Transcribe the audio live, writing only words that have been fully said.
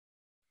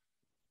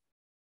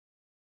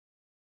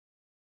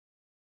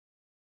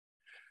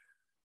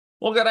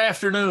Well, good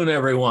afternoon,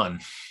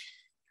 everyone,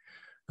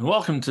 and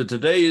welcome to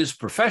today's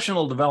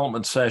professional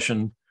development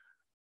session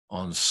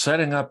on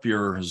setting up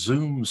your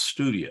Zoom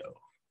studio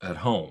at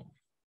home.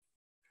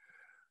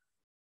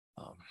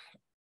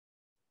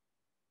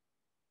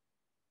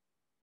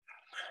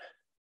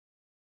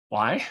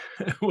 Why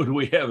would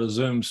we have a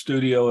Zoom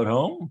studio at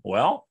home?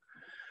 Well,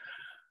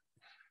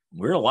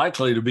 we're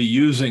likely to be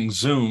using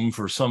Zoom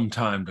for some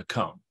time to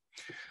come.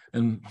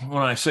 And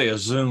when I say a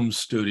Zoom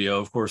studio,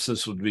 of course,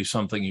 this would be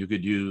something you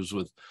could use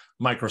with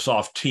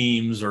Microsoft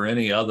Teams or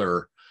any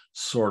other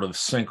sort of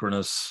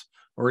synchronous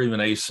or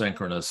even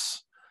asynchronous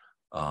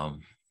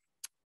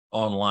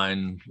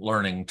online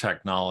learning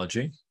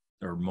technology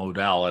or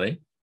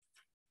modality.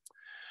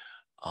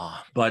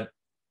 But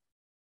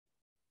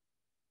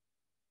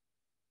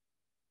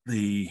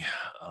the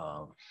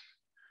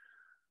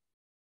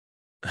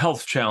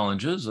health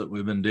challenges that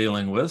we've been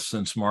dealing with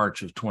since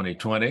March of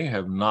 2020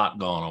 have not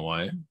gone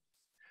away,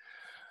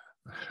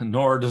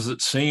 nor does it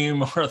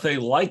seem are they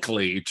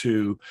likely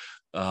to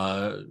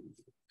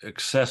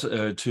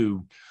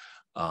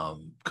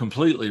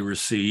completely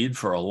recede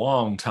for a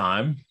long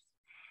time.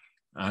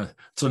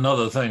 It's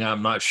another thing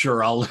I'm not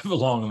sure I'll live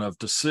long enough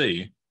to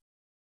see.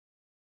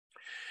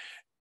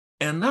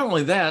 And not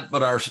only that,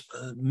 but our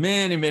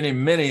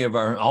many of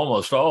our,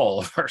 almost all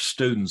of our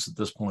students at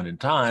this point in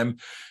time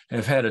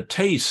have had a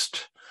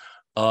taste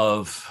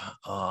of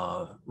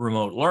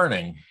remote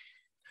learning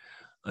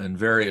in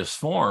various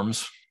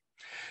forms.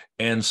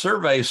 And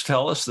surveys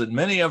tell us that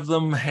many of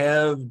them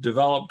have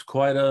developed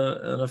quite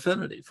an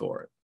affinity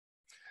for it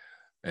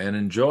and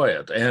enjoy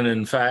it. And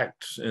in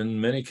fact, in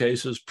many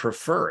cases,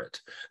 prefer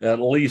it, at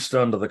least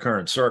under the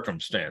current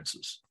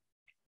circumstances.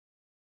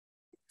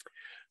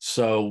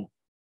 So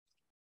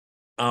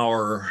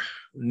our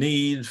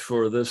need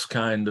for this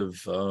kind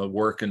of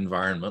work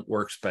environment,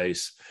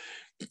 workspace,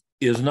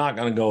 is not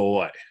going to go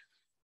away.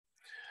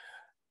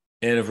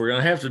 And if we're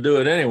going to have to do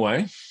it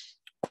anyway,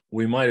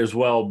 we might as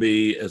well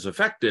be as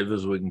effective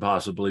as we can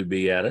possibly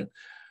be at it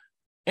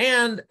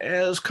and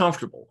as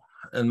comfortable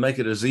and make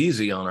it as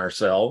easy on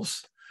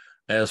ourselves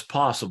as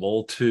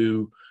possible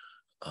to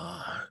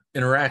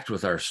interact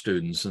with our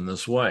students in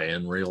this way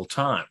in real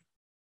time.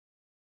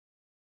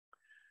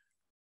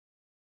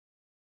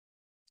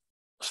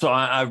 So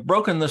I've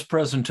broken this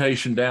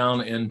presentation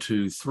down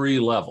into 3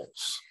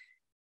 levels,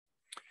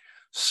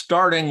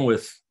 starting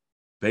with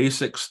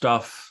basic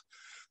stuff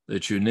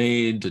that you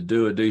need to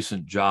do a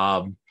decent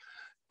job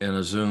in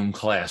a Zoom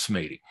class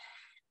meeting,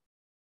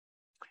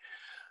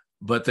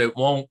 but that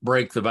won't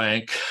break the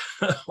bank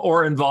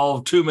or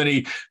involve too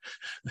many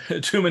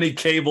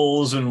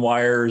cables and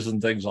wires and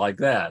things like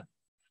that.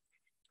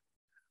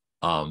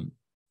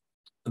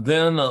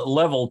 Then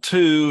level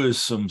 2 is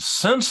some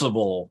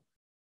sensible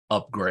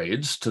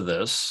upgrades to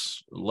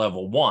this.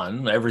 Level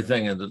 1,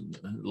 everything in the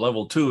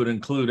level 2 would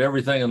include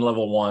everything in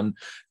level 1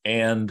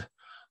 and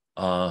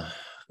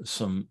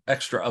some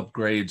extra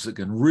upgrades that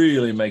can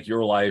really make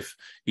your life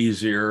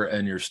easier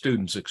and your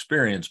students'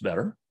 experience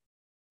better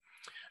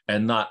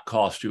and not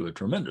cost you a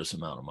tremendous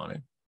amount of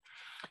money.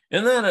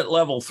 And then at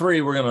level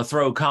 3, we're going to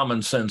throw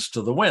common sense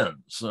to the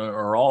winds,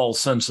 or all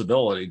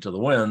sensibility to the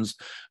winds.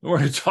 We're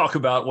going to talk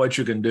about what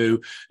you can do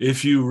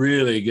if you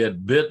really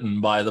get bitten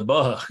by the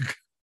bug.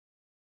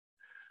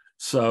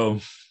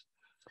 So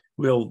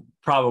we'll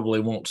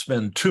probably won't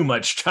spend too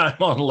much time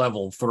on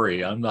level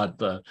 3. I'm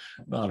not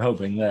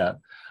hoping that.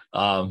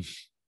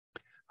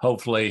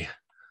 Hopefully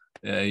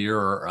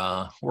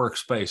your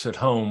workspace at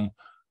home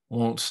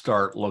won't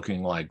start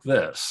looking like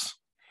this.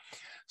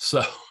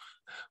 So,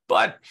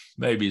 but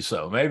maybe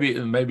so.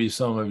 Maybe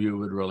some of you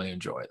would really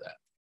enjoy that.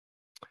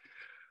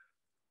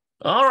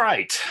 All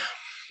right.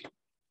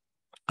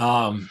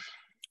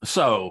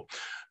 So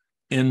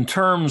in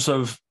terms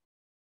of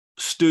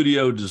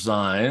studio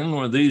design,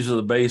 well, these are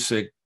the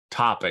basic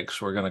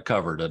topics we're going to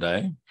cover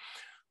today.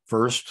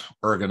 First,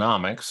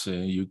 ergonomics.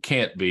 You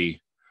can't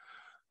be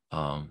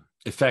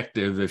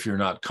effective if you're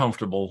not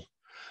comfortable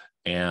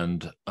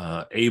and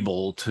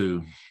able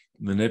to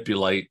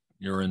manipulate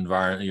your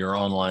environment, your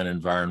online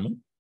environment.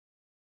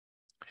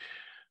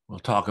 We'll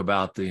talk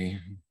about the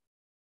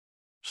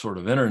sort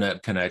of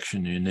internet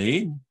connection you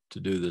need to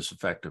do this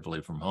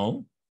effectively from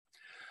home.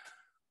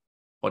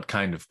 What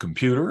kind of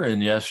computer,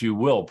 and yes, you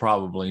will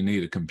probably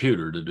need a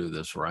computer to do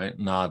this, right?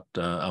 Not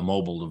a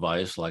mobile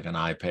device like an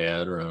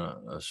iPad or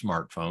a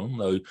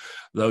smartphone,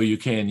 though you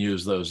can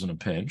use those in a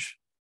pinch.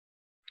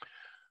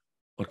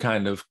 What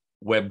kind of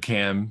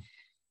webcam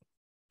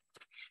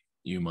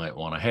you might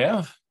want to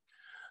have,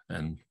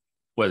 and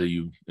whether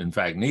you in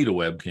fact need a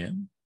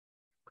webcam.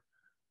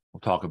 We'll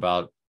talk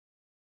about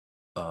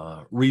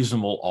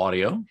reasonable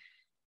audio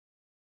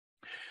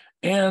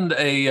and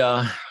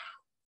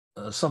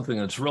something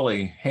that's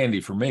really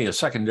handy for me, a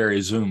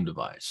secondary Zoom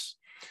device.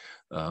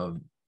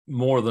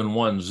 More than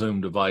one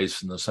Zoom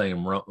device in the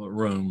same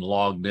room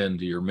logged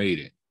into your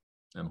meeting,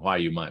 and why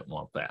you might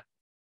want that.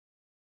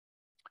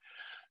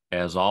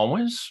 As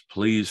always,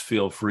 please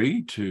feel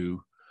free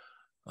to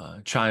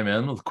chime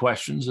in with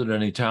questions at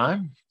any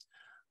time.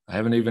 I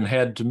haven't even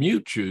had to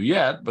mute you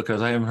yet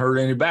because I haven't heard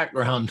any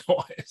background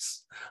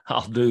noise.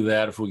 I'll do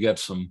that if we get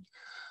some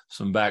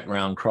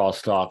background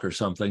crosstalk or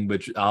something,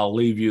 but I'll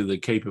leave you the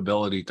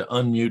capability to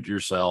unmute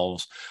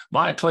yourselves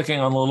by clicking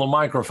on the little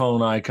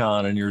microphone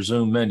icon in your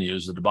Zoom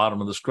menus at the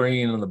bottom of the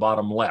screen and the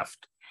bottom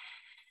left.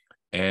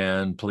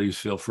 And please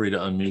feel free to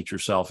unmute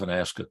yourself and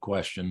ask a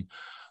question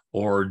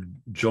or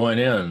join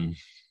in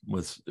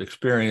with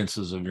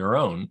experiences of your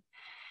own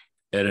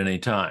at any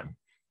time.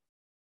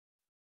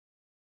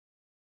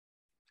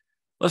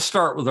 Let's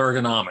start with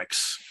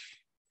ergonomics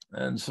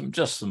and some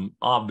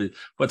obvious,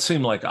 what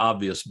seem like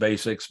obvious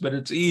basics, but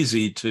it's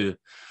easy to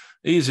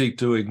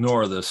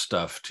ignore this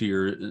stuff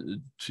to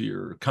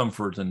your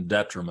comfort and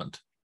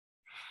detriment.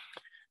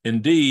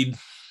 Indeed,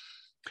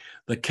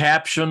 the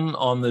caption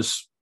on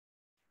this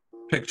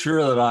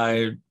picture that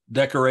I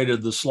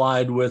decorated the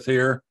slide with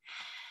here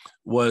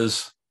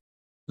was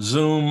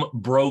 "Zoom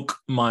broke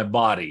my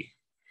body."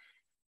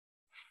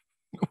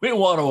 We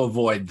want to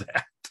avoid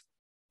that.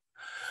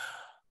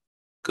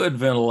 Good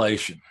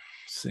ventilation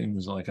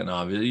seems like an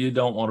obvious. You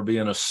don't want to be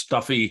in a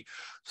stuffy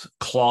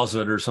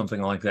closet or something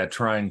like that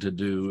trying to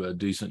do a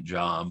decent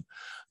job.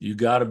 You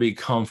got to be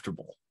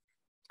comfortable,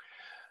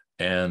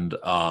 and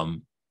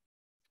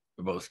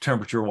both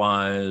temperature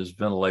wise,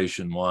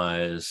 ventilation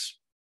wise,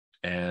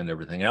 and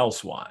everything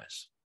else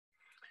wise.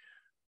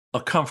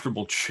 A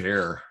comfortable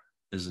chair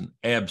is an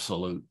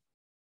absolute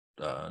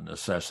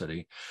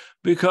necessity,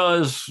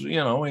 because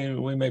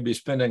we may be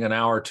spending an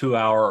hour, 2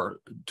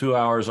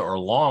 hours or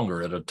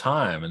longer at a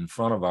time in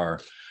front of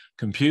our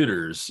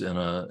computers in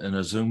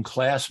a Zoom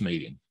class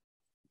meeting.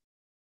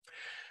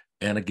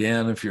 And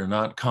again, if you're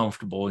not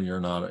comfortable, you're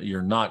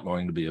not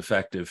going to be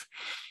effective.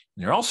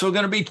 You're also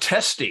going to be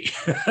testy.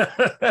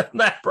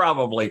 That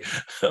probably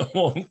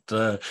won't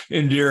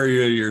endear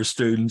you to your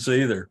students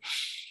either.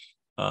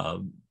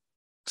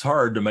 It's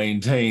hard to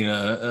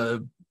maintain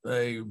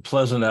a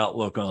pleasant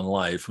outlook on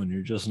life when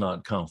you're just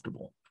not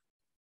comfortable.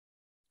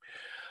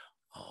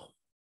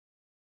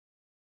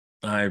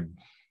 I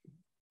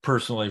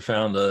personally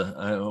found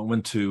I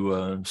went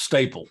to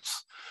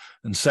Staples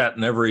and sat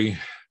in every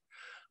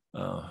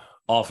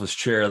office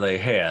chair they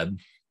had.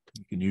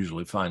 You can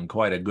usually find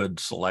quite a good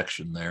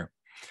selection there,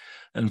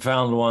 and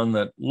found one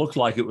that looked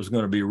like it was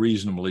going to be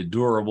reasonably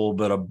durable,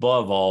 but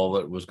above all,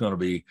 it was going to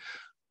be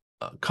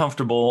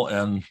comfortable.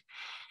 And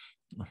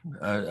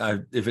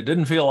if it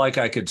didn't feel like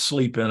I could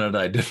sleep in it,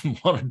 I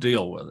didn't want to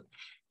deal with it.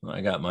 I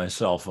got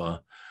myself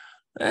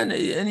and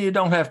you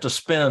don't have to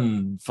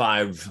spend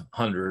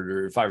 $500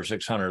 or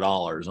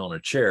 $600 on a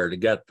chair to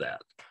get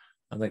that.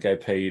 I think I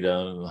paid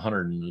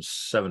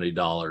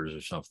 $170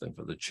 or something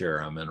for the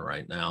chair I'm in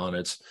right now, and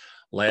it's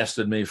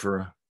lasted me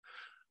for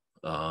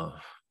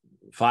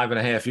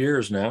 5.5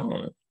 years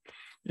now.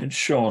 It's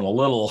showing a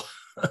little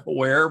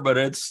wear, but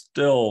it's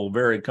still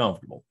very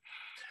comfortable.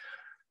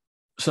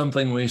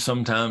 Something we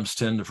sometimes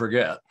tend to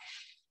forget.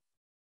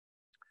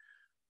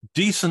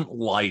 Decent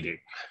lighting.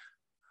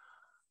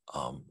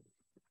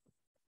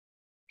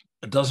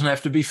 It doesn't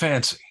have to be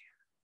fancy.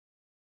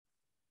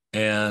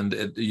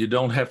 And you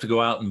don't have to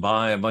go out and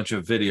buy a bunch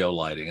of video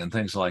lighting and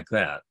things like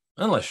that.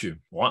 Unless you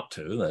want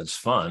to, that's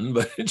fun,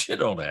 but you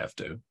don't have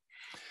to.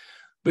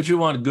 But you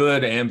want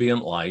good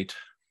ambient light.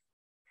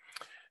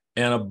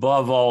 And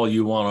above all,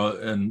 you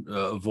want to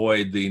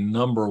avoid the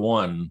number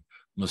one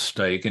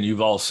mistake, and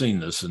you've all seen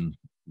this in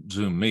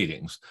Zoom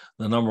meetings,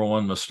 the number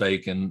one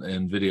mistake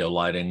in video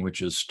lighting,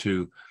 which is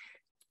to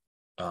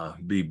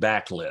be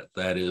backlit.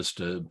 That is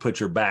to put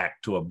your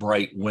back to a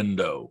bright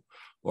window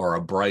or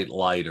a bright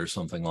light or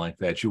something like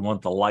that. You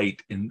want the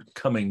light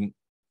coming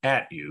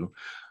at you,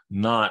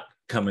 not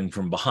coming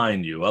from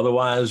behind you.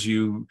 Otherwise,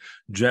 you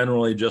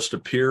generally just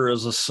appear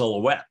as a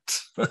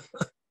silhouette.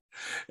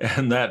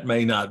 And that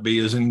may not be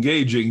as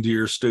engaging to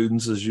your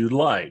students as you'd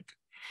like.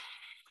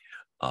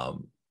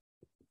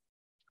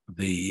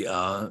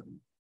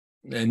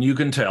 And you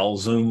can tell,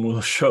 Zoom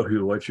will show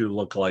you what you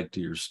look like to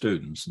your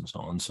students and so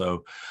on.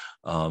 So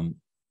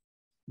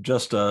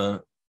just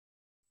a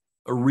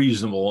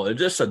reasonable,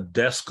 just a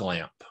desk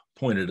lamp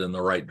pointed in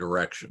the right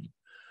direction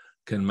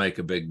can make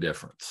a big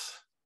difference.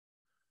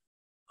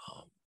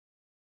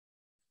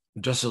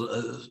 You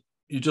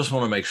just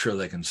want to make sure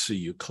they can see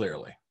you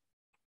clearly.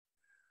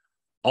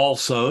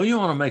 Also, you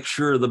want to make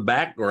sure the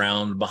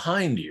background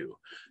behind you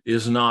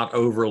is not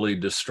overly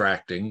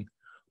distracting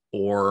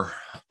or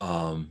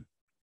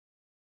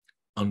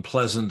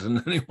unpleasant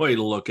in any way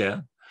to look at.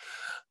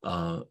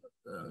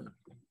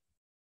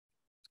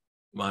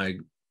 My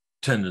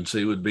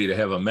tendency would be to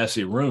have a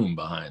messy room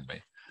behind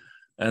me,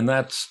 and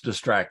that's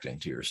distracting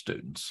to your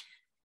students.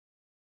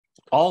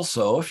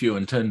 Also, if you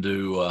intend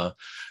to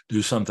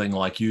do something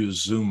like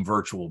use Zoom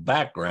virtual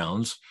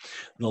backgrounds,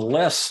 the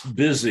less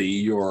busy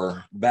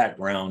your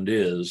background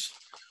is,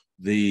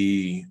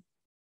 the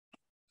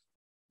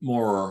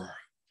more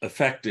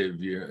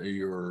effective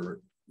your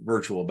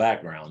virtual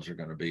backgrounds are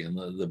going to be,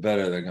 and the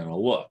better they're going to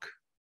look.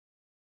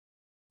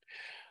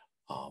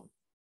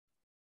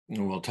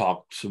 And we'll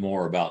talk some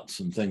more about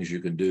some things you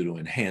can do to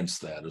enhance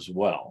that as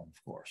well,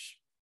 of course.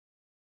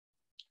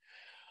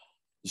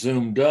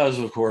 Zoom does,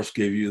 of course,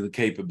 give you the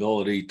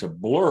capability to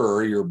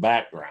blur your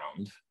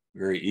background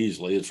very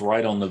easily. It's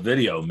right on the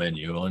video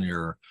menu on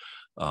your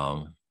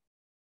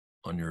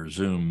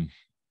Zoom,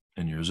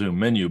 in your Zoom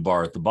menu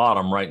bar at the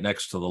bottom, right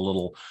next to the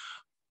little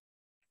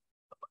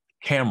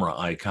camera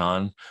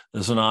icon.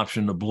 There's an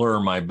option to blur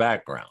my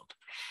background,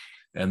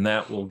 and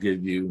that will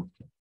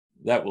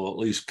at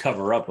least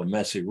cover up a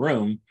messy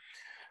room,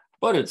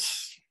 but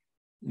it's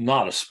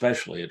not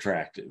especially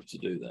attractive to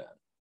do that.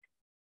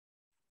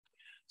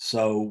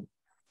 So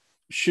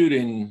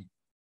shooting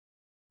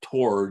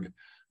toward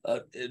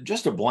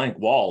just a blank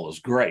wall is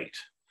great,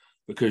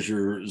 because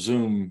your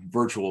Zoom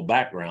virtual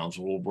backgrounds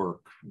will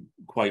work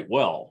quite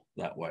well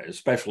that way,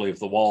 especially if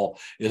the wall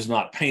is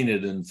not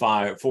painted in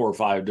 4 or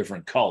 5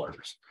 different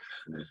colors.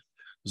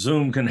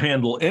 Zoom can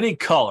handle any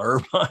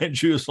color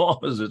behind you as long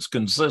as it's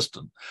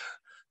consistent.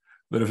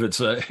 But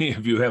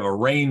if you have a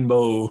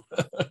rainbow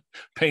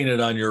painted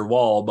on your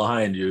wall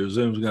behind you,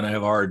 Zoom's going to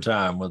have a hard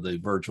time with the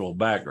virtual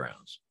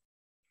backgrounds.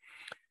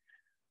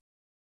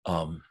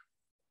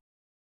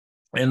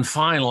 And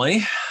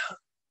finally,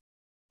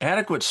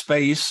 adequate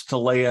space to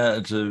lay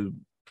out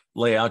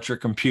your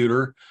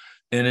computer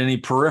and any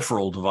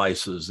peripheral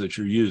devices that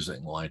you're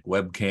using, like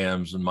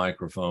webcams and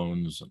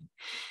microphones and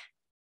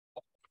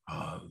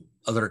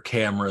other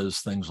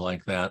cameras, things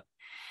like that.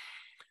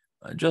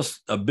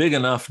 Just a big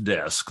enough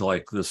desk,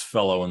 like this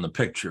fellow in the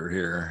picture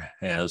here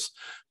has,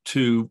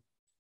 to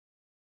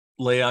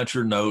lay out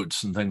your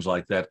notes and things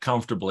like that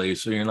comfortably,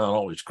 so you're not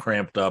always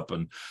cramped up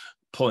and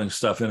pulling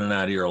stuff in and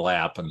out of your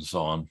lap and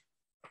so on.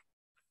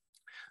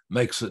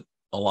 Makes it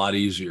a lot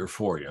easier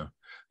for you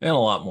and a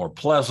lot more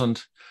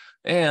pleasant,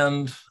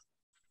 and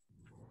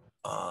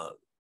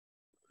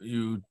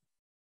you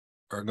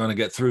are going to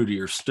get through to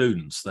your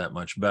students that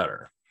much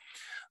better.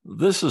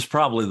 This is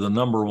probably the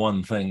number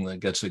one thing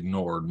that gets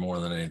ignored more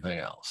than anything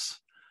else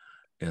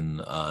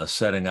in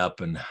setting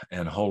up and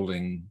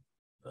holding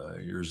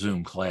your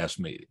Zoom class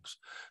meetings.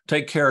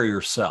 Take care of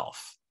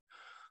yourself.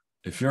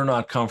 If you're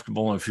not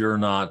comfortable, if you're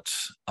not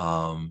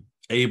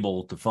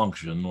able to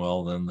function,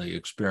 well, then the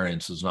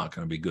experience is not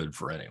going to be good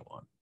for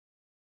anyone.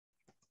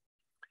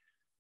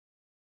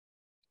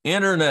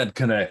 Internet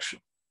connection.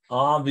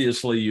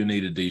 Obviously, you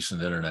need a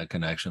decent internet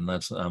connection.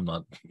 That's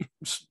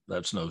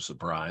no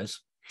surprise.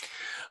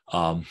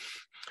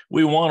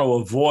 We want to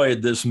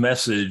avoid this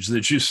message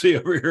that you see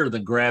over here, the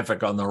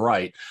graphic on the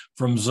right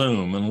from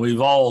Zoom. And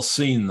we've all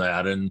seen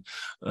that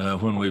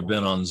when we've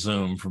been on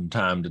Zoom from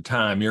time to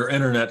time. Your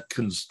internet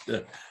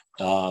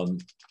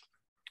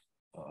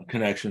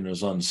connection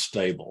is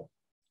unstable.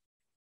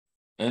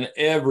 And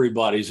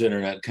everybody's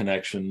internet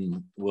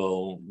connection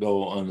will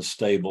go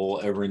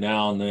unstable every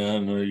now and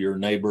then. Or your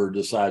neighbor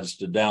decides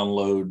to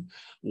download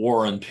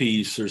War and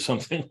Peace or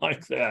something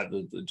like that,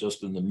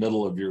 just in the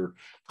middle of your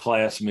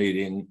class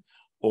meeting,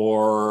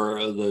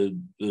 or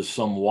there's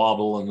some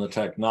wobble in the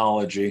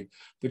technology,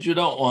 but you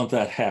don't want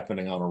that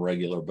happening on a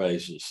regular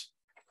basis.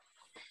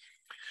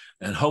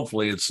 And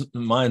hopefully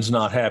mine's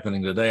not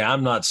happening today.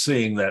 I'm not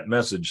seeing that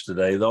message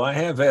today, though I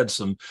have had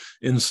some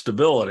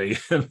instability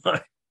in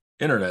my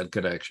internet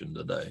connection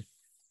today,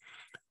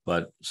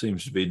 but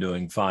seems to be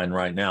doing fine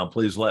right now.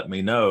 Please let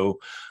me know,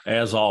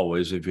 as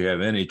always, if you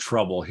have any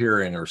trouble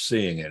hearing or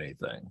seeing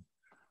anything.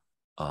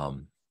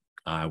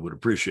 I would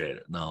appreciate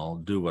it, and I'll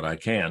do what I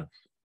can.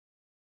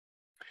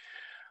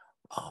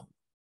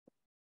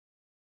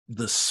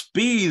 The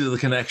speed of the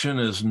connection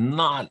is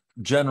not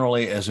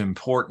generally as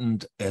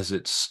important as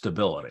its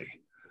stability.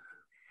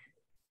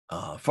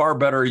 Far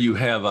better you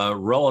have a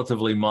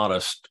relatively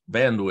modest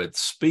bandwidth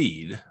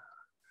speed,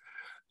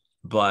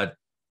 but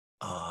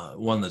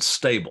one that's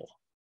stable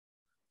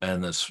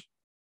and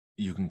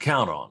you can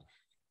count on,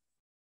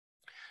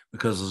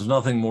 because there's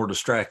nothing more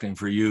distracting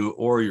for you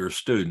or your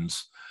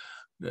students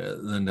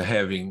than to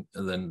have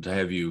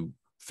you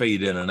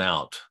fade in and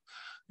out,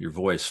 your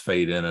voice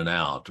fade in and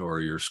out, or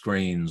your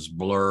screens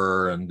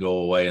blur and go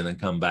away and then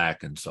come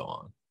back and so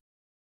on.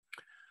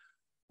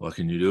 What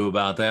can you do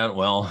about that?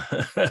 Well,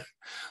 the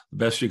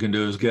best you can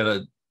do is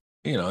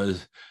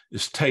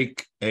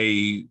take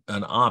an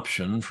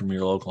option from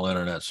your local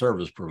internet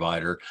service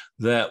provider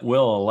that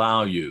will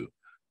allow you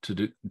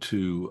to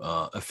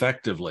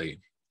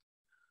effectively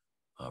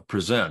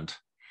present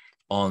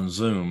on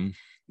Zoom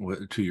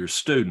to your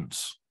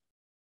students.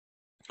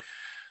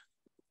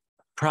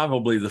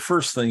 Probably the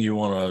first thing you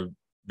want to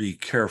be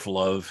careful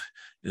of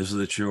is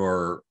that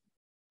your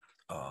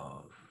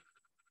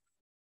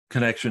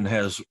connection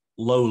has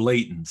low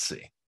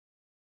latency.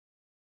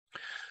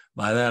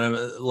 By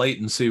that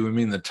latency, we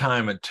mean the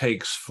time it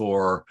takes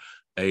for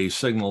a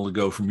signal to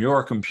go from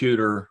your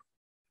computer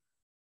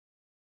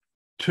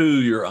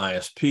to your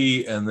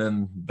ISP and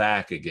then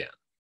back again.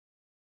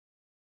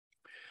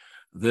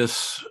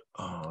 This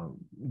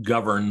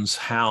governs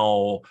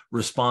how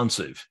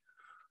responsive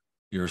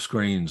your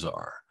screens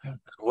are,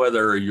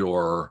 whether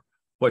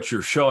what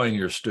you're showing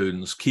your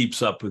students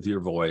keeps up with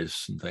your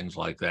voice and things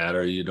like that,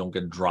 or you don't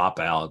get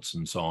dropouts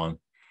and so on.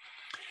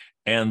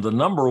 And the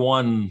number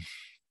one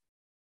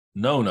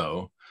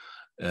no-no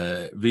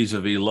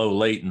vis-a-vis low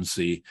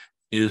latency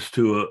is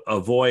to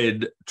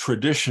avoid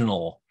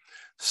traditional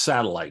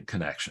satellite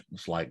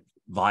connections like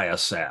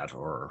Viasat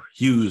or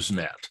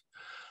HughesNet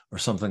or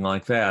something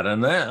like that.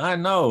 And I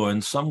know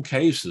in some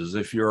cases,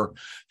 if you're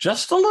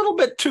just a little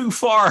bit too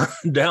far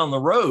down the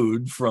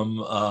road from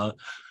a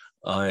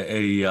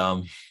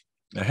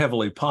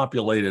heavily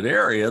populated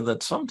area,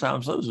 that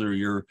sometimes those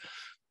are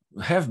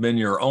have been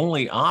your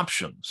only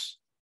options.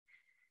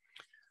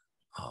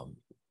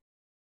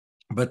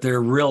 But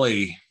they're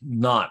really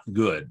not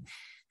good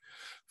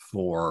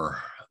for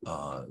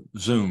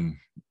Zoom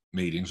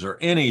meetings or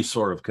any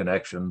sort of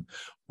connection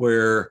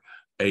where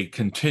a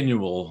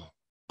continual,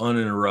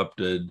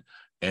 uninterrupted,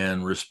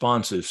 and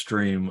responsive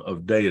stream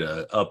of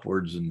data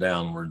upwards and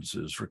downwards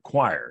is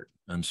required.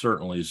 And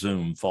certainly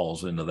Zoom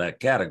falls into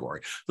that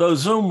category. Though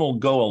Zoom will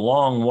go a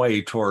long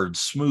way towards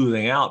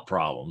smoothing out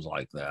problems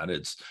like that.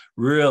 It's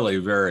really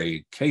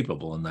very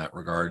capable in that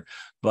regard.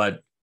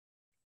 But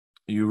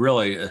you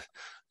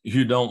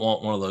don't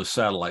want one of those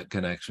satellite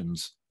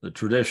connections, the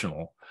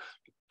traditional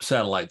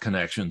satellite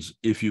connections,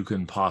 if you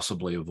can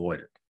possibly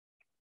avoid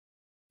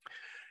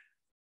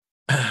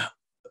it.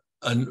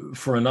 And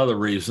for another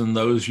reason,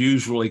 those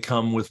usually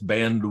come with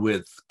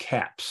bandwidth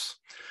caps.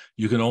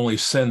 You can only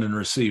send and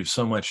receive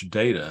so much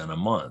data in a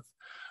month,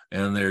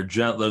 and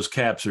those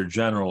caps are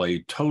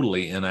generally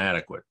totally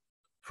inadequate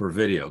for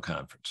video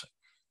conferencing.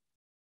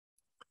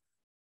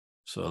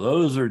 So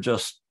those are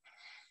just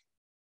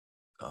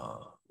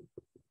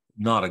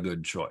not a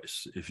good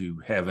choice if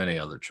you have any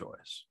other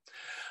choice.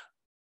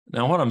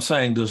 Now, what I'm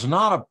saying does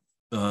not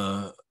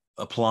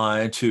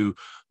apply to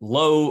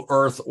low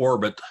Earth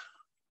orbit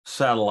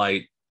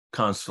satellite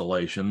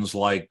constellations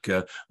like,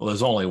 well,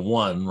 there's only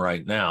one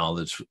right now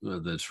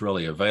that's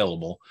really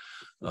available,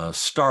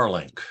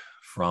 Starlink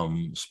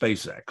from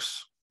SpaceX.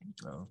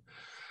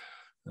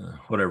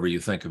 Whatever you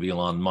think of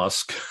Elon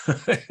Musk,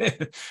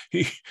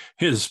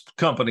 his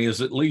company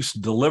is at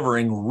least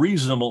delivering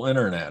reasonable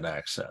internet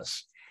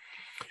access.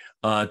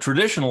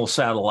 Traditional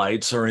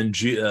satellites are in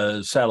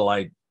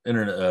satellite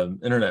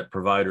internet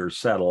providers'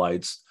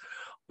 satellites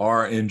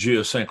are in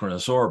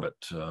geosynchronous orbit,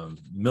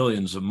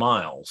 millions of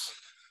miles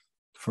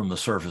from the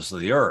surface of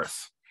the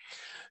Earth,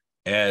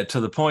 to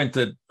the point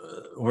that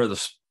where the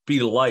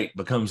speed of light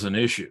becomes an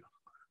issue.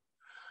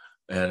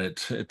 And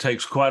it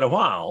takes quite a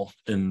while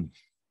in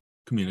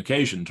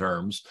communication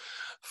terms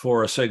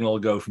for a signal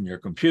to go from your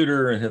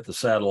computer and hit the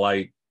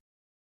satellite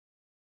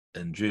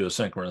in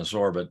geosynchronous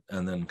orbit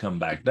and then come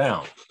back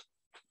down.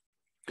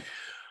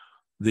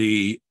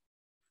 The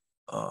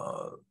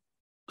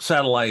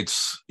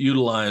satellites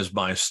utilized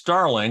by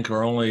Starlink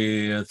are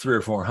only 300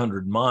 or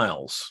 400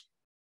 miles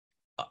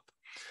up.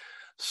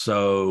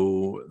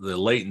 So the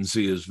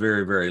latency is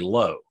very, very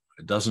low.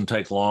 It doesn't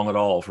take long at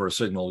all for a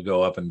signal to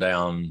go up and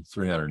down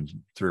 3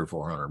 or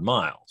 400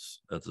 miles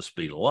at the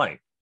speed of light.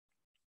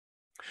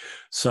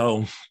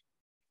 So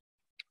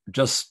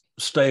just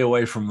stay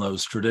away from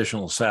those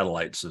traditional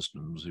satellite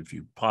systems if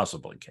you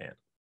possibly can.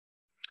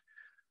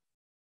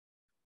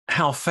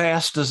 How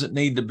fast does it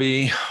need to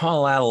be?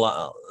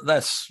 Well,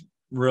 that's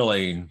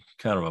really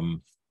kind of a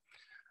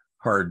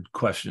hard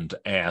question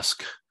to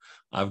ask.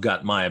 I've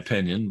got my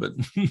opinion, but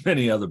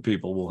many other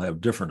people will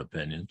have different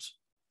opinions.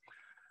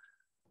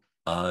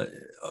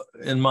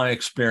 In my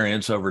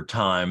experience over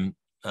time,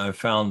 I've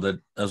found that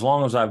as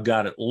long as I've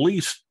got at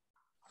least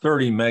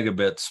 30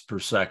 megabits per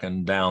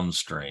second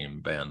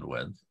downstream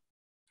bandwidth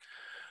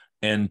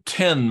and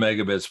 10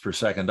 megabits per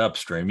second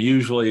upstream,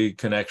 usually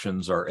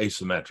connections are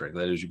asymmetric.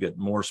 That is, you get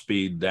more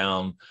speed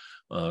down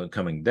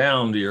coming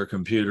down to your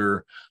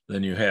computer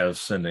than you have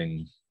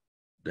sending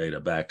data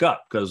back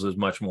up, because there's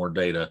much more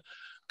data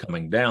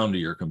coming down to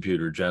your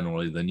computer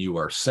generally than you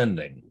are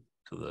sending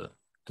to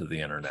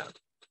the internet.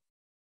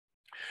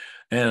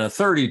 And a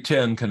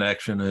 30-10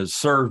 connection has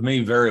served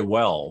me very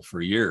well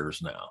for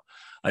years now.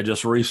 I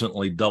just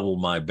recently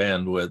doubled my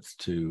bandwidth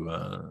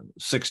to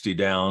 60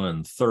 down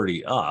and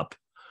 30 up,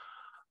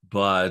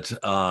 but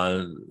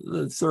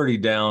the 30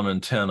 down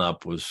and 10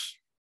 up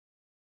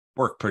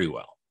worked pretty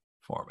well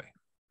for me.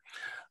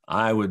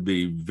 I would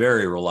be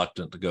very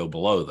reluctant to go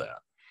below that.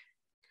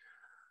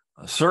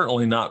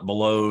 Certainly not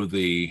below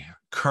the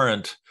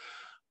current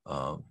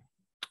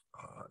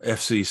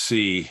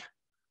FCC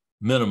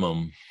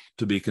minimum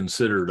to be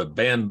considered a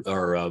band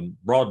or a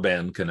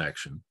broadband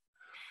connection,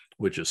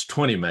 which is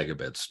 20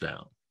 megabits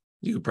down.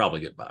 You could probably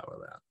get by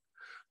with that.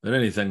 But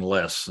anything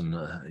less than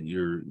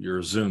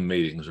your Zoom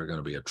meetings are going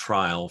to be a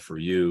trial for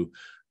you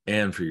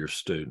and for your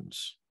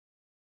students.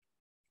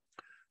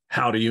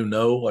 How do you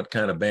know what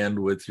kind of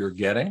bandwidth you're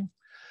getting?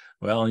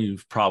 Well,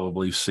 you've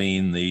probably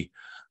seen the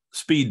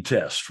speed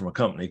test from a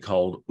company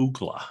called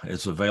Ookla.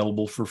 It's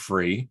available for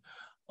free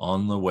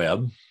on the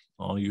web.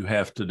 All you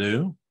have to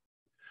do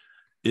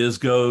is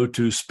go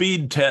to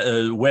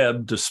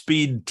web to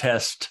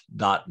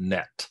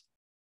speedtest.net.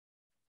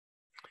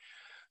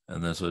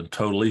 And that's a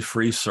totally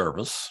free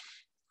service.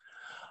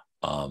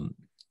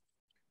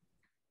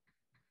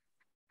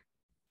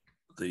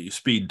 The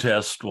speed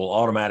test will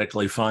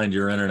automatically find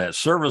your internet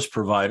service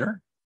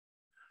provider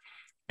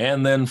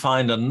and then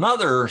find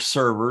another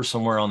server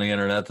somewhere on the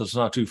internet that's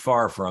not too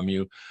far from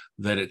you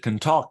that it can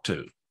talk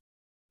to.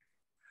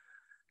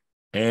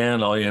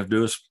 And all you have to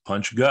do is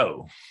punch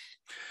go.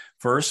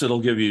 First, it'll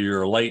give you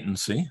your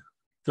latency.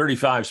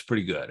 35 is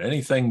pretty good.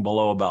 Anything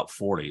below about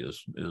 40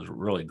 is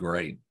really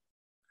great.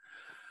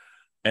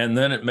 And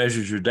then it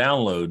measures your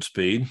download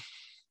speed.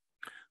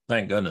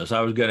 Thank goodness.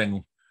 I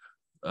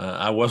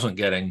wasn't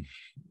getting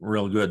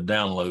real good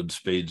download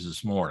speeds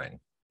this morning,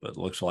 but it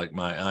looks like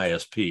my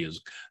ISP has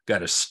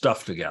got its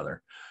stuff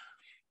together.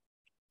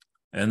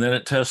 And then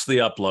it tests the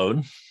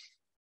upload,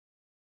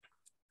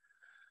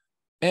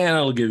 and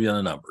it'll give you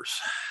the numbers.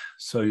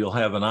 So you'll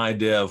have an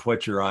idea of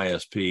what your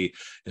ISP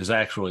is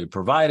actually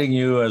providing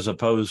you as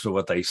opposed to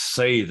what they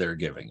say they're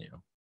giving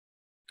you.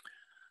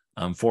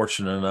 I'm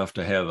fortunate enough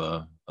to have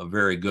a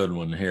very good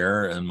one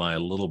here in my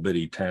little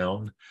bitty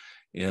town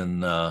in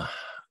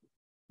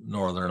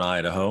northern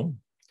Idaho.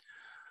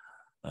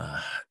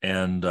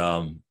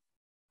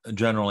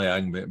 Generally,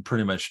 I can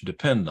pretty much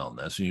depend on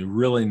this. You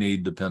really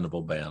need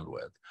dependable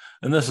bandwidth.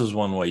 And this is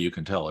one way you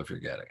can tell if you're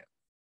getting it.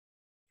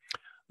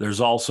 There's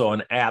also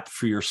an app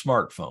for your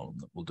smartphone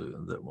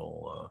that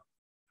will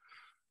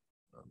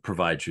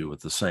provide you with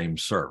the same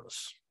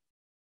service.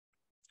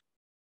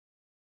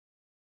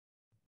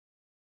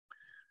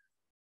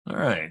 All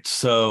right,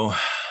 so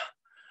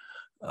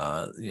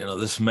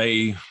this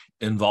may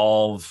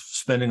involve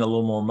spending a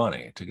little more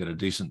money to get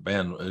decent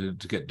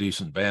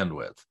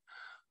bandwidth,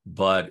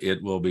 but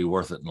it will be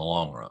worth it in the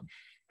long run,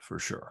 for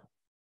sure.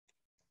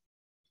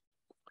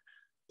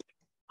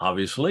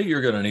 Obviously,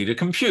 you're going to need a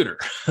computer.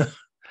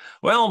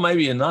 Well,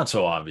 maybe not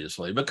so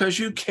obviously, because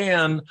you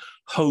can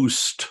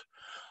host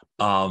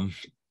Zoom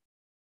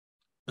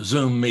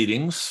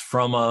meetings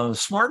from a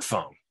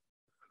smartphone.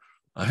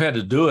 I had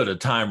to do it a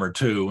time or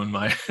two when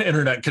my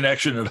internet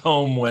connection at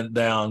home went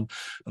down,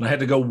 and I had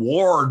to go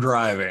war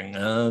driving.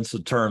 That's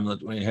a term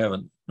that we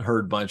haven't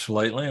heard much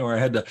lately, where I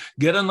had to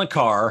get in the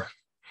car.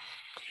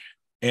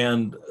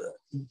 And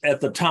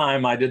at the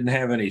time, I didn't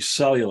have any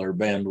cellular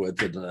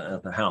bandwidth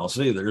at the house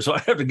either. So I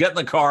had to get in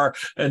the car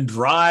and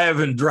drive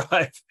and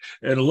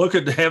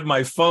have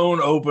my phone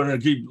open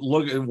and keep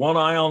looking, one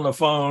eye on the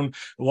phone,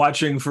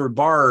 watching for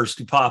bars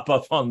to pop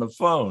up on the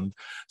phone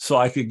so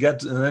I could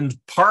and then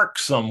park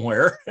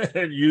somewhere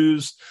and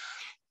use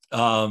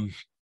that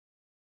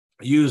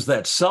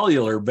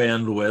cellular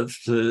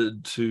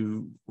bandwidth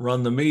to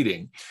run the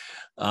meeting.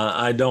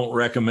 I don't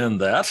recommend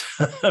that,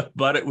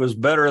 but it was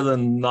better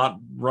than not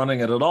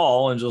running it at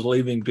all and just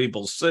leaving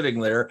people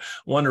sitting there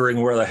wondering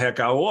where the heck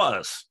I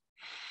was.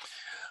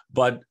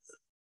 But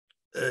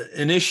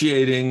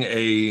initiating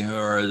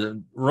or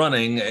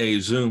running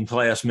a Zoom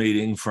class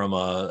meeting from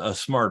a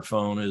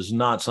smartphone is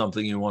not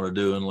something you want to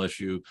do unless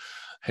you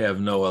have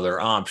no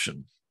other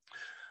option.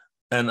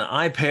 An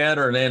iPad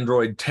or an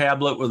Android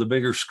tablet with a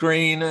bigger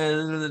screen,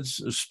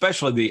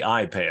 especially the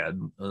iPad.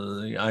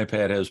 The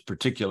iPad has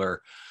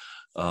particular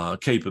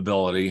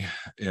capability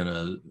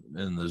in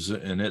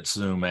its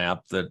Zoom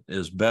app that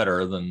is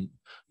better than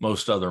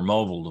most other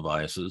mobile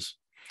devices.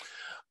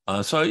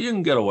 So you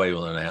can get away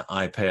with an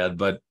iPad,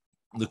 but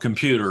the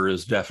computer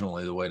is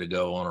definitely the way to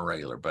go on a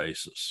regular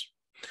basis.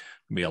 It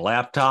can be a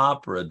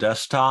laptop or a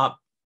desktop,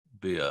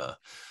 be a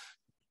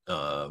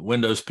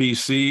Windows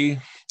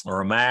PC or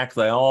a Mac.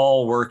 They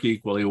all work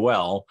equally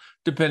well,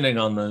 depending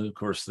on of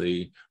course,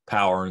 the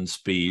power and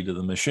speed of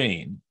the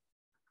machine.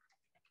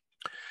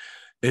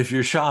 If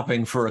you're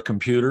shopping for a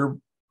computer,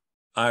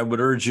 I would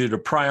urge you to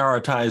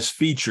prioritize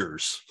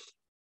features.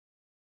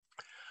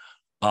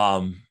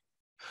 Diana,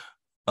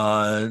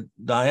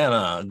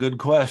 good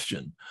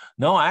question.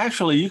 No,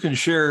 actually, you can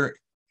share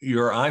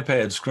your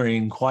iPad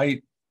screen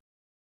quite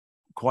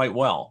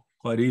well,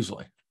 quite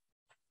easily.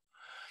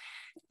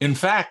 In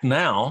fact,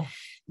 now,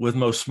 with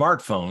most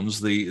smartphones,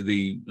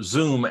 the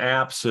Zoom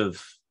apps have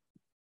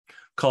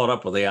caught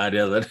up with the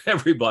idea that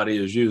everybody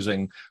is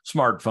using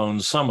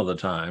smartphones some of the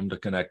time to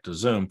connect to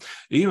Zoom.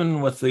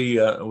 Even with a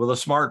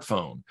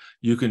smartphone,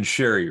 you can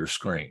share your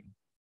screen.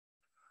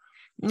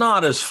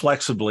 Not as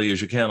flexibly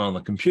as you can on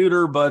the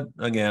computer, but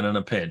again, in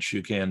a pinch,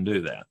 you can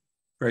do that.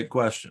 Great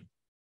question.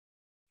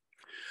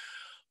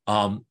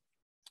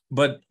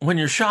 But when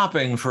you're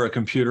shopping for a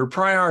computer,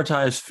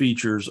 prioritize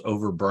features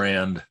over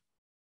brand.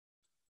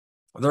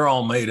 They're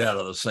all made out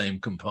of the same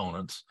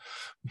components.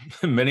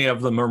 Many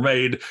of them are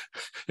made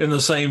in the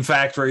same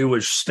factory,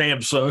 which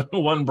stamps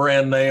one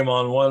brand name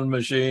on one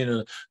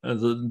machine and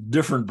the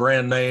different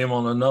brand name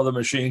on another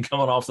machine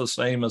coming off the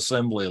same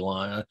assembly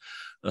line.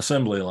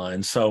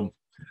 So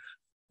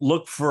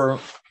look for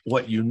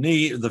what you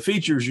need, the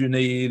features you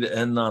need,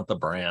 and not the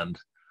brand.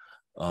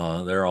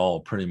 They're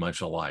all pretty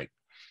much alike.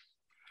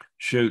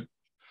 Shoot,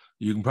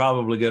 you can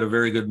probably get a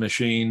very good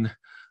machine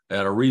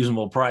at a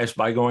reasonable price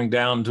by going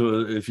down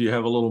to, if you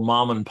have a little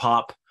mom and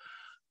pop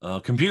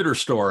computer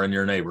store in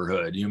your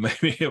neighborhood, you may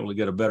be able to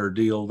get a better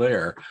deal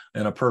there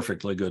and a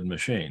perfectly good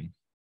machine.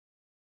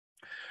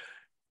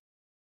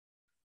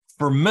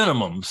 For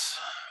minimums,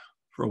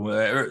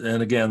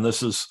 and again,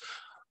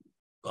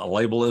 I'll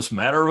label this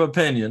matter of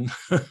opinion.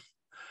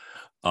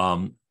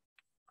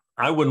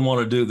 I wouldn't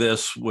want to do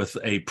this with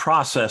a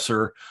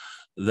processor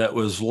that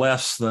was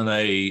less than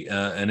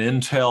an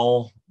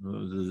Intel.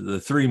 The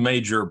three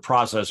major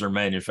processor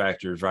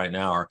manufacturers right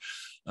now are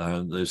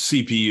the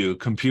CPU,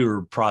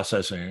 computer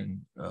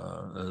processing,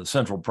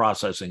 central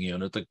processing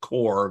unit, the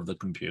core of the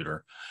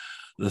computer.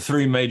 The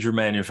three major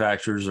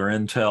manufacturers are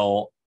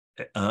Intel,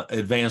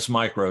 Advanced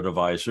Micro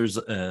Devices,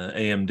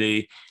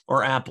 AMD,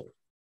 or Apple.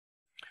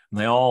 And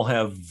they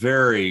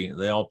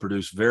all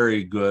produce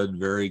very good,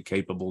 very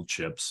capable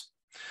chips.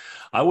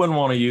 I wouldn't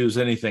want to use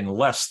anything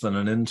less than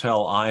an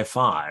Intel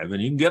i5, and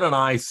you can get an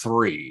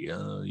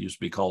i3, used to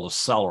be called a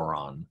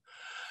Celeron.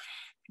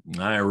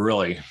 I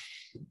really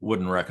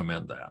wouldn't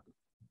recommend that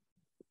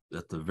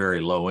at the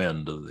very low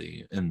end of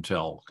the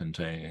Intel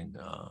containing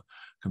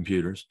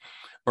computers,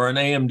 or an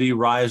AMD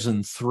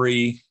Ryzen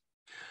 3,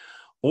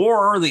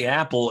 or the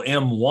Apple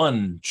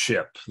M1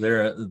 chip.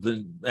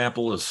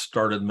 Apple has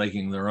started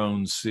making their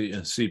own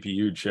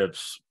CPU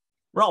chips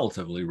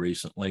relatively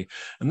recently,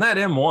 and that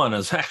M1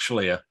 is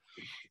actually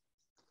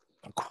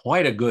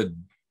quite a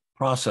good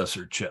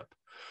processor chip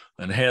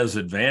and has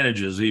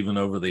advantages even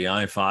over the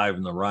i5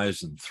 and the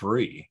Ryzen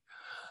 3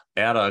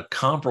 at a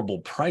comparable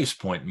price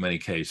point in many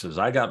cases.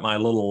 I got my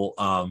little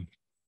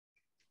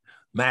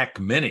Mac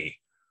Mini,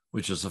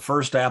 which is the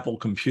first Apple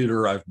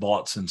computer I've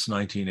bought since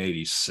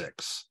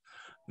 1986,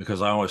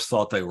 because I always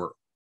thought they were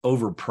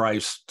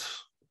overpriced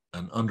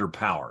and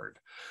underpowered.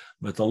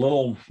 But the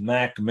little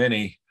Mac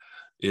Mini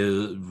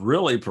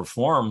really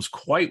performs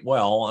quite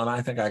well, and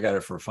I think I got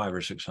it for $500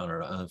 or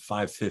 $600,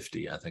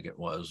 $550, I think it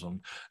was,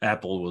 when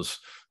Apple was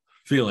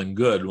feeling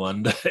good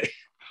one day.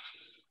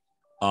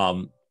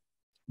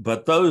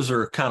 But those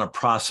are kind of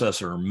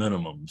processor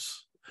minimums,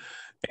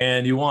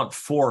 and you want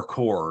 4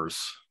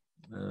 cores,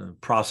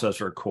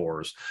 processor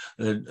cores.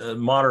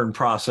 Modern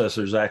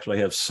processors actually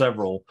have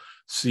several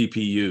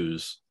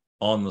CPUs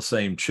on the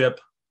same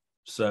chip,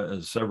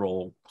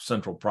 several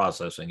central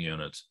processing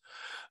units,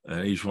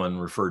 each one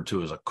referred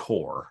to as a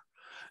core.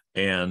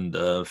 And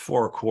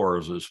 4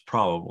 cores is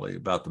probably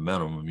about the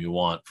minimum you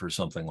want for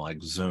something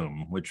like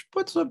Zoom, which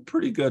puts a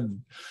pretty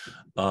good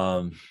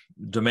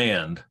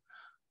demand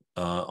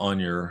on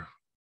your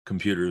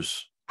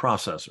computer's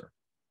processor.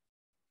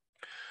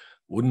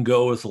 Wouldn't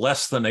go with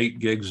less than 8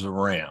 gigs of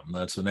RAM.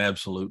 That's an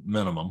absolute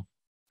minimum.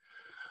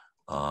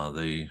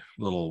 The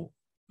little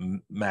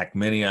Mac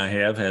Mini I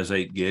have has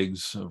 8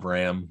 gigs of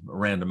RAM,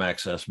 random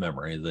access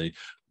memory,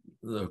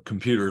 the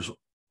computer's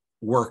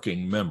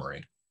working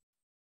memory.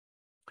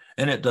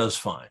 And it does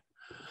fine.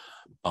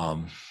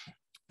 That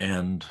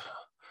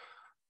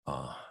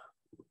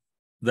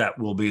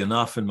will be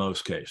enough in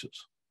most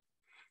cases.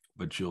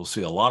 But you'll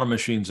see a lot of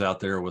machines out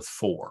there with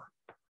 4,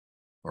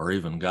 or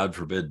even, God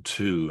forbid,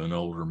 2 in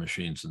older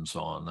machines and so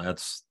on.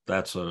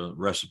 That's a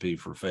recipe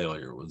for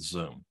failure with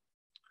Zoom.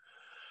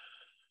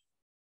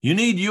 You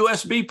need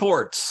USB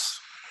ports,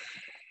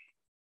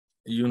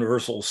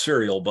 universal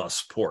serial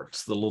bus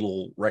ports, the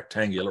little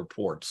rectangular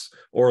ports,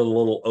 or the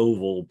little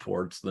oval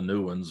ports. The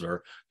new ones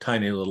are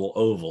tiny little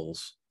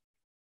ovals,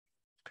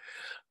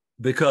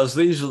 because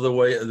these are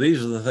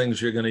the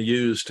things you're going to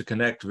use to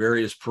connect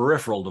various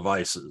peripheral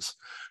devices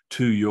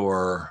to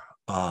your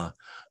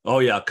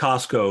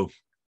Costco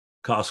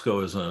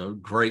is a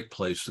great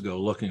place to go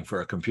looking for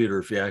a computer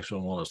if you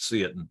actually want to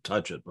see it and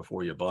touch it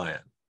before you buy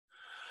it.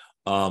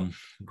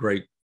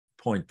 Great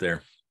point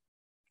there.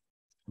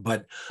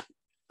 But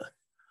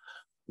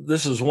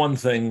this is one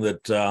thing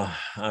that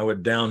I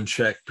would down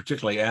check,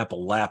 particularly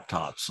Apple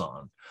laptops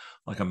on.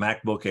 Like a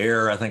MacBook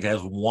Air, I think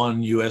has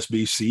 1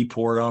 USB-C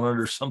port on it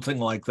or something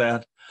like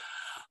that.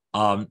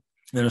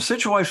 In a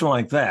situation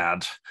like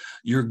that,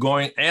 you're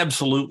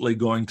absolutely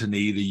going to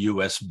need a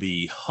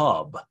USB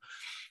hub,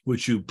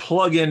 which you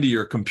plug into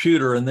your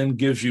computer and then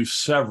gives you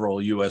several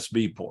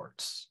USB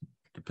ports,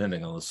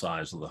 depending on the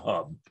size of the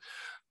hub.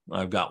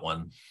 I've got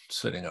one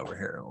sitting over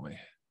here. Let me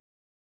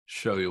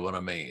show you what I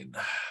mean.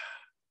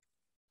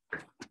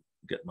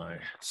 Get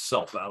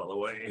myself out of the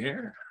way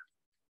here.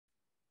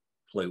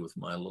 Play with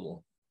my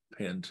little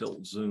pan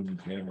tilt zoom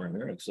camera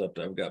here, except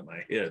I've got my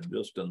head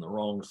just in the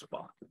wrong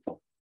spot.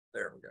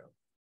 There we go.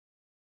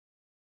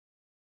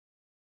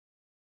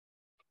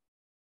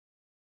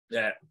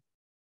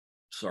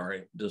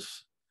 Sorry,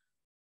 this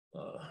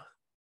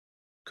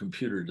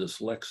computer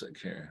dyslexic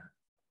here.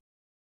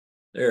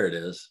 There it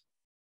is.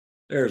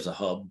 There's a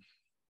hub.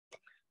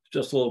 It's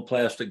just a little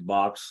plastic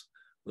box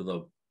with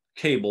a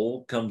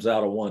cable comes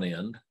out of one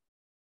end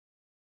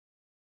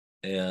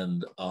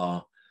and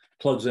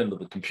plugs into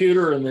the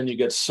computer, and then you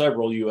get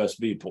several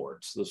USB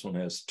ports. This one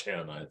has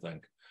 10, I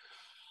think,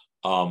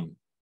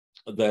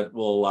 that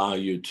will allow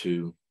you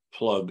to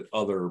plug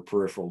other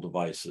peripheral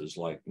devices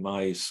like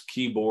mice,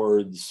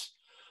 keyboards,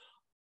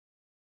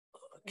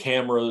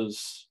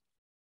 cameras,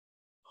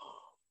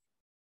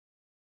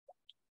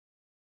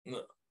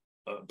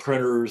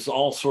 printers,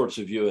 all sorts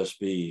of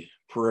USB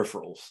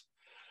peripherals.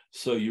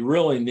 So you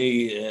really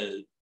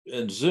need,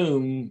 and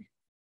Zoom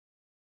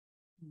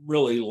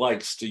really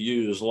likes to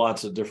use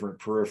lots of different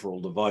peripheral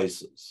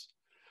devices.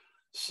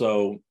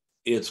 So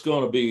it's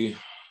going to be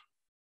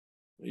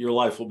your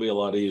life will be a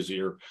lot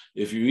easier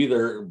if you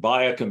either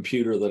buy a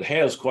computer that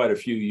has quite a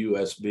few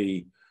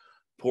USB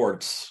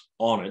ports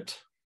on it,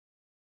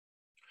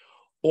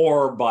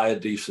 or buy a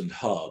decent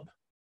hub.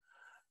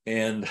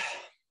 And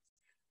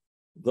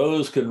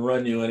those can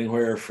run you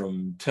anywhere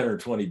from 10 or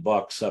 20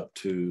 bucks up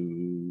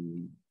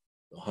to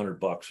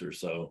 $100 or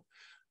so.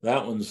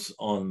 That one's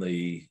on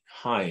the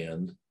high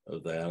end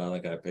of that. I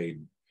think I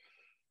paid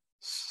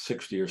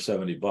 60 or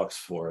 70 bucks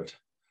for it,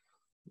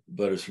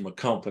 but it's from a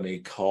company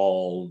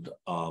called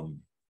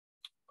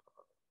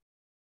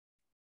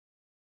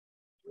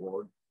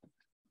Lord,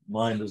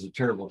 mind is a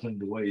terrible thing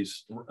to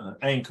waste.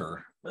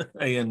 Anker,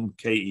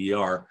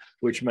 A-N-K-E-R,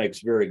 which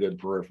makes very good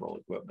peripheral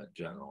equipment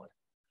generally.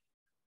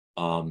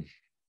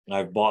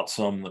 I've bought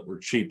some that were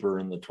cheaper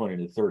in the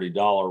 $20 to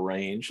 $30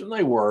 range, and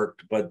they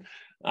worked, but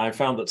I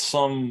found that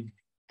some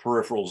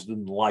peripherals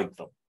didn't like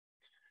them.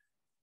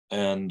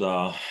 And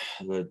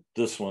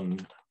this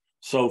one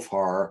so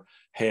far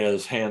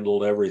has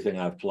handled everything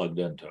I've plugged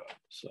into it.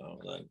 So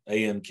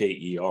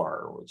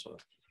Anker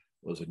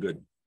was a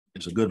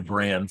good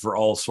brand for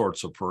all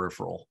sorts of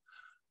peripheral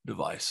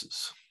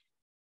devices.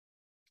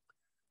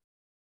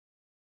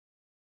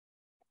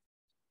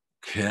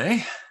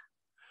 Okay.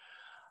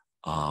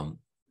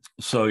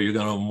 So you're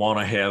going to want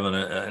to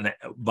have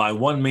by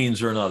one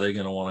means or another, you're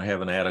going to want to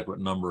have an adequate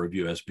number of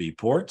USB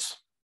ports.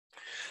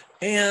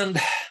 And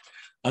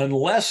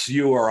unless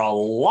you are a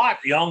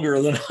lot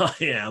younger than I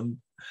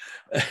am,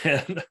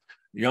 and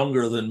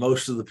younger than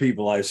most of the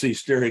people I see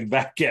staring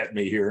back at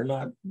me here,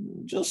 not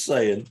just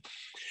saying,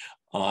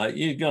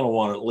 you're going to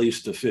want at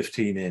least a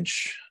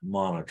 15-inch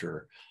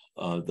monitor.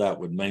 That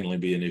would mainly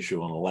be an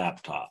issue on a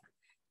laptop.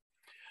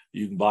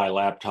 You can buy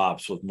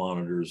laptops with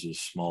monitors as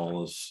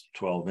small as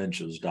 12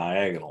 inches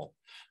diagonal.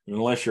 And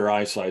unless your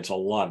eyesight's a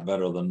lot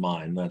better than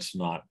mine, that's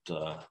not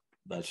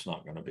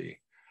going to be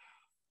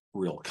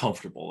real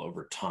comfortable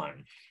over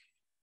time.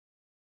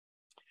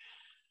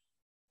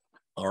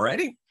 All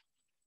righty.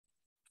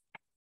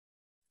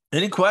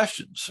 Any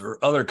questions or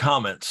other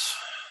comments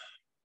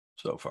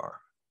so far?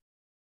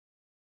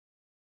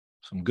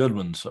 Some good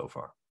ones so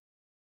far.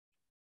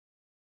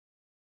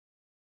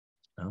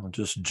 I'll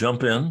just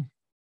jump in.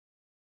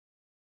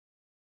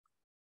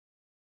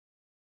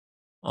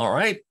 All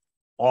right,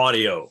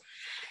 audio.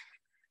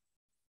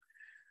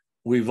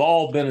 We've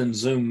all been in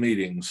Zoom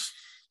meetings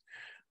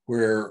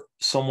where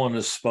someone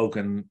has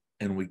spoken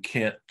and we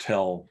can't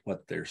tell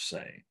what they're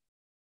saying.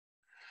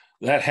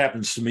 That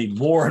happens to me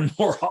more and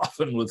more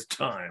often with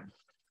time.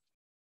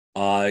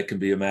 It can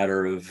be a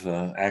matter of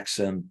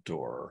accent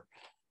or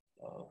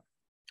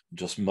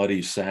just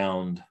muddy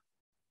sound,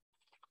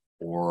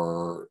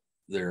 or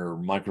their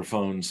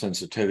microphone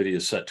sensitivity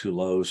is set too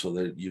low so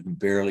that you can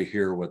barely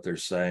hear what they're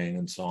saying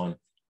and so on.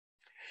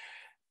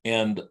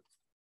 And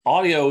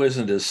audio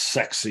isn't as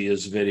sexy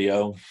as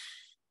video,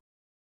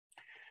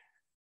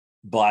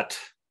 but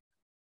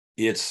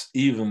it's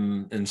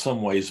even in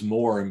some ways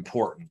more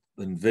important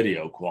than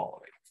video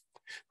quality.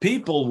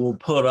 People will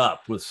put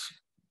up with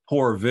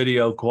poor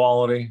video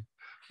quality.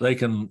 They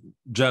can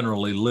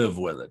generally live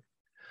with it.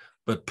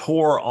 But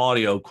poor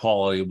audio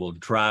quality will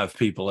drive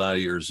people out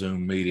of your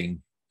Zoom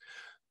meeting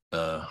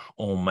en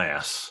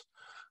masse.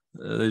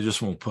 They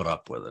just won't put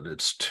up with it.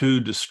 It's too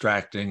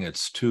distracting.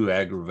 It's too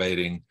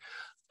aggravating.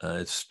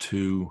 It's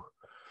too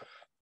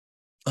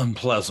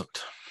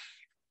unpleasant.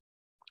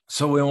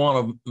 So we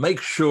want to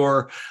make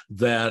sure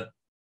that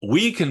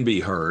we can be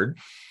heard,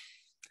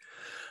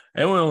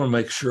 and we want to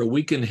make sure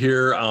we can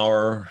hear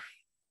our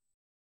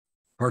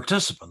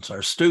participants,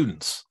 our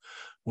students,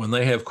 when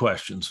they have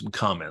questions and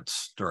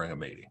comments during a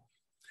meeting.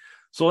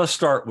 So let's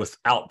start with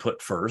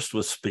output first,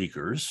 with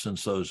speakers,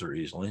 since those are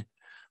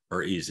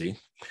easy.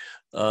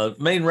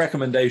 Main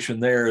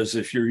recommendation there is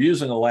if you're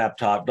using a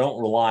laptop,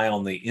 don't rely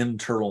on the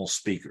internal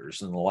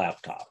speakers in the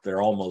laptop.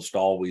 They're almost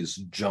always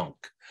junk.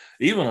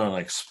 Even on an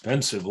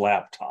expensive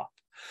laptop,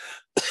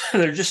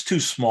 they're just too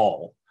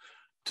small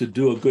to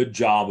do a good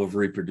job of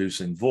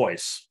reproducing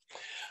voice.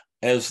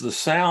 As the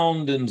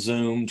sound in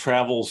Zoom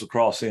travels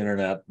across the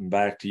internet and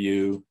back to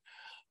you,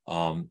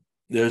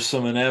 there's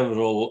some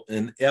inevitable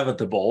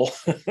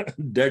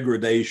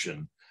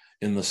degradation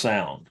in the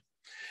sound.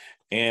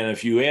 And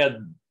if you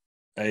add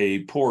a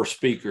poor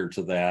speaker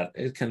to that,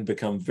 it can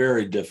become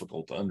very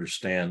difficult to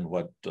understand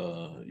what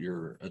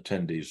your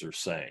attendees are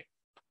saying.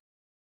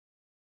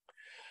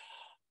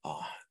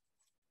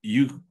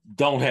 You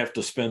don't have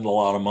to spend a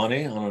lot of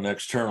money on an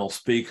external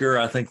speaker.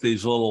 I think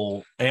these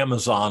little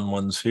Amazon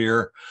ones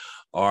here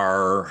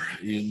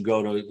you can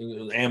go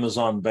to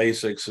Amazon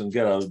Basics and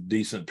get a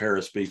decent pair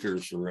of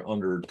speakers for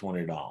under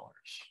 $20.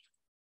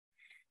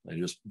 They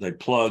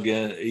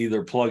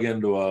either plug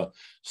into a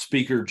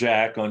speaker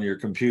jack on your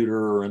computer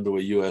or into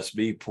a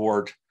USB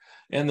port,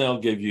 and they'll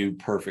give you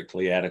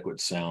perfectly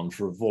adequate sound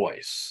for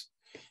voice.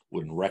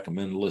 Wouldn't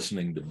recommend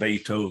listening to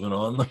Beethoven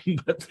on them,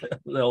 but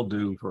they'll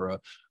do for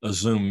a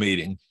Zoom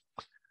meeting.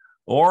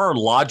 Or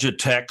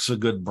Logitech's a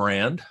good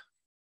brand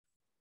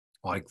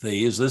like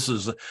these. This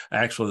is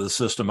actually the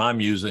system I'm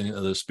using,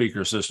 the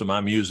speaker system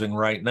I'm using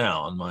right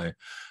now on my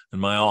in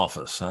my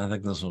office. I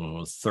think this one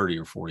was 30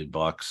 or 40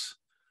 bucks.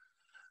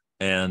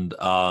 And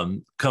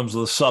comes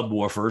with a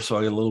subwoofer, so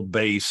I get a little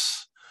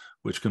bass,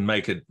 which can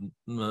make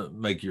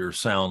your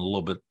sound a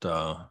little bit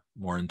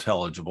more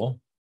intelligible.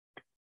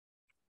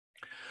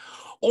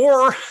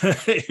 Or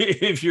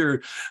if you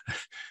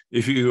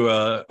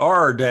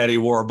are Daddy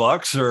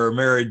Warbucks or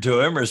married to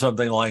him or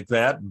something like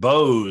that,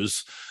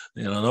 Bose.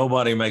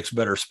 Nobody makes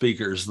better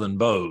speakers than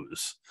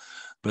Bose,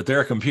 but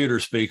their computer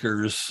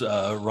speakers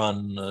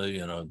run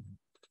 $100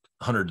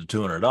 to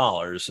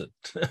 $200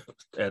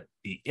 at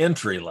the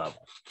entry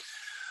level.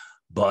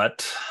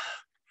 But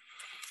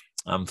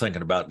I'm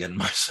thinking about getting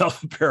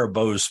myself a pair of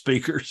Bose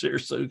speakers here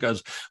soon,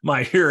 because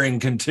my hearing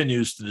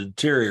continues to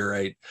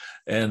deteriorate,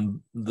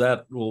 and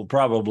that will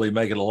probably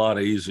make it a lot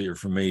easier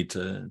for me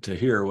to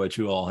hear what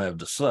you all have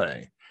to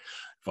say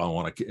if I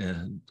want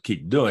to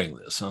keep doing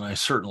this, and I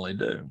certainly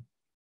do.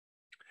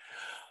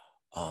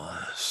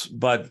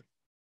 But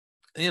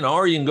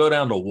or you can go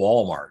down to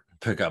Walmart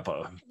and pick up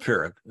a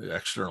pair of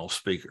external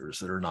speakers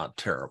that are not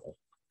terrible,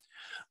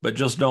 but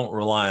just don't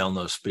rely on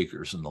those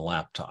speakers in the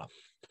laptop.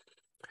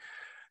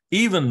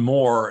 Even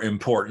more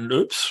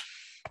important,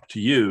 to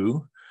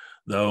you,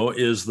 though,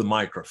 is the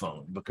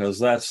microphone, because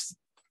that's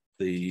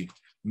the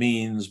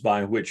means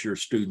by which your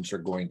students are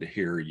going to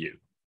hear you.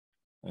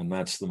 And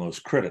that's the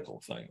most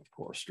critical thing, of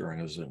course,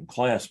 during a Zoom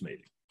class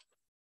meeting.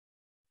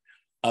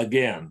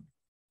 Again,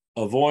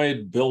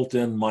 avoid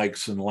built-in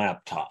mics and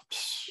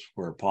laptops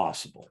where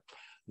possible.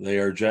 They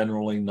are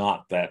generally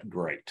not that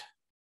great.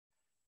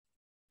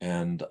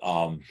 And,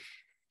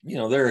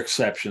 there are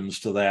exceptions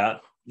to that.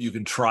 You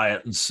can try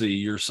it and see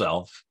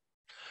yourself,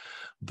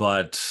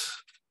 but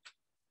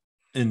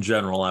in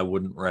general, I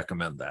wouldn't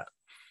recommend that.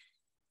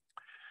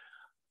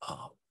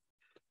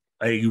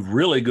 A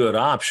really good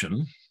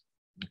option,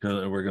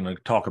 because we're going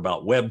to talk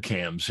about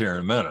webcams here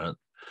in a minute,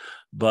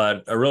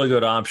 but a really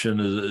good option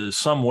is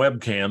some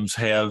webcams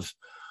have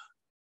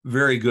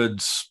very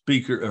good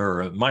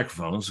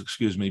microphones,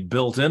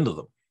 built into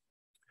them.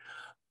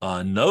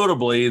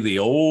 Notably, the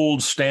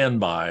old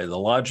standby, the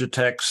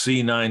Logitech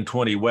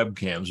C920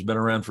 webcam, has been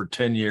around for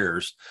 10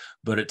 years,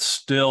 but it's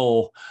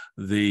still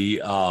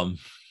the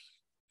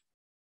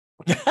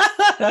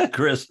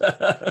Chris,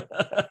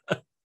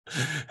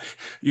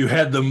 you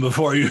had them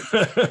before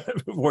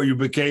you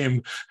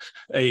became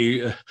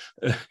an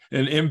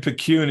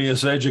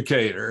impecunious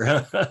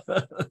educator.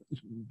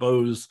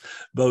 Bose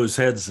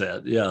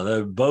headset, yeah,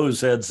 the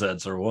Bose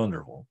headsets are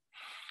wonderful.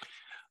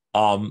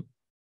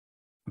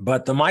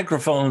 But the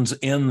microphones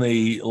in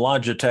the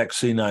Logitech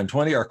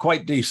C920 are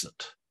quite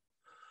decent.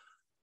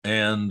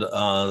 And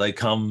they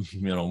come,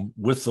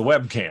 with the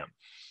webcam,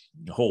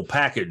 the whole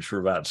package for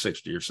about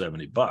 60 or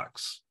 70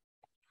 bucks.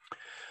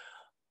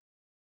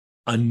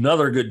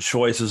 Another good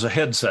choice is a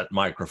headset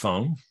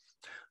microphone.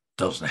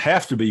 Doesn't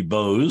have to be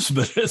Bose,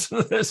 but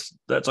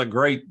that's a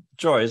great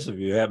choice if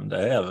you happen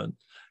to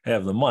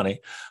have the money.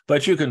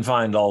 But you can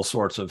find all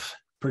sorts of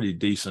pretty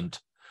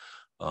decent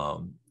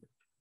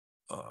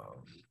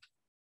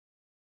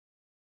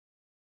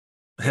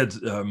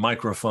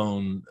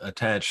microphone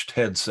attached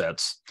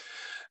headsets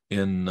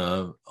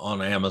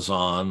on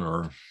Amazon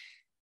or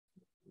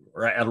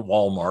at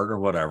Walmart or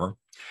whatever.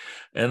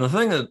 And the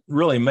thing that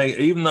really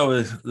even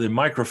though the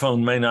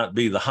microphone may not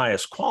be the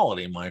highest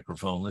quality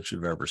microphone that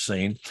you've ever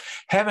seen,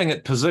 having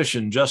it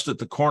positioned just at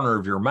the corner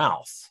of your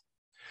mouth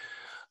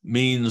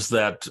means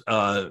that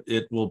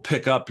it will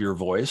pick up your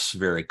voice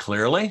very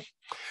clearly.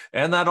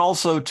 And that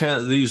also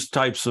these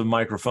types of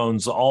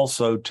microphones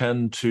also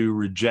tend to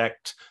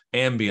reject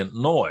ambient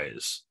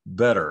noise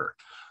better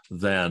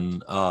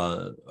than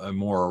a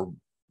more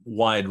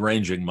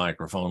wide-ranging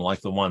microphone like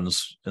the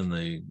ones in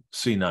the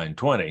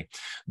C920,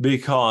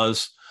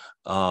 because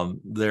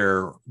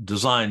they're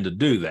designed to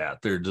do that.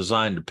 They're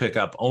designed to pick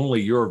up only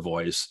your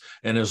voice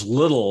and as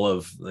little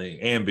of the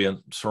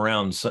ambient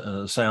surround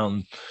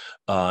sound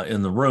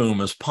in the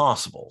room as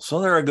possible.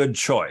 So they're a good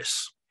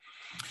choice.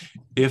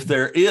 If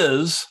there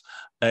is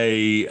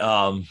a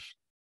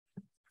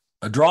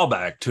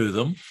drawback to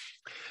them,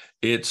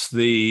 it's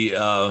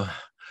the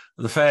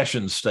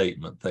fashion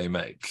statement they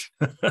make.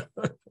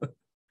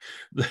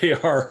 They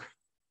are.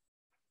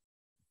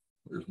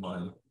 There's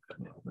mine.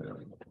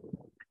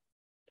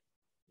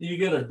 You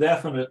get a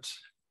definite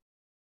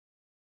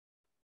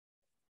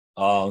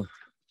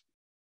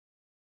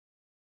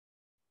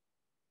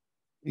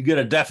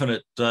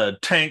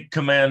tank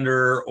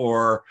commander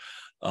or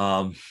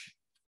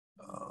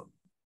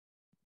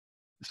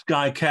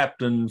sky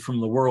captain from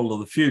the world of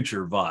the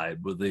future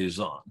vibe with these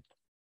on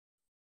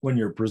when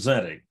you're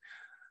presenting,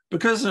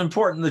 because it's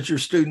important that your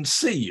students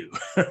see you.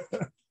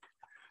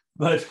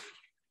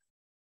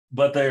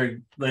 But they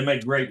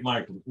make great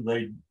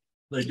they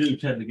do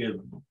tend to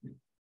give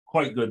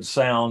quite good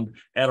sound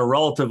at a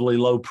relatively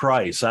low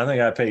price. I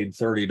think I paid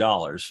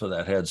 $30 for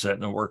that headset,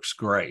 and it works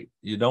great.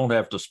 You don't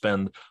have to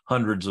spend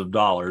hundreds of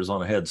dollars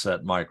on a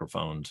headset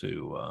microphone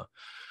to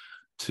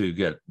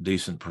get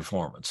decent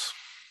performance.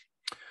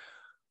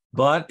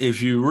 But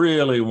if you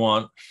really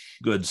want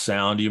good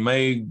sound, you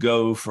may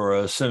go for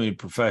a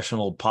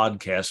semi-professional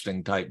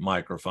podcasting type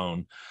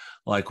microphone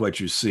like what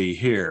you see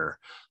here.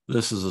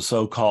 This is a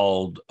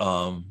so-called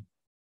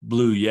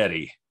Blue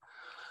Yeti.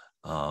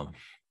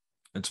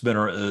 It's been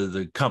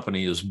the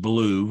company is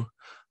Blue.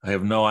 I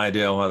have no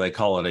idea why they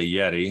call it a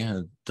Yeti.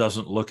 It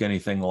doesn't look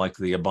anything like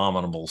the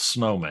abominable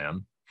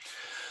snowman,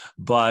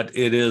 but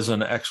it is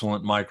an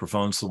excellent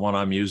microphone. It's the one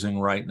I'm using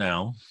right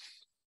now,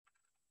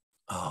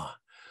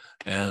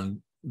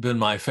 and been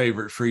my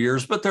favorite for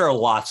years. But there are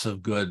lots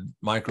of good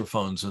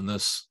microphones in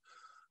this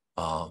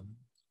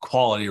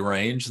quality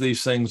range.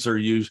 These things are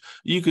used.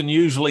 You can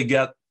usually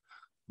get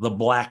the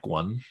black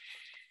one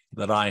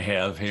that I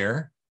have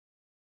here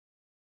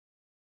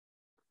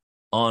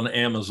on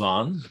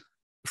Amazon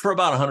for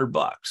about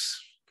 $100.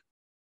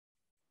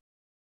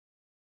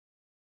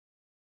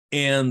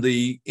 And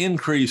the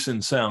increase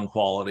in sound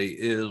quality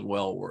is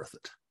well worth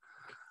it.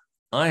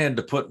 I had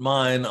to put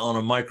mine on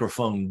a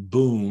microphone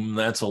boom.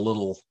 That's a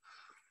little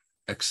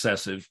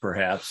excessive,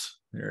 perhaps.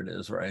 Here it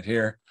is right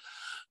here.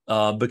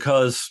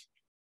 Because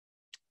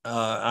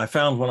I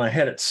found when I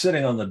had it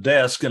sitting on the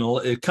desk, and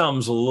it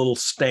comes a little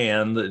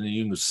stand, and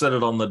you can set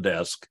it on the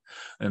desk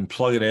and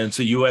plug it in. It's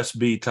a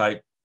USB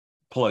type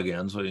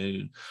plug-in. So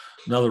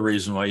another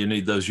reason why you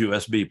need those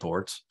USB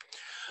ports.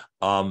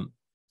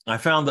 I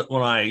found that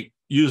when I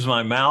use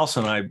my mouse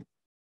and I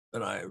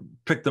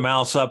pick the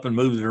mouse up and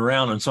move it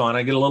around and so on,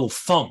 I get a little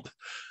thump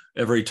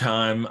every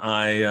time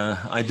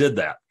I did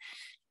that.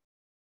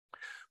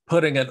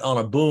 Putting it on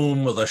a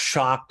boom with a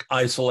shock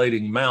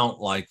isolating mount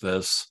like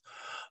this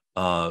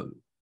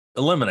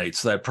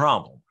eliminates that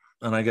problem,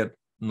 and I get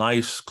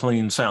nice,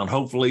 clean sound.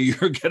 Hopefully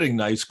you're getting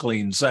nice,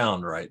 clean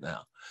sound right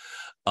now.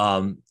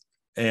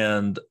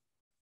 And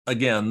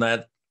again,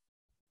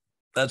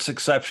 that's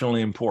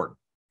exceptionally important.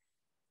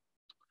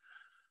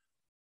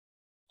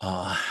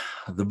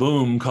 The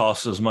boom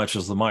costs as much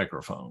as the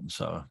microphone,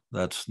 so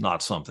that's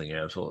not something you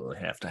absolutely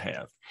have to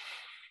have.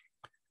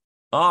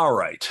 All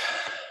right.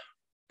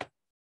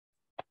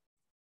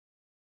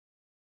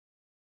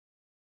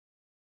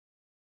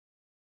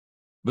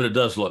 But it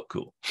does look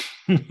cool.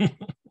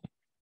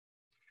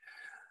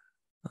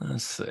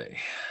 Let's see.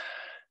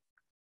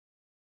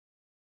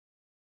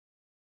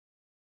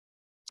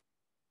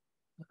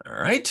 All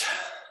right.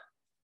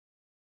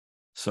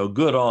 So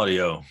good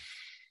audio,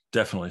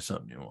 definitely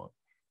something you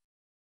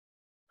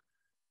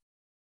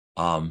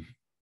want.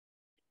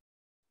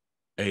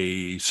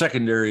 A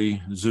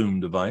secondary Zoom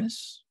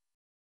device.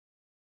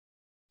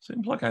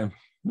 Seems like I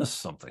missed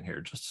something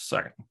here. Just a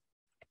second.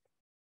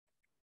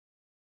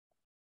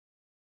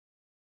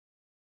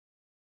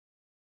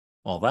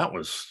 Well, that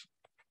was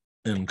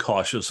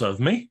incautious of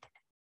me.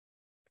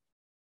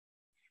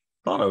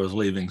 Thought I was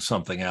leaving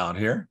something out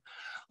here.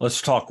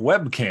 Let's talk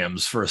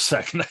webcams for a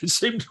second. I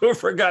seem to have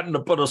forgotten to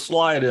put a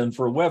slide in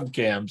for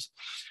webcams.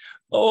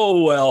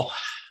 Oh, well,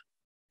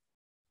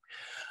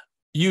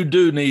 you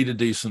do need a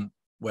decent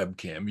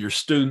webcam. Your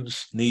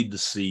students need to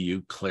see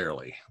you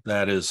clearly.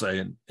 That is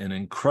an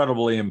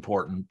incredibly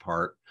important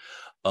part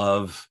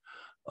of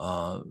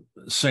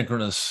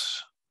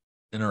synchronous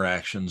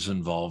interactions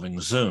involving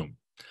Zoom.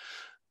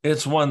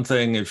 It's one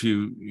thing if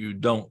you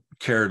don't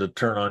care to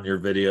turn on your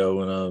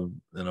video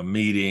in a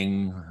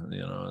meeting,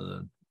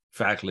 the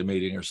faculty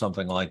meeting or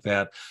something like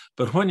that.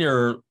 But when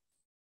you're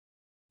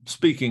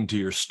speaking to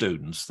your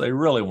students, they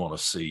really want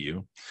to see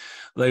you.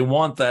 They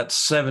want that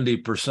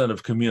 70%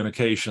 of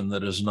communication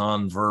that is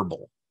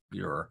nonverbal,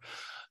 your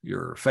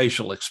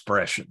facial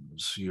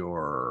expressions,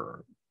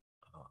 your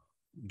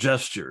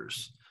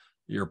gestures,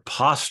 your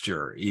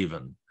posture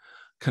even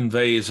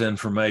conveys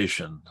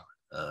information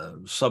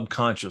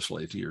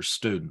subconsciously to your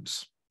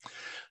students.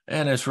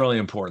 And it's really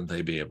important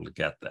they be able to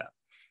get that.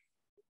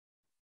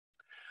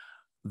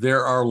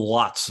 There are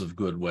lots of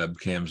good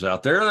webcams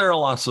out there. There are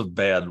lots of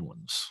bad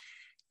ones.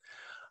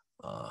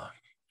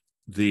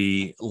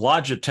 The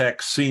Logitech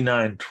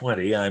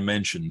C920 I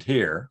mentioned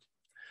here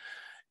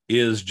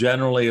is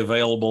generally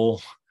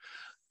available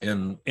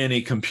in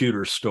any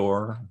computer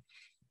store,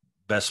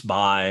 Best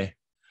Buy.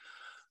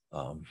 I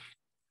don't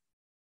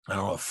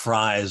know if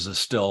Fry's is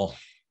still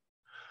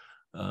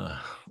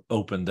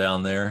open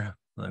down there.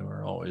 They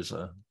were always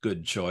a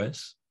good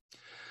choice.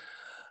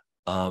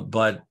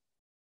 But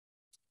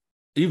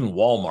even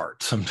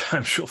Walmart,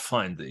 sometimes you'll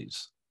find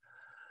these.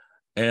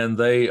 And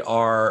they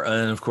are,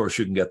 and of course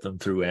you can get them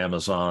through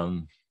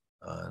Amazon,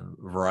 a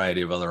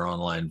variety of other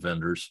online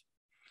vendors.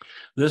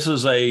 This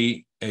is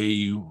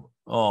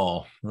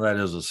oh, that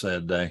is a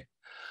sad day.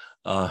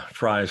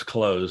 Fry's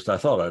closed. I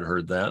thought I'd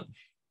heard that.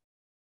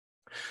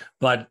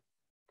 But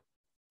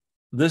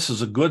this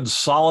is a good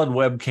solid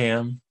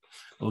webcam.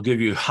 It'll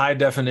give you high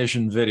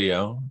definition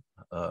video,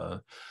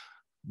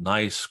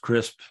 nice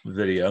crisp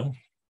video.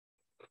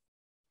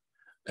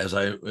 As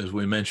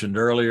we mentioned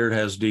earlier, it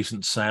has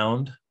decent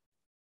sound,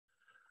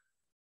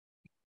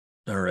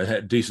 or it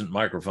had decent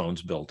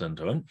microphones built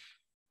into it.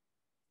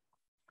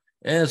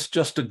 And it's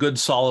just a good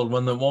solid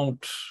one that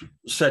won't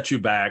set you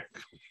back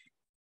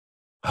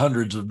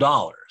hundreds of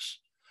dollars.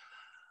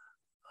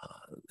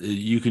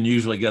 you can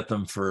usually get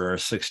them for around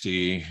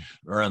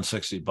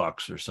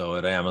 $60 or so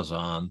at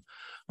Amazon,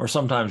 or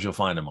sometimes you'll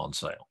find them on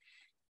sale.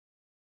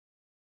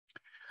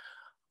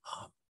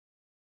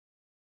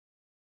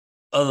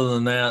 Other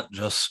than that,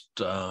 just,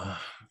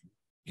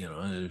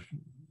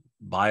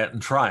 buy it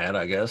and try it,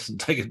 I guess, and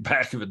take it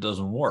back if it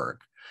doesn't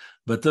work.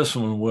 But this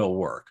one will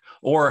work.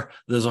 Or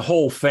there's a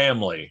whole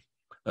family,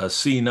 a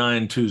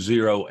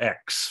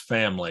C920X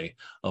family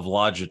of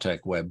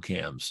Logitech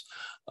webcams.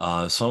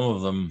 Some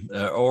of them,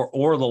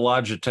 or the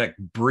Logitech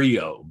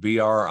Brio,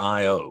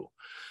 B-R-I-O,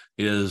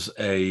 is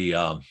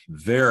a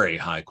very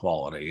high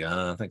quality.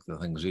 I think the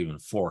thing's even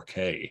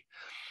 4K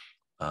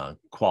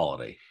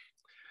quality.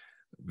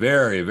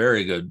 Very,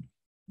 very good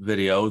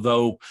video,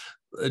 though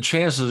the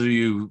chances of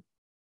you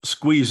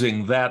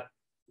squeezing that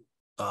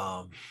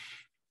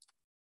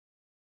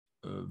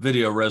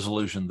video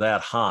resolution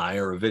that high,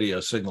 or a video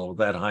signal with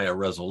that high a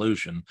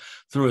resolution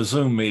through a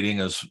Zoom meeting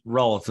is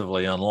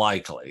relatively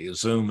unlikely.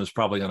 Zoom is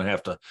probably going to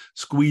have to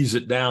squeeze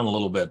it down a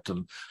little bit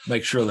to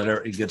make sure that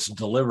it gets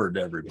delivered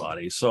to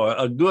everybody. So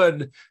a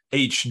good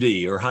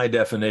HD or high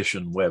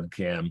definition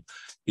webcam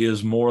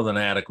is more than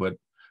adequate,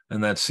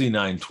 and that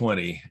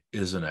C920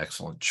 is an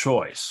excellent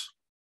choice.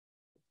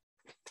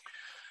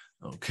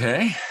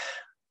 Okay.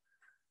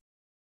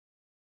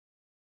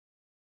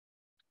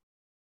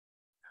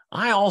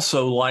 I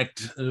also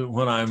liked,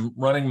 when I'm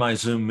running my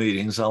Zoom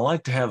meetings, I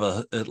like to have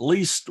at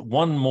least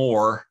one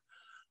more,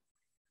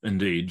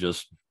 indeed,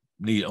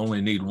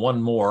 only need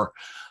one more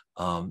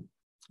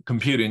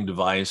computing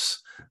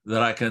device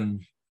that I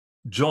can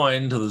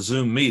join to the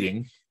Zoom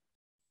meeting,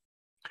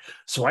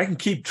 so I can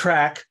keep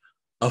track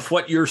of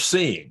what you're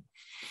seeing.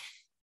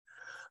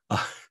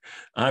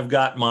 I've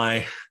got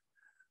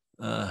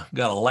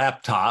got a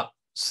laptop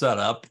set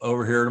up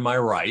over here to my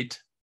right.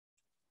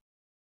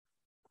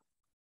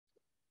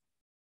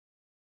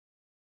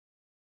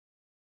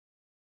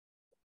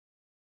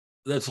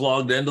 That's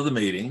logged into the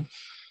meeting.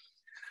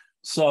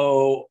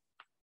 So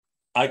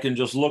I can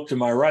just look to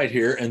my right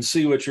here and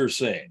see what you're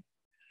seeing.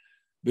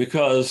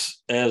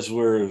 Because, as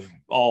we're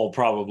all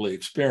probably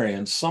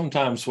experienced,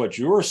 sometimes what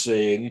you're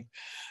seeing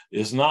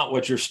is not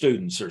what your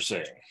students are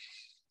seeing,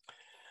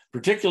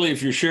 particularly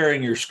if you're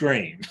sharing your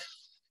screen.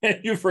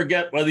 And you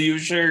forget whether you're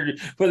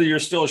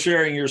still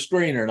sharing your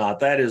screen or not.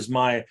 That is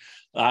I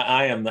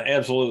am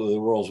absolutely the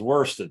world's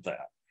worst at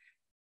that.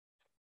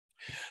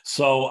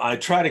 So I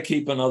try to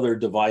keep another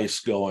device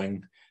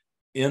going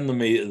in the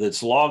meeting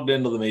that's logged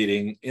into the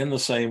meeting in the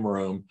same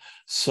room,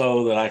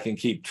 so that I can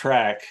keep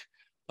track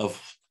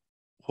of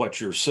what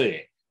you're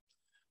seeing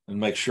and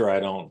make sure I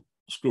don't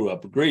screw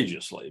up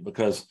egregiously.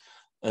 Because,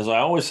 as I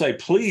always say,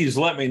 please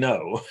let me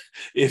know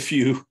if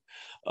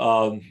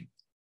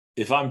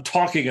I'm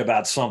talking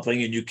about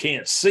something and you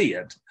can't see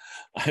it.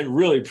 I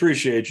really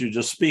appreciate you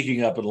just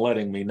speaking up and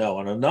letting me know.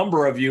 And a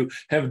number of you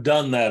have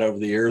done that over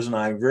the years, and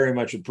I very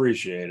much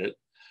appreciate it.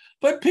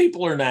 But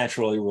people are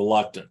naturally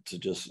reluctant to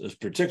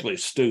particularly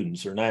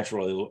students are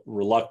naturally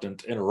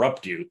reluctant to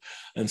interrupt you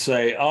and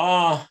say,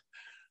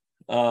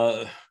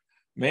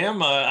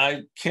 ma'am,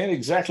 I can't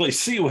exactly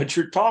see what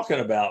you're talking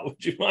about.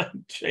 Would you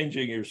mind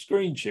changing your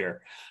screen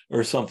share,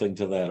 or something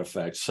to that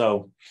effect?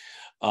 So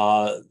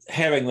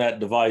having that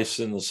device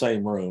in the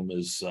same room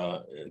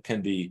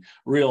can be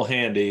real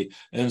handy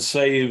and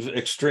save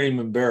extreme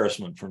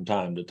embarrassment from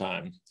time to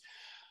time.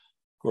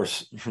 Of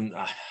course,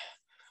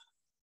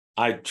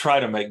 I try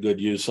to make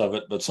good use of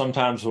it, but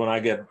sometimes when I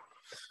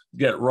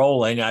get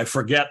rolling, I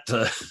forget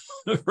to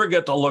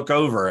look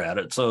over at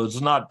it. So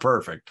it's not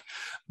perfect,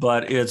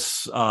 but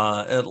it's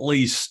at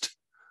least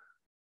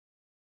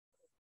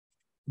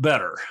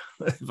better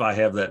if I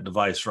have that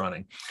device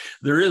running.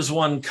 There is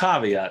one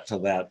caveat to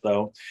that,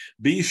 though.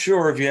 Be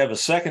sure, if you have a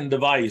second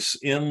device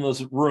in the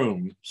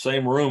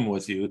same room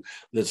with you,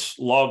 that's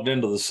logged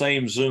into the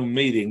same Zoom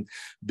meeting,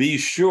 be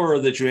sure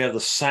that you have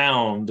the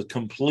sound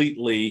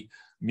completely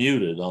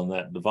muted on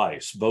that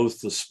device, both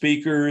the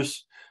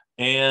speakers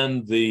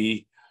and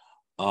the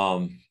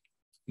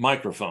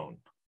microphone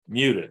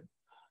muted,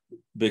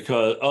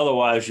 because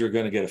otherwise you're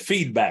going to get a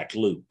feedback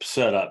loop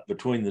set up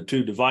between the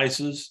two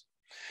devices.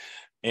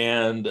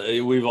 And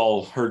we've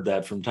all heard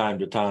that from time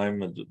to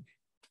time, at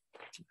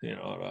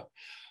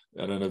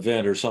an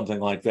event or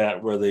something like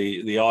that, where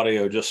the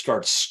audio just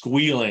starts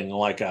squealing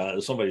like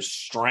somebody's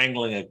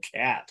strangling a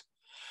cat.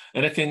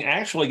 And it can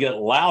actually get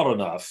loud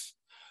enough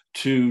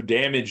to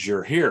damage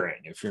your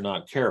hearing if you're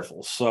not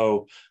careful.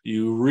 So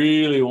you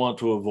really want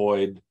to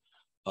avoid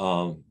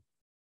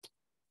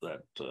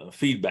that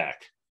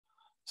feedback.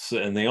 So,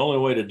 and the only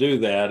way to do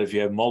that, if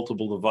you have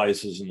multiple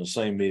devices in the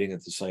same meeting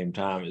at the same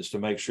time, is to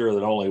make sure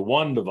that only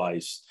one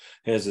device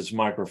has its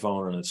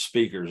microphone and its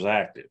speakers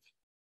active.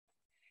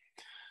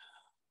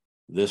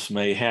 This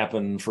may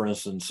happen, for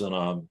instance, in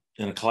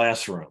a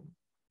classroom,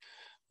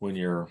 when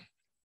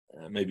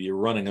maybe you're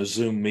running a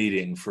Zoom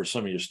meeting for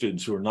some of your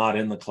students who are not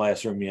in the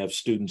classroom. You have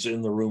students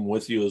in the room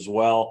with you as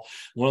well.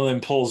 One of them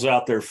pulls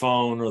out their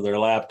phone or their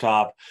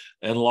laptop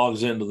and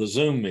logs into the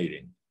Zoom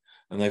meeting,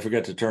 and they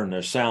forget to turn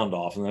their sound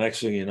off. And the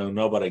next thing you know,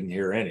 nobody can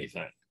hear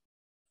anything.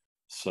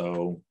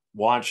 So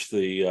watch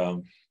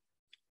the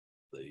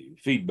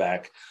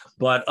feedback,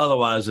 but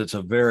otherwise it's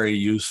a very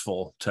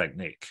useful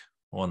technique,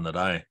 one that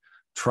I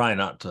try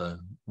not to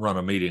run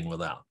a meeting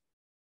without.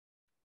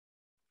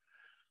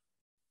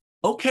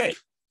 Okay,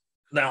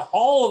 now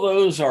all of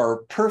those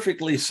are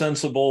perfectly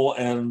sensible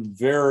and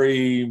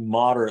very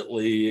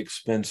moderately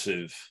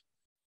expensive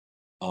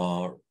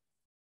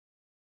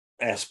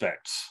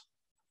aspects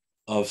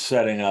of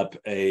setting up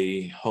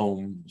a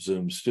home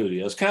Zoom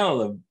studio. It's kind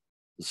of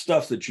the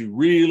stuff that you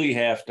really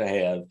have to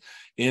have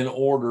in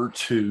order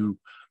to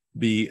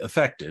be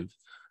effective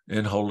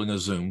in holding a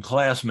Zoom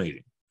class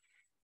meeting.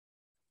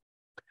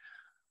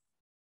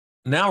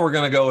 Now we're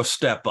going to go a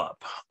step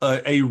up,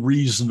 a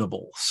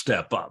reasonable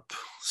step up,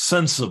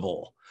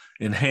 sensible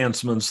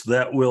enhancements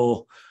that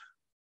will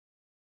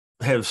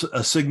have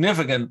a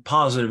significant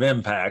positive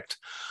impact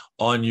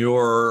on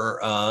your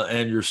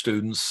and your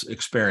students'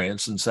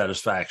 experience and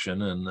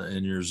satisfaction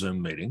in your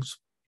Zoom meetings.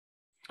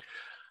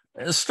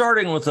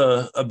 Starting with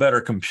a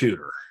better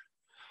computer.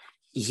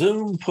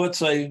 Zoom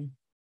puts a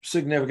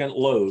significant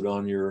load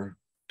on your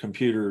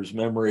computer's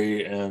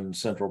memory and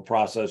central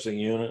processing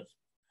unit.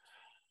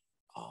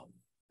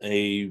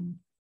 A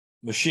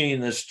machine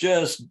that's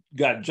just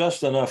got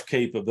just enough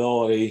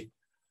capability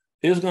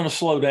is going to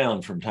slow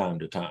down from time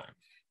to time.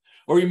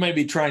 Or you may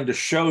be trying to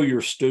show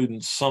your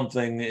students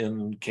something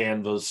in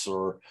Canvas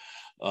or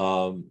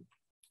in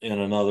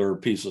another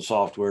piece of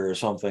software or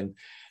something,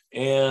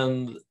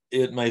 and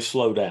it may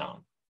slow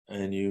down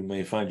and you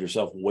may find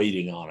yourself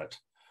waiting on it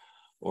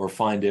or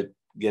find it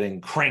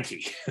getting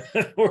cranky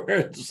where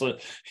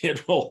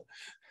it will,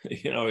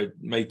 it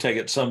may take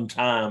it some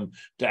time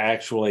to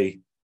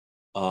actually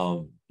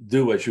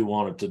do what you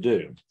want it to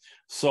do.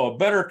 So a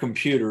better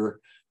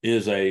computer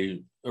is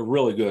a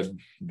really good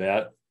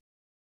bet.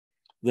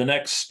 The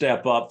next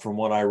step up from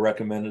what I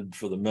recommended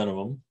for the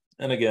minimum,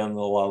 and again, a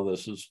lot of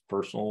this is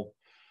personal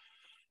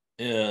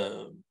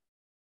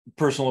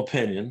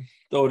opinion,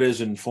 though it is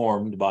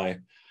informed by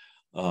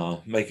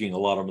making a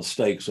lot of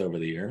mistakes over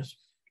the years.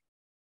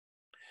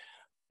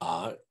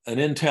 An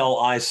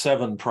Intel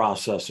i7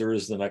 processor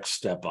is the next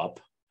step up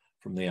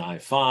from the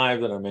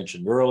i5 that I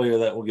mentioned earlier.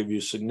 That will give you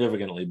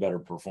significantly better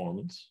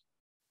performance.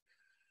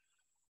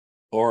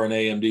 Or an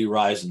AMD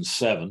Ryzen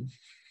 7,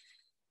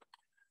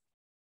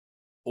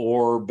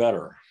 or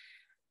better.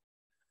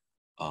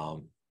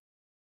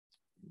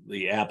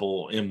 The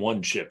Apple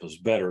M1 chip is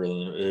better,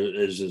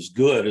 is as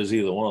good as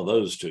either one of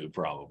those two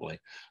probably,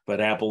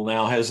 but Apple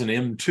now has an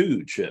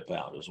M2 chip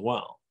out as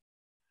well.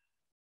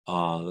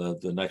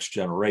 The next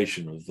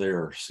generation of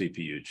their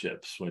CPU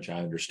chips, which I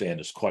understand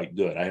is quite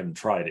good. I haven't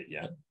tried it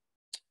yet.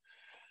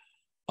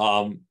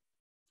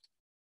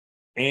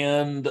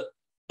 And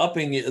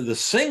upping the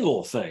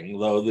single thing,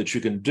 though, that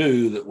you can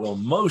do that will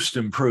most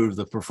improve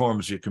the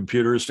performance of your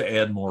computer is to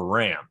add more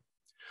RAM.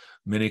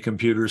 Many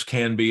computers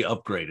can be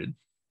upgraded.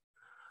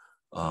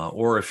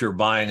 Or if you're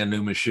buying a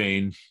new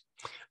machine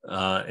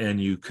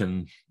and you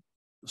can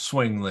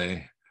swing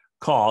the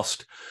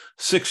cost,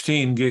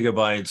 16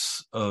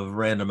 gigabytes of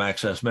random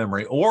access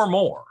memory or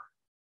more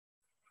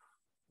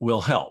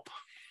will help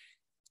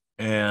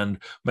and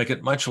make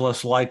it much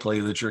less likely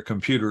that your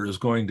computer is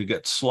going to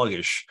get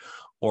sluggish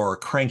or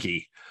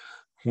cranky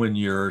when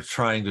you're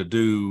trying to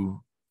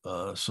do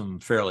some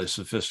fairly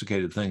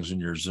sophisticated things in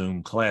your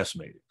Zoom class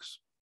meetings.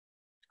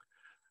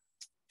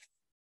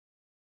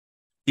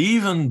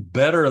 Even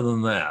better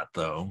than that,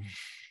 though,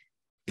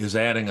 is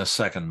adding a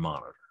second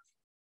monitor.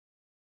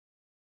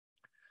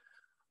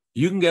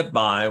 You can get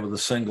by with a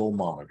single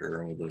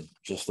monitor, with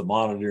just the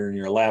monitor in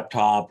your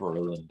laptop or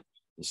the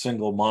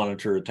single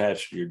monitor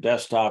attached to your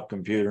desktop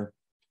computer,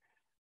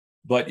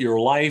 but your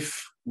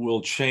life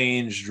will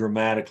change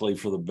dramatically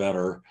for the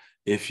better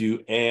if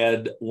you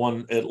add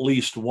at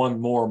least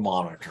one more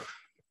monitor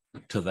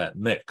to that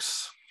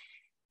mix.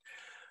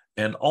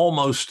 And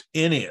almost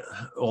any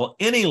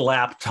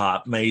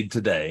laptop made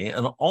today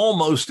and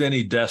almost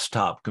any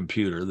desktop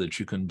computer that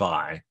you can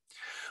buy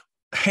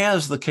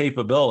has the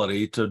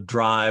capability to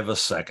drive a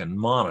second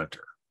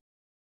monitor.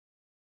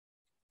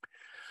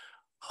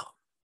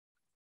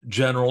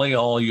 Generally,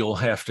 all you'll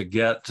have to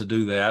get to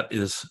do that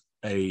is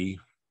a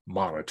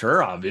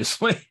monitor,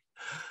 obviously.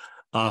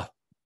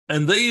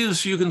 And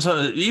these, you can,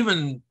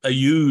 even a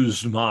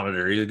used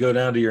monitor, you go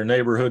down to your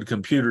neighborhood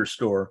computer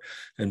store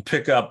and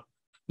pick up,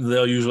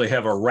 they'll usually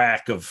have a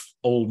rack of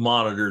old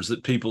monitors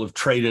that people have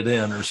traded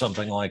in or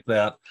something like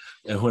that,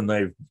 and when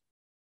they've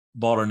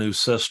bought a new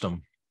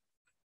system.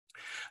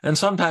 And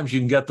sometimes you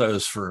can get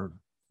those for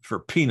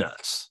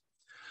peanuts.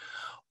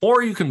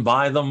 Or you can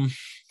buy them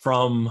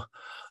from,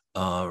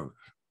 from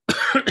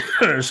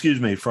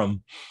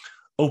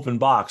open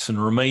box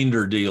and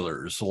remainder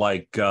dealers,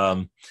 like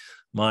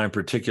my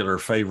particular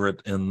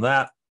favorite in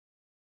that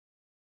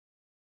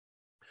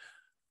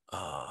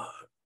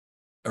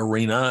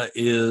arena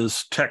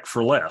is Tech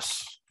for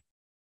Less.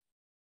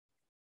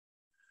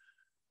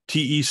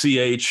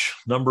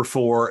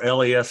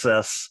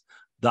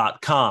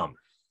 TECH4LESS.com.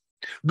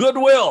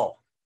 Goodwill.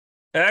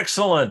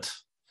 Excellent.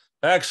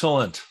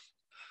 Excellent.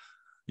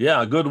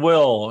 Yeah,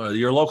 Goodwill,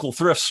 your local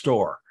thrift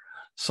store.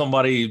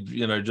 Somebody,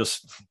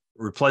 just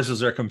replaces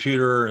their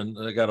computer and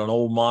they got an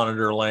old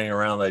monitor laying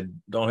around they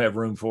don't have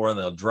room for, and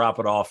they'll drop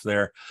it off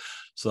there.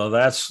 So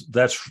that's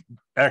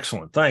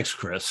excellent. Thanks,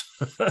 Chris.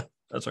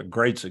 That's a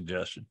great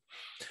suggestion.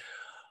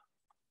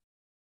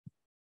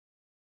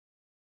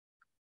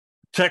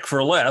 Tech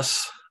for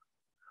Less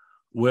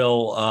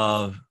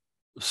will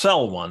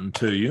sell one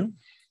to you.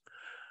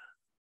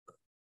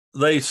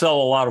 They sell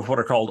a lot of what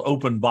are called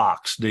open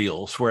box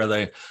deals,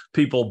 where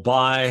people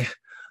buy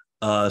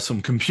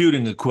some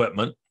computing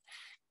equipment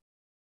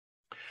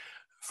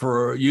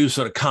for use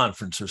at a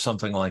conference or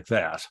something like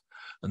that.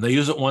 And they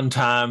use it one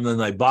time, then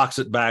they box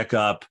it back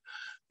up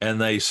and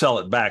they sell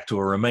it back to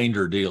a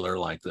remainder dealer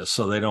like this.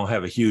 So they don't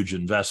have a huge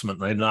investment.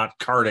 They're not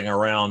carting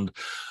around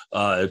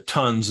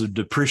tons of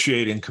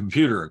depreciating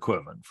computer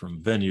equipment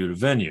from venue to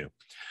venue.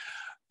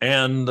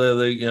 And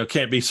they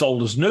can't be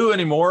sold as new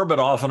anymore, but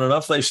often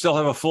enough, they still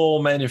have a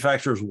full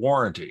manufacturer's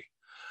warranty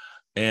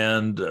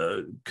and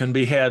can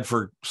be had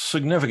for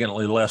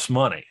significantly less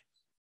money.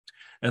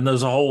 And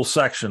there's a whole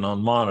section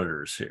on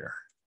monitors here.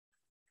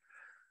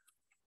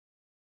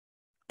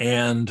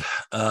 And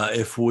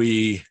if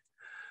we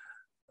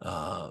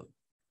have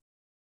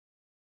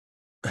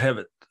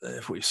it,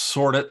 if we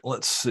sort it,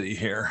 let's see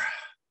here.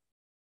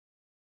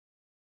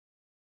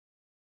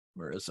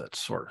 Where is that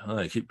sort?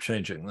 I keep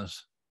changing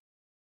this.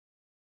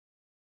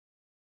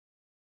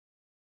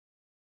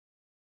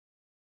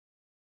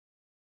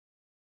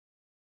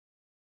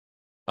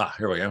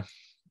 Here we go.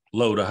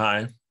 Low to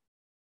high.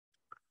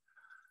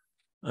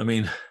 I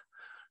mean,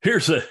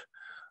 here's a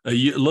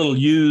little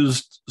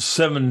used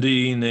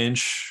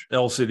 17-inch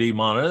LCD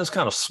monitor. It's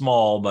kind of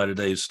small by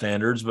today's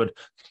standards, but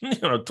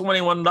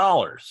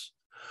 $21.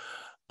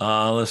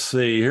 Let's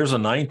see. Here's a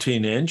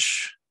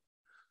 19-inch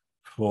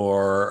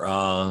for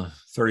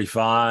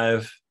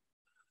 $35.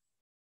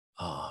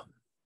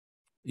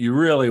 You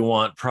really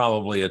want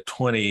probably a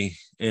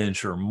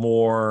 20-inch or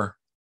more.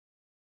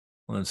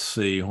 Let's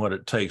see what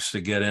it takes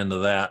to get into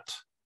that.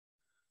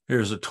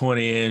 Here's a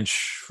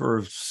 20-inch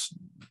for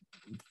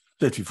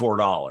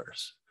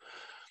 $54.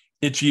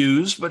 It's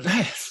used, but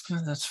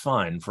that's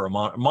fine for a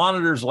monitor.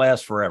 Monitors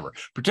last forever,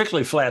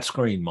 particularly flat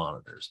screen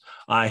monitors.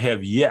 I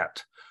have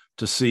yet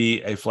to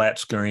see a flat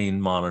screen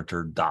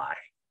monitor die.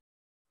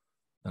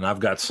 And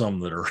I've got some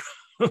that are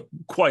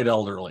quite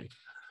elderly.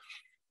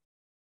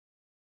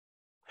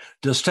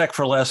 Does Tech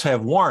for Less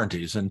have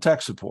warranties and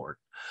tech support?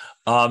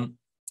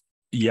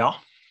 Yeah.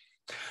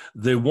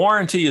 The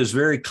warranty is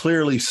very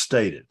clearly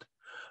stated.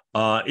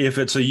 If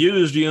it's a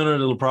used unit,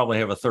 it'll probably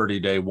have a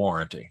 30-day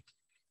warranty.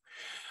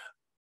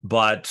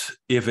 But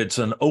if it's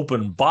an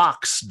open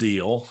box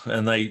deal,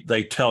 and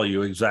they tell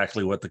you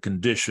exactly what the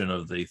condition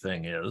of the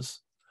thing is,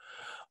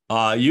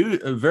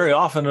 very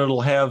often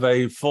it'll have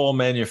a full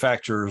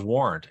manufacturer's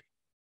warranty.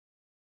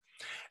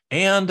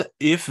 And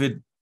if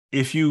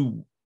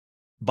you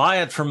buy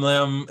it from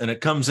them and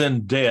it comes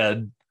in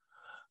dead,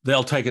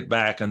 they'll take it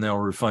back and they'll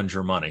refund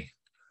your money.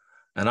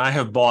 And I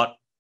have bought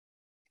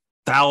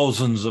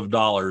thousands of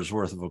dollars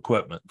worth of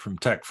equipment from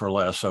Tech for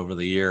Less over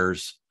the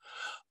years,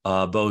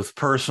 both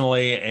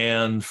personally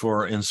and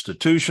for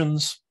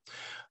institutions.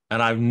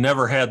 And I've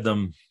never had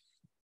them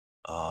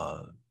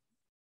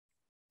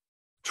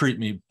treat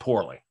me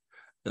poorly.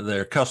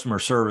 Their customer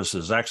service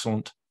is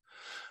excellent,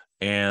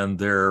 and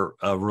they're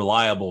a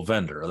reliable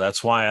vendor.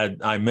 That's why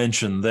I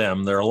mentioned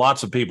them. There are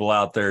lots of people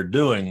out there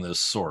doing this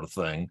sort of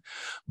thing,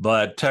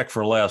 but Tech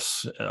for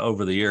Less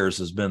over the years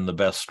has been the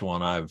best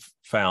one I've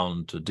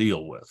found to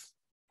deal with.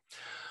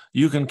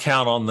 You can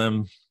count on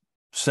them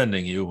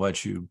sending you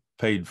what you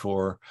paid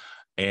for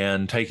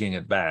and taking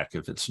it back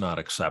if it's not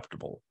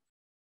acceptable.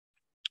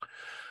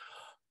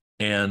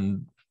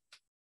 And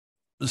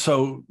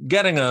so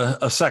getting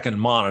a second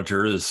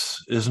monitor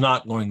is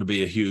not going to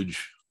be a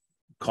huge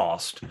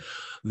cost.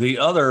 The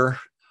other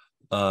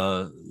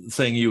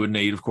thing you would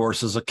need, of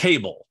course, is a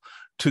cable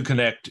to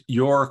connect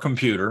your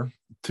computer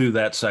to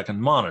that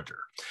second monitor.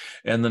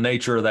 And the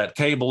nature of that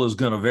cable is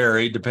going to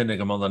vary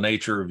depending upon the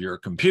nature of your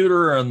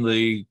computer and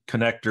the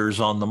connectors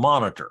on the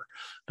monitor.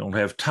 Don't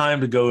have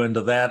time to go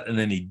into that in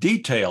any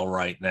detail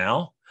right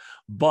now,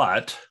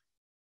 but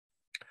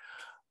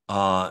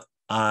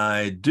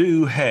I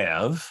do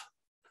have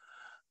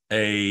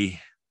a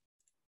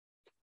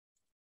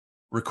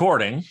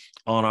recording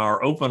on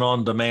our Open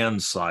On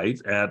Demand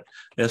site at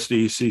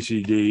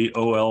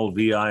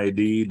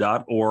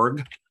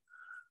sdccdolvid.org.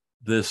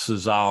 This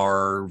is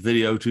our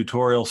video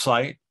tutorial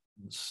site.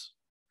 It's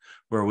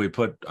where we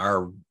put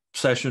our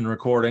session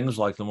recordings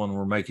like the one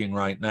we're making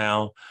right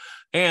now,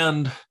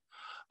 and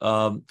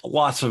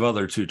lots of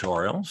other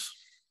tutorials.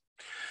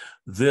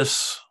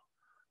 This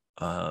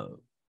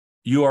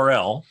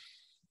URL,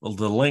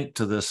 the link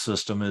to this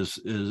system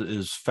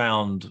is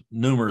found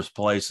numerous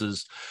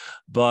places,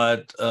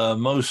 but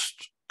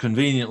most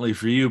conveniently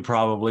for you,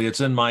 probably,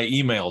 it's in my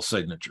email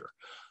signature.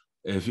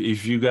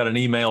 If you got an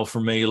email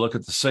from me, look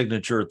at the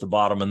signature at the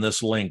bottom, and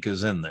this link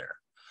is in there.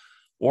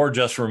 Or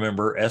just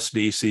remember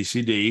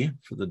SDCCD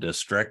for the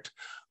district,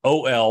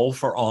 OL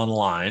for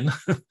online,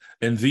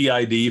 and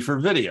VID for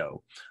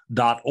video,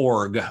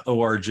 .org,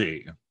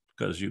 O-R-G,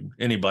 because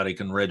anybody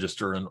can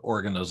register an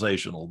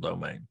organizational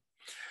domain.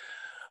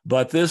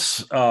 But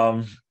this,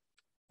 on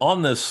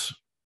this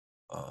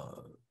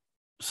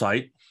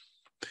site,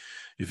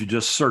 if you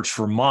just search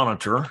for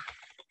monitor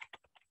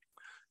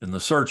in the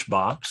search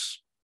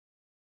box,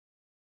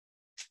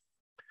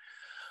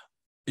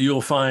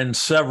 you'll find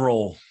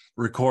several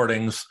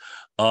recordings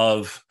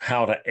of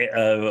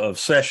of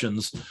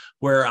sessions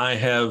where I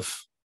have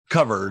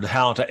covered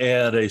how to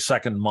add a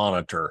second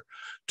monitor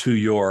to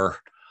your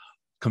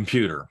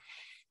computer,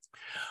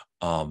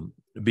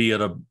 be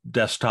it a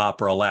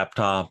desktop or a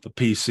laptop, a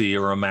PC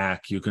or a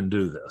Mac. You can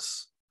do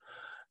this,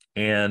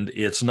 and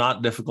it's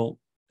not difficult.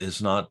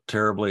 It's not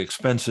terribly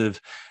expensive,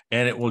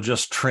 and it will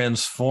just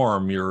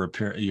transform your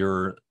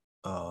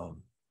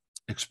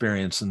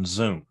experience in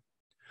Zoom.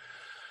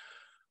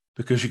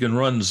 Because you can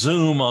run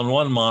Zoom on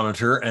one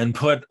monitor and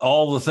put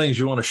all the things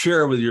you want to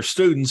share with your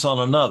students on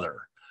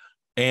another.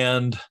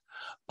 And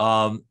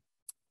Zoom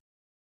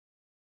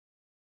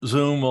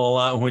will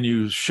allow, when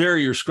you share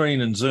your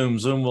screen in Zoom,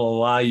 Zoom will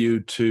allow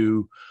you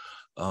to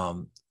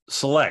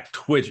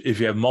select which, if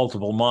you have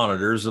multiple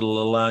monitors,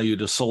 it'll allow you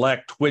to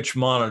select which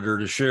monitor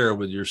to share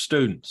with your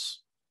students.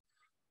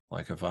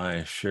 Like if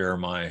I share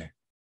my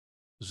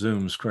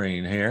Zoom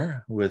screen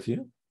here with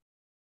you,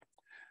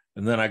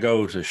 and then I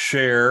go to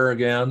share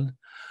again,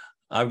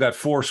 I've got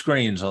 4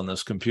 screens on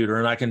this computer,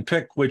 and I can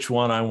pick which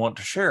one I want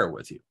to share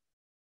with you.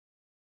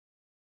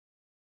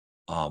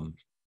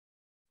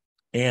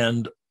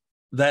 And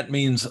that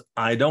means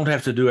I don't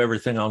have to do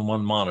everything on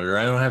one monitor.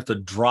 I don't have to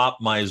drop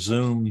my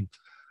Zoom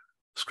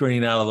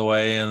screen out of the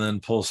way and then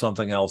pull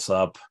something else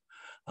up.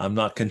 I'm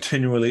not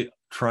continually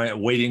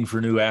waiting for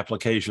new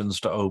applications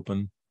to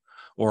open,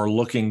 or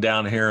looking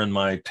down here in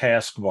my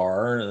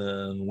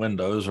taskbar in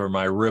Windows or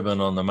my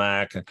ribbon on the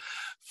Mac and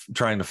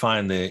trying to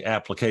find the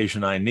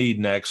application I need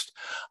next.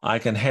 I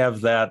can have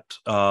that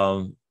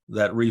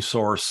that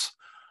resource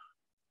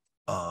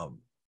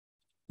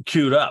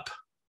queued up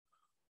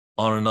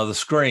on another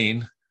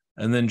screen,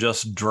 and then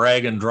just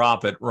drag and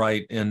drop it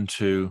right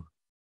into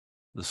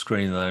the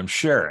screen that I'm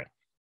sharing.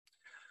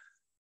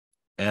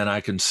 And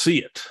I can see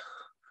it.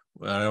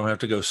 I don't have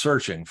to go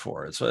searching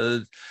for it.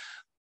 So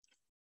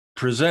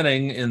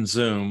presenting in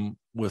Zoom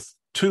with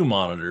 2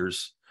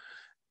 monitors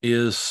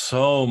is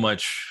so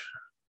much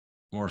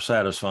more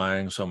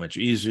satisfying, so much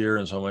easier,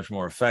 and so much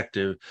more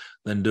effective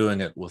than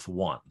doing it with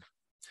one.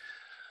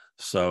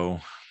 So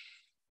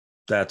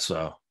that's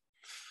a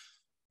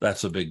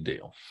big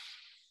deal.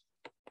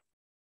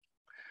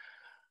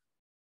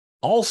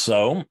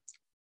 Also,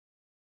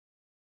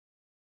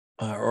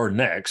 or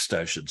next,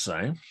 I should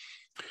say,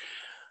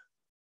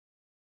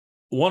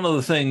 one of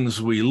the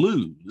things we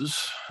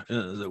lose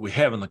that we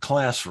have in the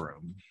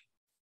classroom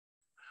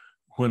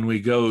when we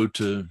go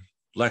to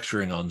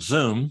lecturing on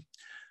Zoom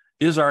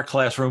is our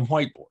classroom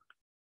whiteboard,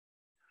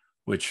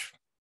 which,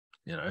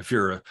 you know, if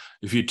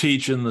you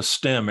teach in the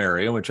STEM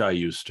area, which I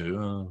used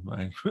to,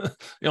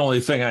 the only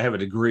thing I have a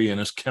degree in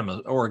is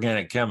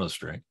organic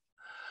chemistry.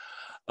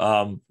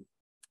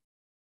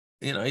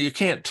 You know, you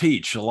can't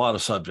teach a lot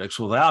of subjects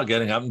without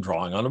getting up and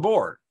drawing on a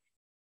board.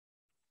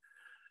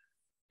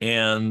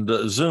 And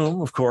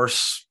Zoom, of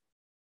course,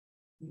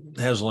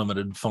 has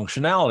limited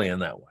functionality in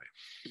that way.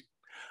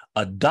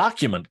 A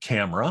document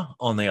camera,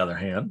 on the other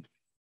hand,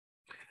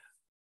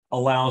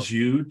 allows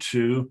you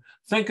to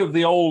think of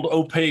the old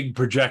opaque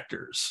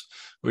projectors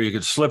where you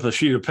could slip a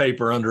sheet of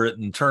paper under it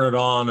and turn it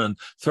on and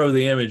throw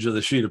the image of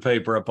the sheet of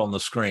paper up on the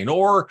screen,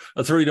 or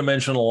a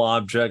 3-dimensional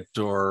object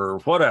or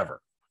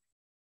whatever.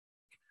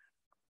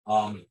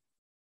 That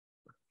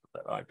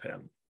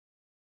iPad.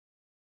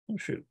 Oh,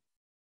 shoot.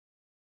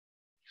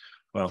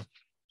 Well,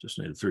 just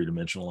need a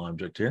 3-dimensional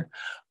object here.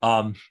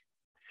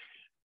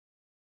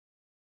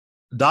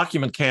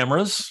 Document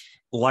cameras,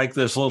 like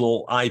this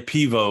little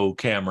IPEVO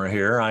camera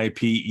here,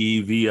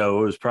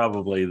 IPEVO is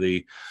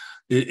probably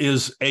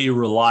is a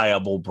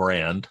reliable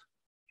brand,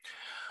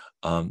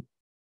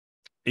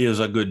 is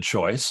a good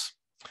choice.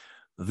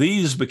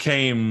 These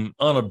became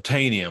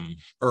unobtainium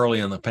early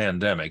in the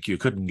pandemic. You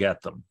couldn't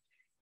get them,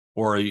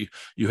 or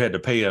you had to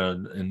pay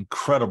an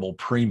incredible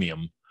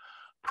premium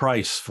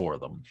price for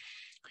them,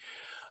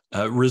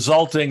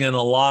 resulting in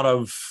a lot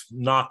of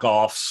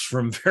knockoffs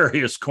from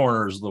various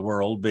corners of the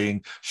world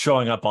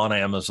showing up on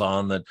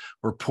Amazon that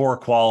were poor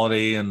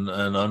quality and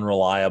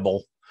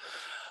unreliable.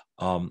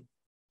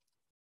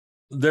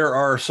 There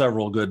are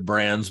several good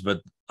brands,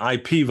 but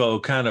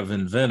IPEVO kind of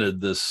invented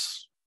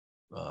this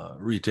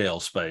retail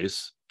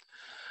space,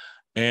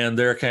 and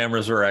their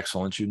cameras are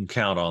excellent. You can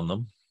count on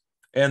them,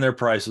 and their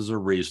prices are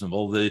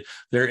reasonable.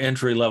 Their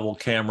entry-level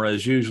camera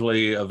is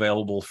usually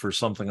available for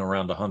something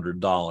around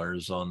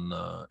 $100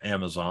 on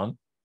Amazon.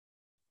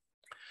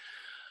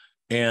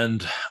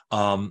 And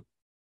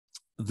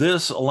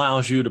this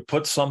allows you to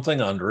put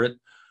something under it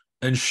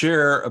and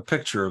share a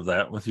picture of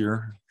that with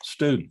your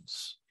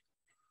students.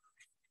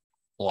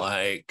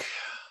 Like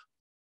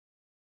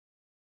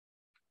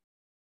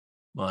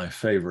my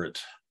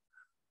favorite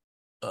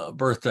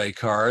birthday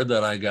card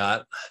that I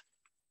got.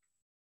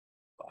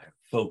 If I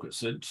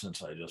focus it,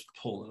 since I just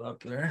pulled it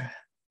up there.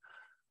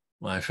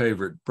 My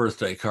favorite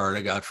birthday card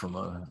I got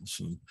from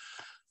some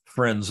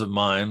friends of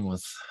mine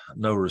with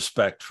no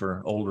respect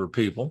for older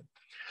people.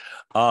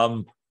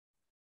 A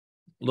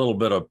little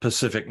bit of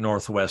Pacific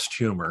Northwest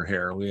humor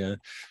here. We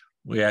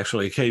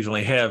actually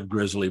occasionally have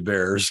grizzly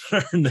bears in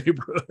our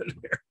neighborhood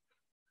here.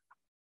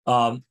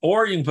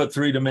 Or you can put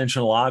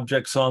three-dimensional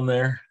objects on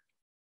there.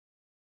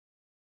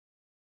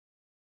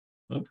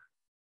 Oop.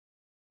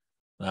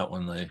 That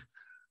one, they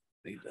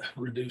need to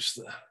reduce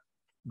the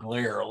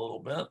glare a little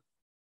bit.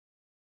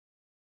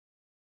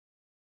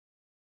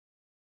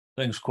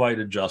 Thing's quite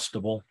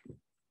adjustable.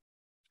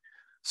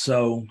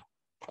 So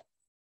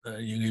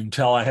you can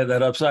tell I had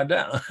that upside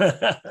down.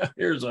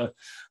 Here's a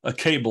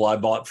cable I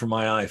bought for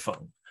my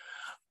iPhone.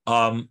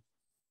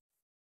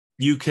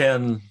 You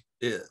can,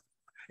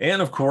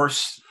 and of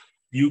course,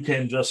 you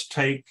can just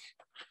take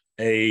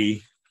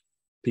a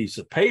piece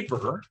of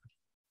paper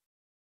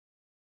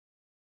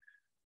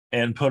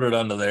and put it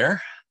under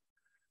there.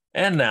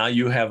 And now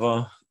you have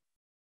a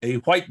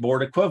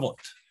whiteboard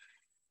equivalent.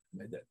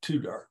 Made that too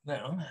dark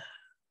now.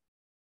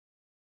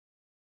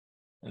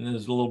 And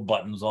there's little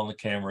buttons on the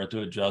camera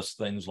to adjust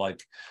things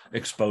like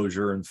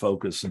exposure and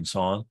focus and so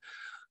on.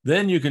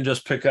 Then you can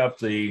just pick up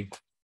the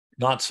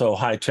not so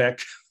high-tech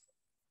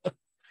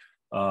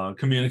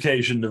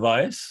communication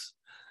device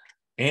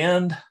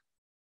and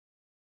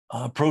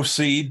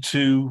proceed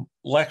to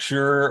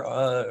lecture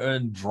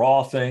and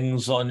draw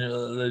things on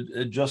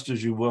just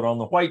as you would on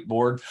the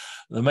whiteboard.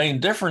 The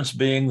main difference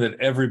being that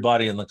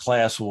everybody in the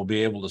class will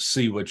be able to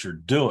see what you're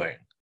doing,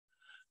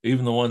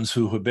 even the ones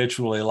who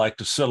habitually like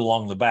to sit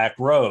along the back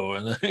row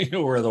and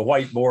where the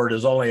whiteboard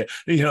is only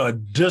a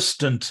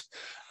distant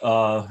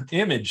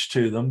image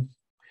to them.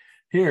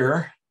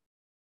 Here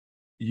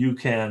you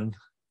can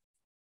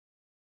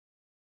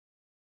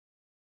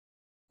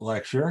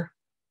lecture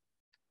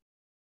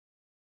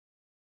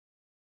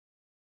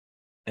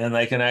and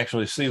they can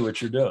actually see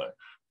what you're doing,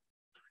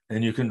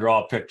 and you can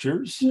draw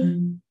pictures.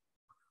 Mm-hmm.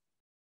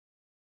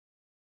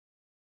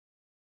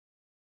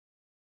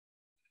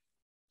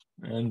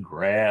 And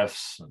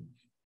graphs and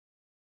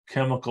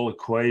chemical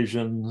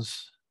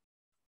equations,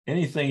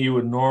 anything you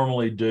would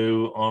normally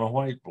do on a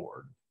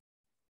whiteboard.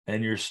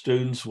 And your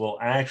students will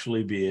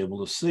actually be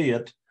able to see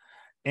it.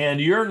 And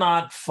you're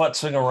not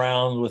futzing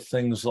around with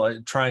things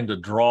like trying to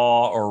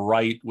draw or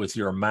write with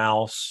your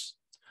mouse,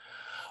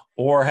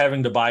 or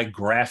having to buy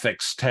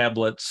graphics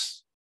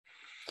tablets,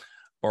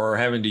 or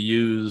having to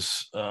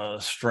use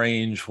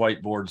strange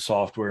whiteboard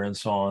software and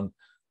so on.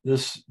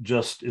 This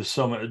just is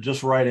so much,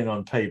 just writing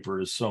on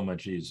paper is so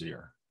much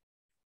easier.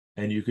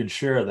 And you can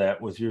share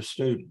that with your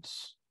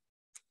students.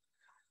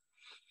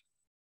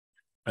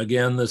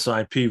 Again, this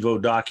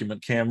IPEVO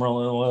document camera,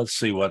 let's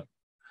see what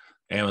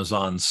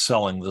Amazon's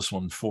selling this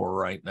one for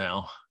right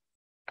now.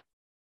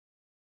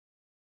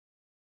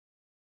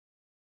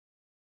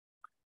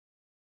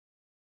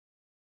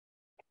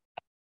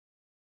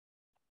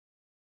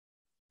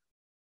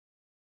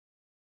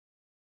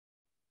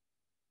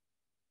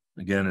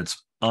 Again,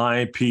 it's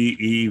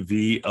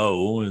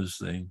IPEVO is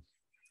the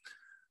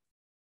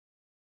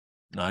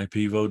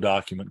IPEVO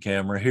document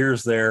camera.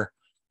 Here's their,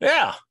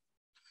 the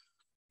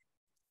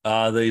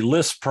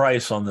list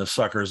price on this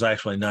sucker is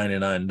actually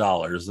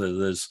 $99.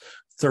 There's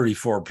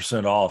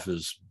 34% off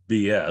is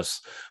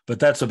BS, but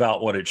that's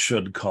about what it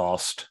should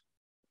cost.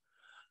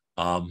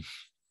 And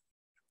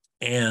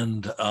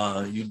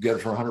you'd get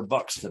it for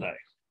 $100 today.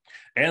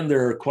 And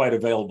they're quite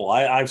available.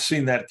 I've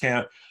seen that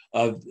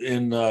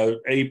in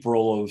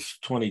April of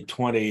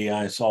 2020.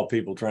 I saw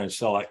people trying to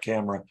sell that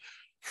camera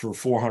for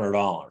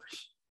 $400.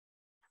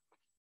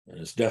 And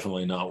it's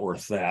definitely not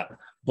worth that.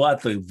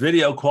 But the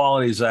video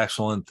quality is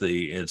excellent.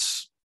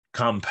 It's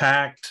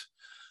compact,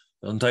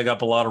 doesn't take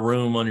up a lot of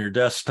room on your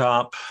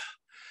desktop,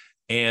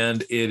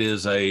 and it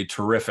is a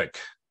terrific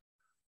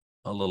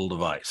little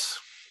device.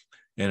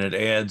 And it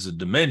adds a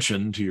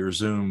dimension to your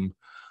Zoom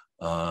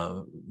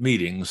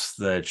meetings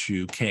that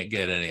you can't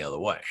get any other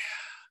way.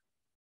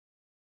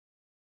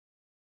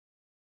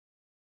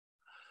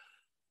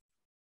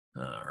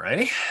 All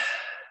righty.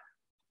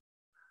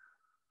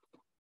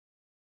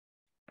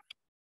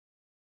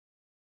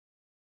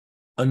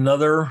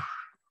 Another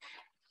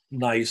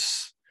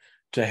nice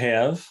to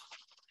have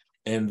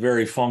and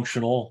very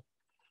functional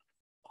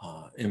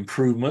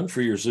improvement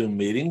for your Zoom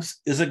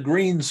meetings is a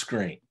green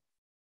screen.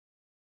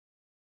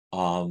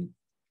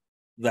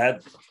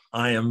 That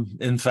I am,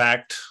 in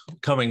fact,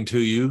 coming to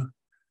you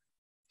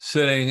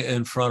sitting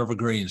in front of a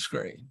green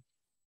screen.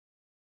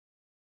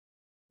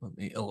 Let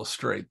me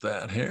illustrate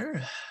that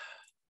here.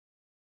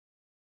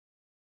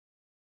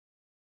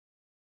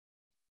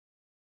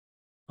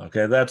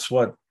 Okay, that's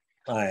what's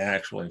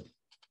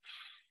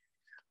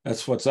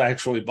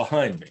actually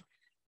behind me.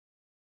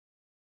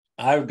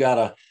 I've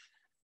got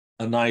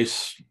a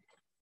nice,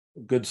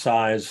 good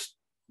size,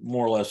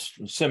 more or less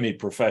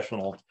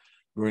semi-professional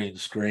green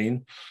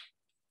screen,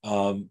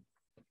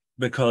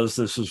 because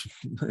this is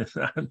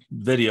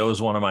video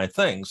is one of my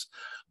things.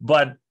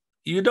 But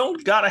you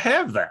don't got to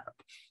have that.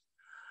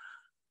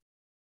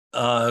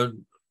 A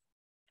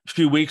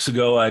few weeks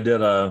ago, I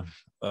did a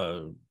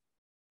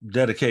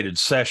dedicated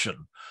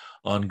session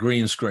on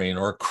green screen,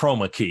 or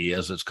chroma key,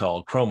 as it's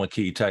called, chroma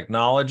key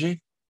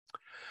technology.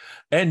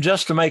 And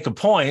just to make a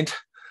point,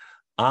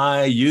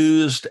 I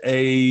used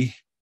a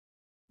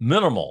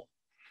minimal,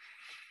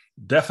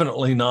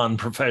 definitely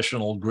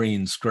non-professional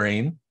green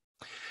screen.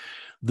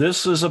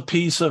 This is a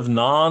piece of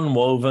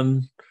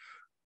non-woven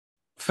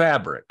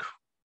fabric,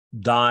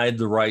 dyed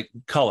the right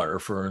color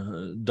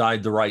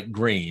dyed the right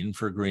green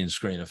for green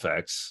screen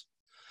effects.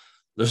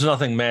 There's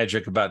nothing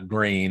magic about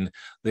green.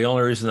 The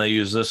only reason they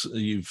use this,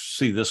 you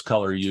see this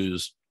color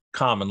used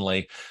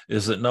commonly,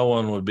 is that no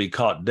one would be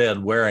caught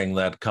dead wearing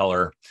that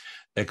color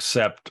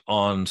except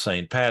on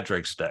St.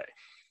 Patrick's Day.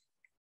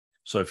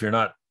 So if you're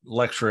not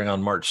lecturing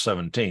on March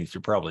 17th,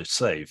 you're probably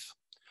safe.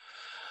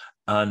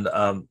 And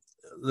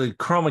the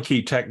chroma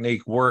key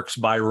technique works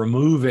by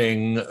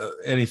removing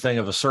anything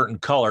of a certain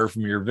color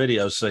from your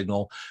video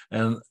signal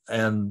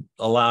and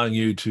allowing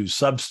you to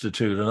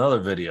substitute another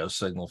video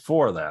signal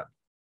for that.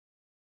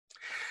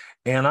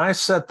 And I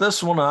set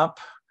this one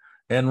up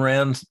and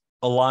ran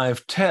a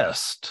live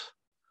test.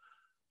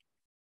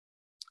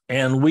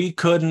 And we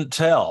couldn't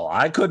tell.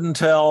 I couldn't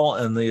tell,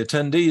 and the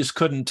attendees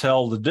couldn't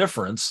tell the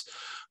difference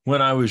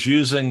when I was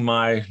using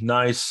my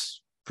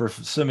nice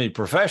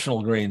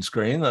semi-professional green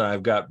screen that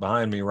I've got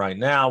behind me right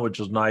now, which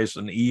is nice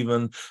and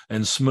even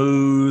and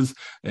smooth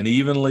and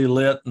evenly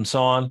lit and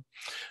so on.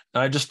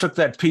 And I just took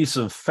that piece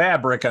of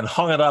fabric and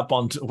hung it up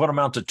on what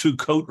amount to 2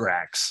 coat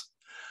racks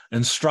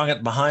and strung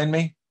it behind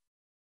me.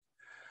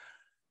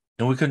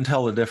 And we couldn't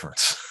tell the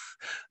difference.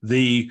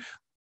 The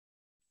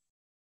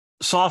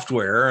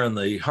software and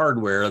the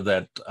hardware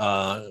that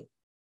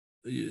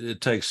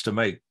it takes to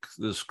make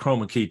this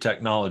chroma key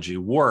technology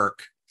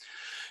work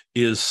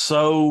is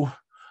so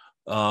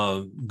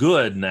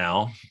good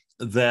now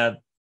that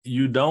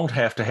you don't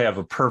have to have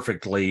a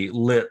perfectly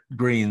lit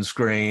green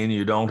screen.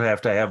 You don't have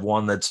to have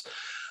one that's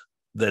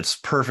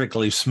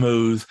perfectly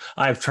smooth.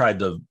 I've tried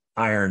to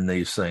iron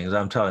these things.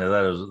 I'm telling you,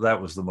 that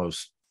was the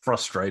most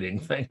frustrating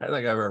thing I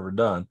think I've ever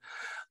done.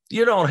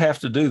 You don't have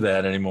to do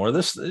that anymore.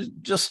 This is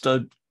just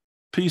a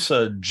piece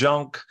of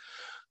junk,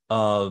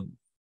 non-woven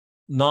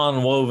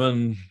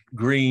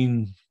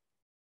green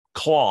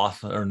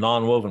cloth or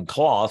non-woven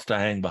cloth to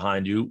hang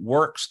behind you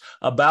works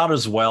about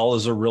as well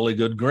as a really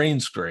good green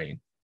screen.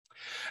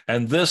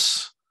 And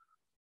this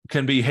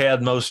can be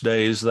had most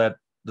days. That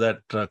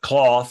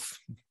cloth,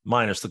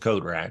 minus the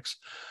coat racks,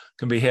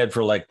 can be had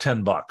for like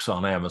 $10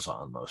 on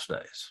Amazon most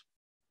days.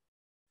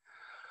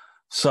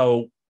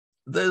 So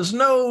there's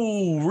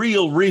no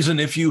real reason,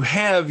 if you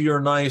have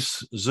your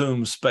nice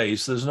Zoom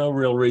space, there's no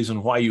real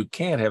reason why you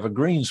can't have a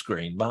green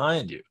screen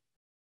behind you.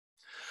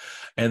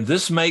 And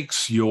this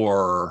makes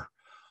your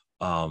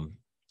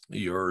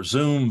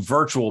Zoom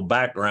virtual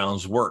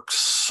backgrounds work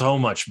so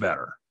much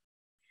better.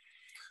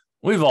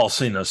 We've all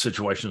seen those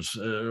situations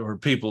where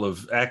people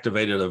have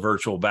activated a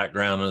virtual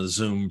background in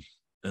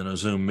a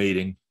Zoom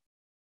meeting,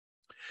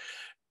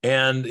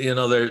 and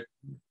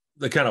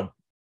they kind of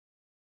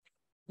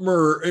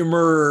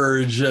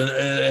emerge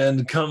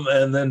and come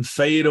and then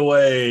fade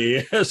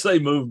away as they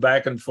move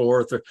back and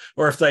forth,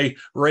 or if they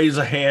raise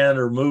a hand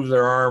or move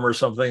their arm or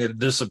something, it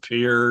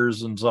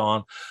disappears and so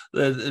on.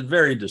 It's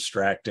very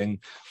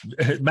distracting.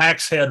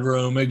 Max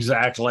headroom,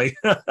 exactly.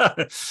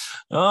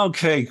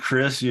 Okay,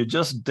 Chris, you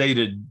just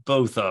dated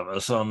both of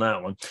us on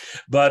that one.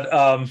 But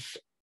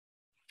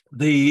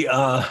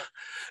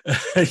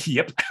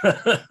yep.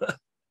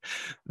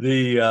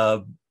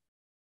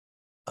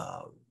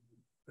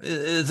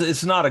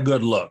 It's not a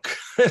good look.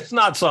 It's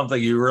not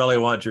something you really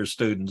want your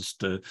students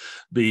to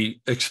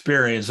be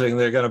experiencing.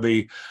 They're going to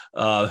be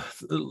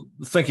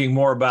thinking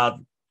more about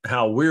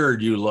how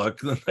weird you look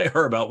than they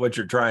are about what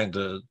you're trying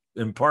to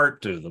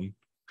impart to them.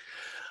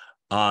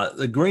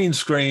 The green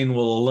screen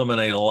will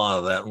eliminate a lot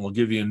of that and will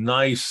give you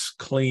nice,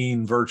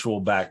 clean virtual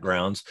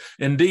backgrounds.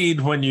 Indeed,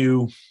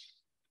 and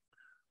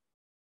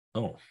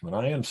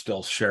I am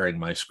still sharing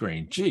my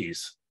screen.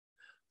 Geez,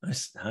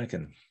 I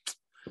can...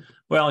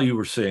 Well, you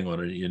were seeing what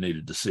you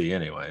needed to see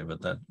anyway,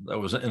 but that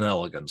was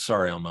inelegant.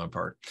 Sorry on my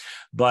part.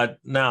 But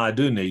now I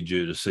do need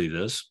you to see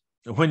this.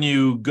 When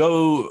you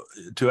go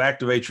to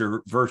activate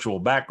your virtual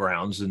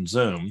backgrounds in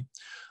Zoom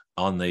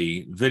on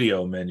the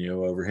video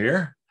menu over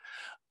here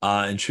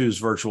and choose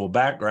virtual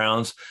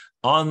backgrounds,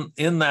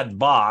 in that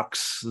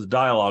box, the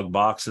dialog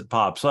box that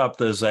pops up,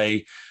 there's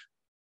a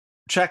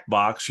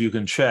checkbox you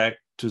can check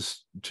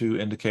to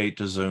indicate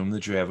to Zoom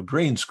that you have a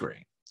green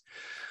screen.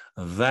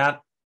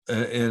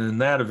 In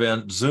that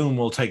event, Zoom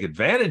will take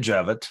advantage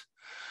of it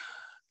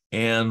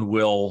and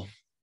will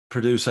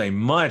produce a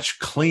much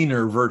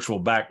cleaner virtual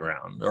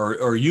background,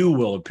 or you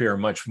will appear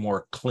much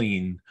more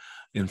clean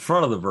in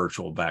front of the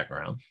virtual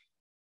background.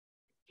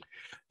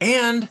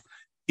 And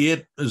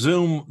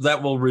that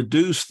will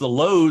reduce the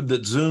load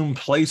that Zoom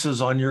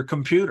places on your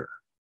computer.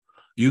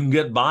 You can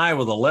get by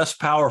with a less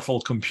powerful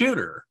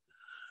computer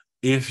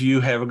if you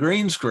have a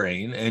green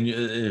screen and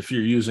if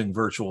you're using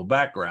virtual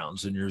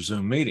backgrounds in your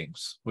Zoom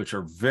meetings, which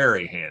are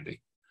very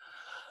handy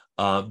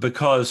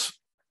because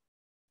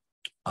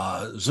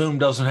Zoom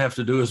doesn't have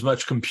to do as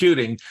much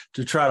computing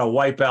to try to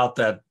wipe out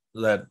that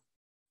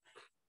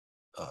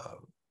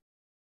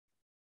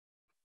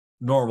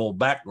normal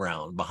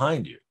background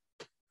behind you.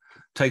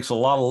 Takes a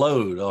lot of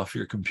load off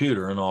your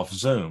computer and off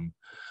Zoom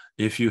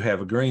if you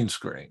have a green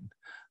screen.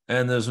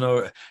 And there's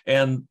no,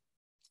 and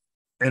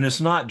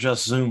it's not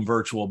just Zoom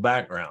virtual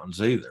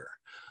backgrounds either.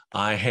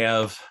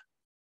 I'm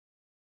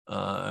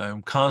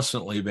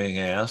constantly being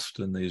asked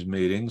in these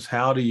meetings,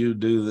 how do you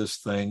do this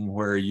thing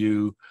where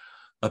you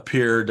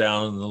appear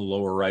down in the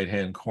lower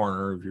right-hand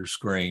corner of your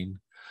screen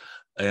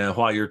and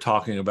while you're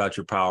talking about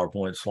your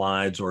PowerPoint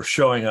slides or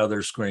showing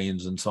other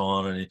screens and so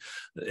on.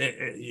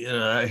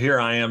 And here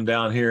I am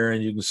down here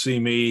and you can see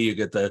me, you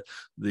get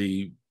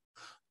the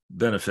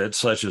benefits,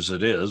 such as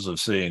it is, of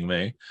seeing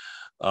me.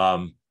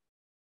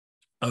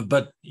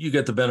 But you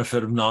get the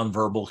benefit of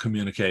nonverbal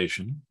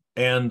communication,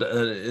 and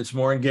it's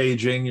more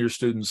engaging. Your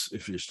students,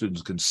 if your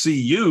students can see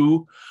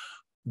you,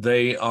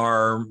 they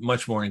are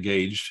much more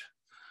engaged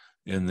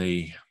in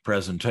the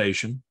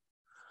presentation.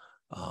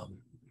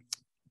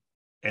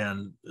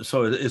 And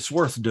so it's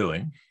worth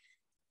doing,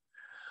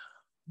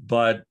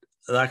 but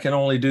I can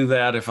only do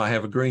that if I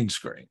have a green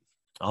screen.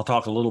 I'll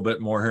talk a little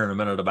bit more here in a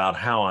minute about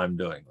how I'm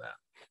doing that.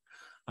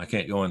 I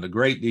can't go into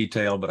great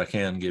detail, but I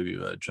can give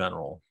you a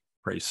general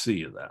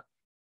précis of that.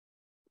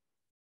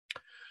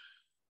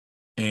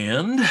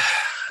 And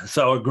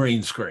so a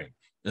green screen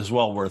is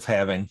well worth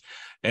having.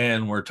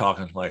 And we're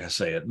talking, like I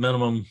say, at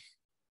minimum,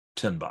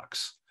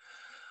 $10.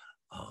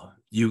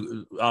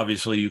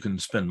 Obviously you can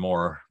spend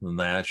more than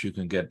that. You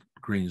can get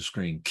green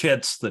screen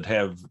kits that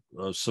have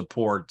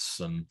supports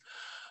and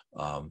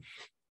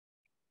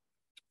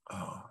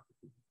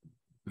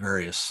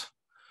various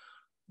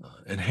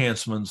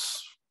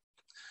enhancements.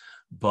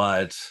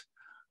 But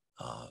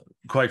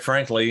quite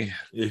frankly,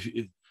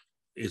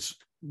 it's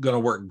going to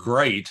work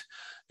great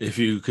if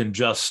you can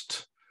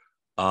just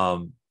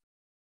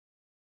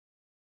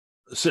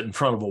sit in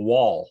front of a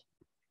wall,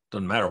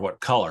 doesn't matter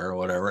what color or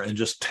whatever, and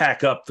just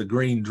tack up the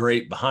green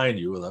drape behind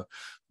you with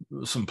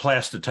some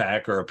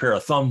Plastitac or a pair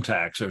of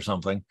thumbtacks or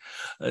something.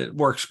 It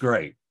works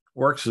great.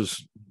 Works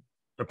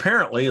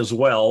apparently as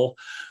well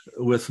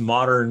with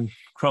modern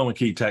chroma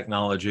key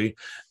technology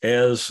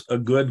as a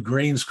good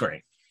green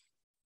screen,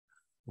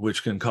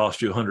 which can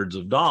cost you hundreds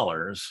of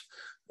dollars,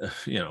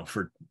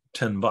 for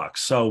 $10.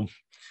 So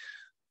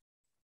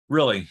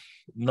really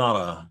not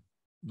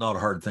a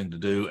hard thing to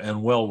do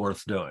and well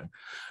worth doing.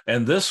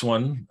 And this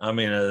one, I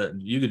mean,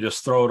 you could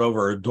just throw it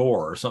over a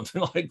door or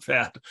something like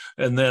that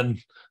and then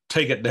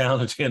take it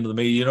down at the end of the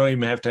meeting. You don't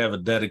even have to have a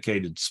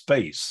dedicated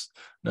space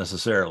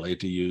necessarily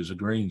to use a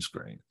green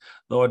screen,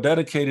 though a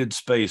dedicated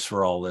space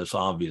for all this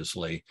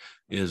obviously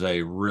is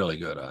a really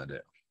good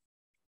idea.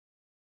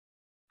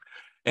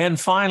 And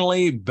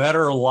finally,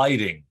 better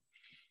lighting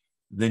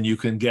than you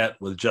can get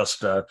with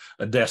just a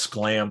desk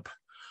lamp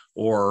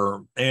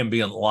or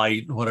ambient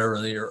light,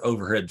 whatever your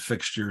overhead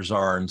fixtures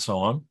are and so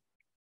on.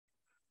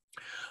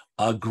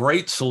 A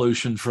great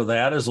solution for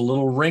that is a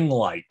little ring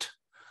light.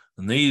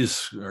 And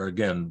these are,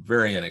 again,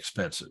 very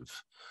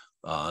inexpensive,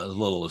 as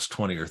little as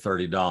 $20 or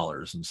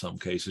 $30 in some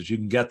cases. You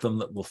can get them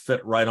that will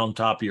fit right on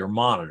top of your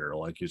monitor,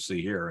 like you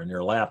see here in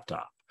your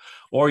laptop.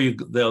 Or you'll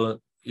get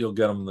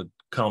them that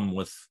come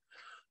with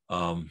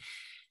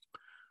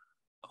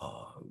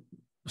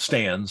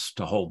stands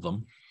to hold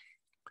them.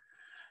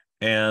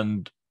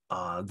 And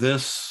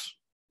this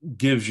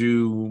gives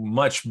you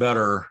much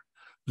better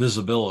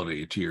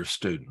visibility to your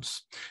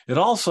students. It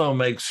also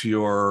makes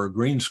your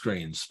green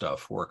screen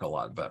stuff work a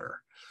lot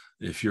better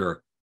if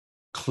you're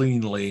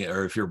cleanly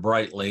or if you're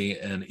brightly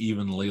and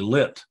evenly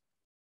lit.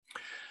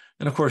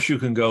 And of course, you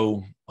can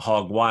go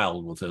hog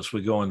wild with this.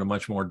 We go into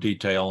much more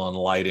detail on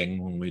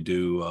lighting when we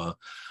do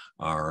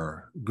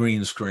our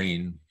green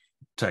screen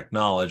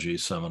technology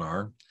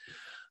seminar.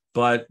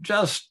 But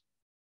just,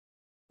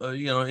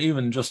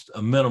 even just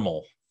a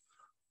minimal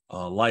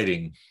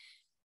lighting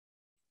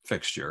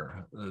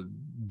fixture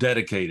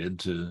dedicated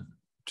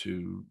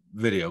to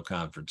video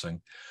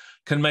conferencing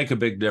can make a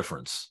big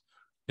difference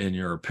in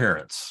your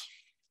appearance,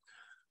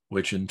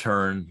 which in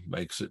turn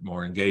makes it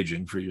more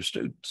engaging for your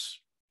students.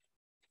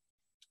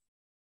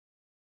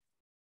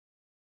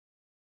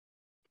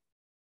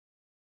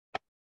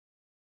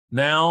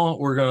 Now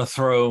we're going to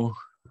throw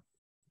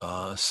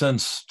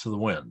sense to the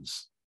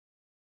winds.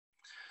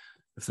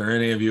 If there are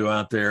any of you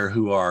out there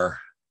who are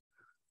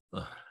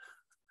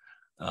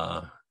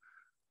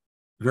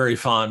very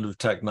fond of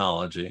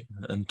technology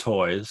and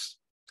toys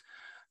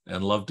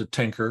and love to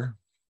tinker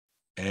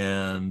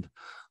and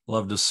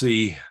love to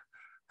see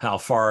how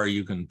far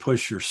you can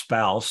push your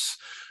spouse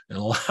in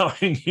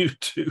allowing you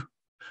to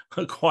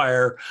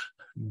acquire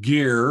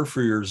gear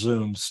for your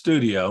Zoom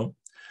studio,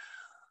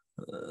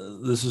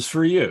 this is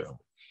for you.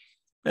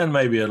 And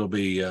maybe it'll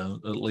be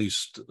at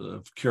least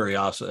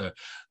curiosity,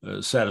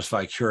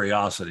 satisfy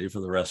curiosity for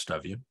the rest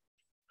of you.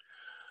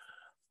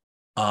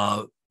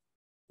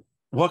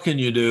 what can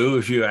you do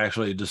if you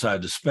actually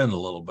decide to spend a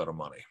little bit of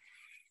money?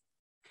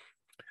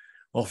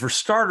 Well, for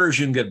starters,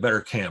 you can get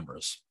better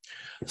cameras.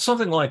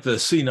 Something like the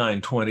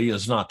C920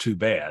 is not too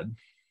bad,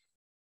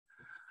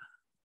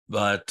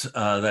 but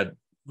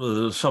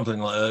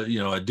something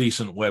a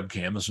decent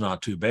webcam is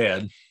not too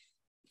bad.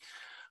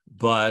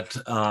 But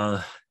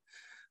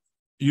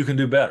you can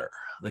do better.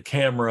 The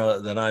camera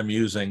that I'm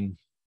using,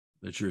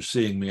 that you're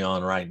seeing me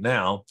on right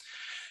now,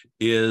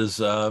 is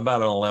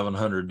about an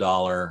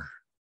 $1,100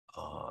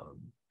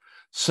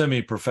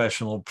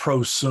 semi-professional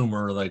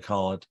prosumer, they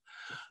call it,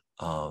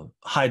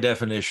 high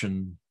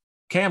definition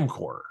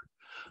camcorder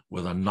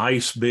with a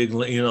nice big,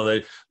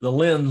 the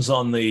lens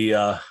on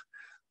the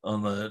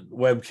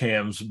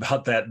webcams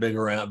about that big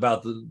around,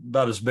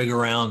 about as big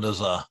around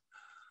as I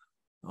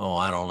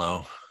don't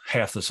know,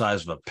 half the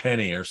size of a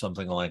penny or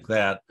something like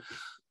that.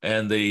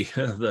 And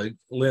the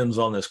lens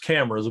on this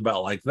camera is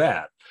about like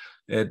that.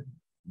 It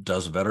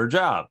does a better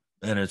job,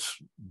 and it's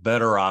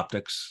better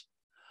optics.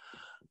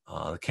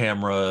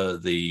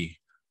 The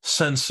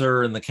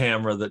sensor in the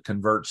camera that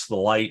converts the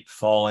light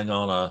falling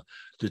on a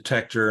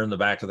detector in the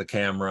back of the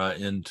camera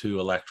into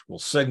electrical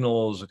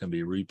signals that can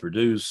be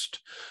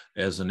reproduced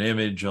as an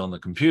image on the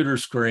computer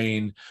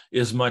screen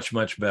is much,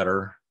 much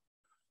better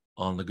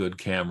on the good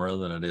camera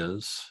than it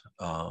is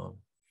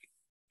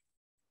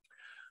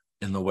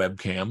in the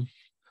webcam.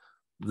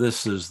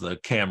 This is the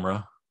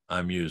camera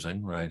I'm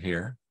using right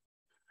here.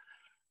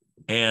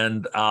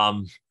 And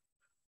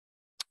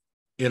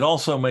it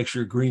also makes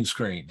your green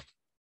screen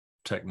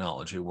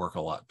technology work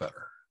a lot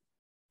better.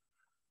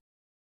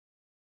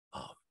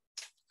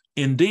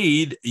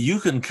 Indeed, you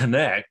can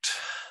connect,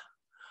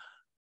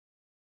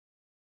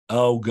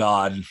 oh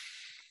God,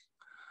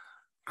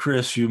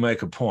 Chris, you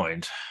make a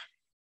point.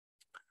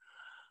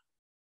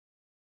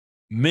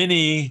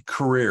 Many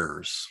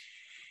careers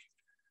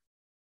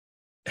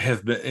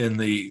have been in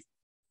the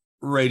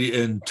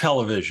radio and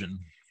television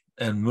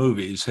and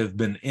movies have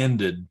been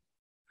ended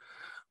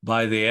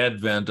by the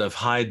advent of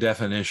high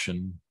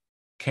definition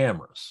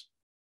cameras,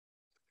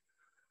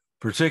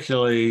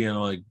 particularly,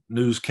 like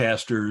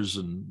newscasters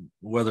and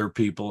weather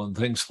people and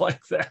things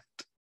like that.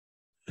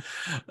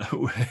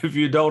 If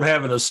you don't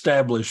have an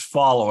established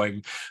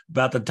following,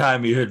 about the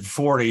time you hit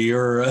 40,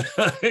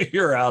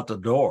 you're out the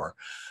door,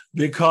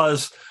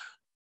 because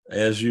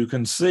as you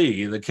can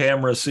see, the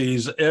camera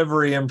sees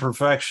every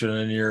imperfection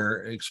in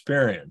your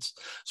experience.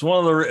 It's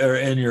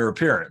in your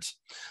appearance.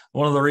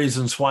 One of the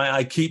reasons why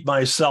I keep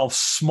myself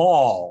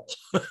small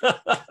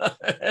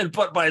and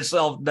put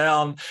myself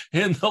down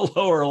in the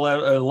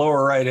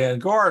lower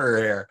right-hand corner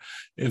here.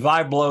 If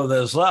I blow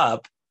this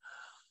up,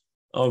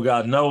 oh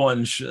God, no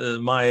one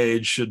my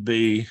age should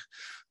do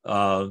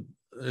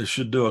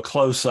a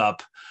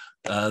close-up.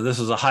 This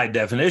is a high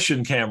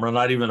definition camera,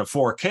 not even a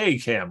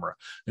 4K camera,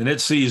 and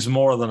it sees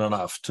more than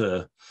enough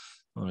to,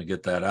 let me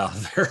get that out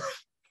there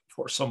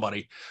before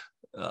somebody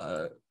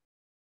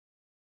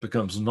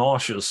becomes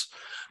nauseous.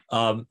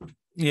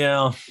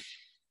 Yeah.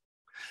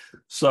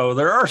 So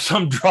there are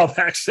some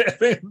drawbacks to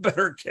having a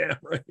better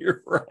camera.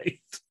 You're right.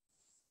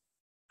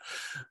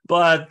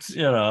 But,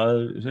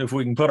 if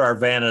we can put our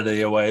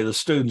vanity away, the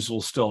students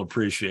will still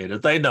appreciate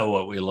it. They know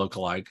what we look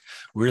like.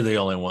 We're the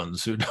only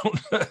ones who don't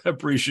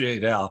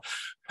appreciate how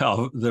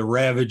the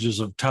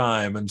ravages of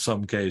time in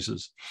some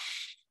cases,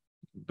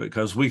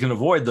 because we can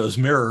avoid those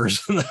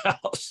mirrors in the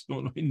house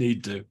when we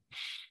need to.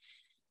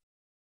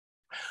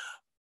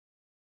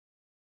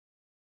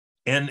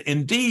 And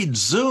indeed,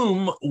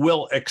 Zoom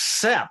will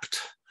accept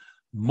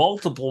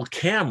multiple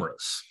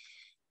cameras.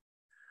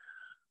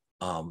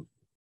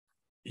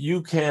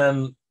 You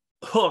can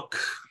hook,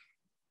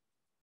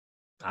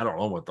 I don't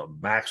know what the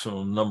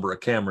maximum number of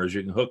cameras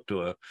you can hook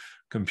to a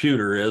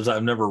computer is.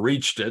 I've never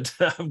reached it.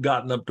 I've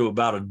gotten up to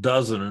about a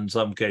dozen in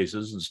some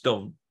cases and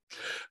still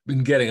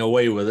been getting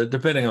away with it,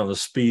 depending on the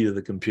speed of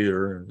the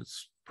computer and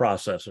its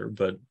processor.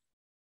 But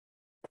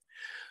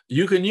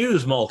you can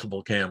use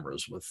multiple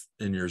cameras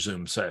in your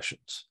Zoom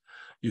sessions.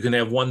 You can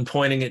have one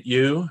pointing at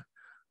you.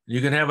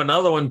 You can have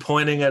another one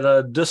pointing at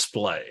a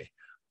display,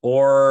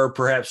 or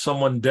perhaps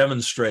someone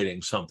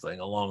demonstrating something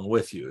along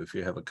with you if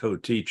you have a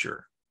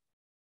co-teacher.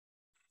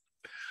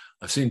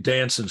 I've seen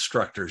dance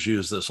instructors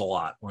use this a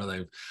lot,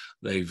 where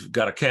they've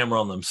got a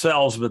camera on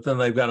themselves, but then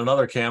they've got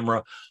another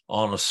camera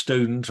on a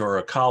student or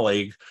a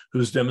colleague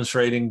who's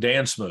demonstrating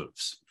dance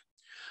moves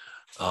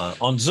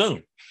on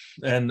Zoom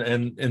and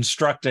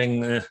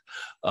instructing,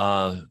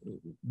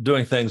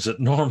 doing things that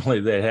normally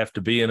they have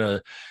to be in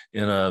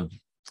a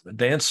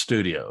dance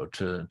studio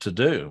to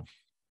do,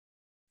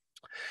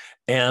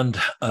 and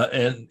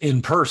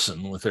in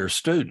person with their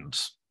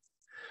students.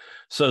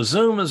 So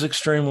Zoom is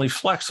extremely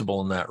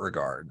flexible in that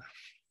regard.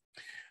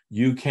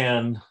 You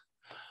can,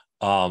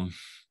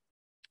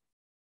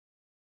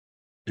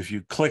 if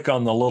you click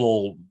on the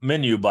little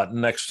menu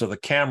button next to the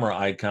camera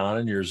icon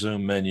in your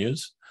Zoom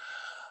menus,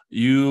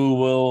 you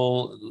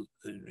will,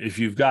 if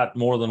you've got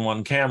more than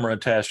one camera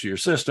attached to your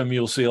system,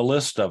 you'll see a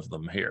list of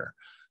them here,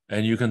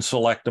 and you can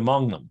select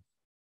among them.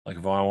 Like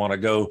if I want to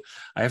go,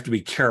 I have to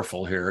be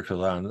careful here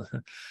because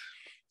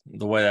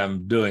the way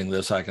I'm doing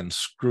this, I can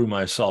screw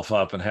myself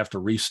up and have to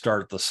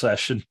restart the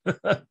session.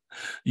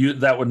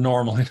 That would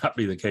normally not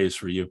be the case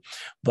for you,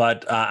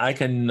 but I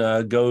can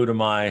go to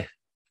my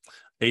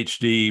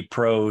HD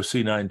Pro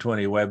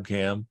C920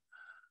 webcam,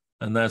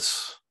 and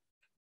that's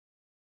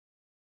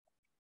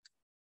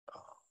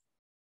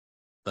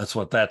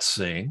what that's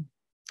seeing.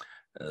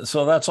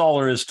 So that's all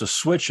there is to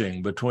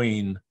switching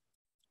between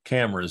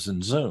cameras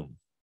in Zoom.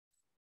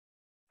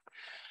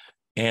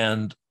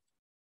 And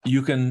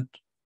you can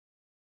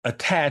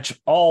attach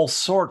all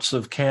sorts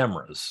of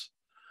cameras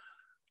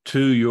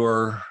to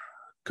your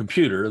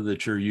computer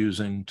that you're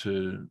using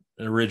to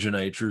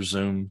originate your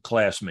Zoom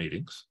class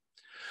meetings.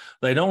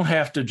 They don't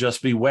have to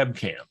just be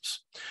webcams.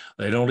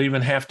 They don't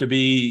even have to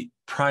be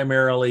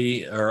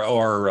primarily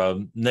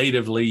or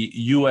natively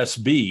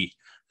USB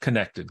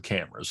connected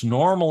cameras.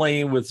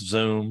 Normally with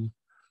Zoom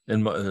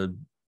and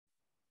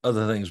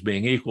other things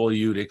being equal,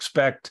 you'd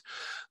expect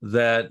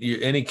that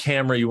any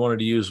camera you wanted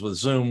to use with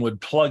Zoom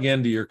would plug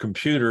into your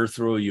computer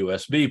through a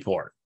USB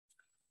port,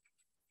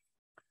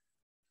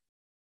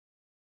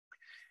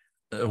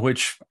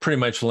 which pretty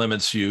much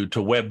limits you to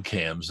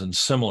webcams and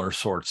similar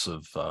sorts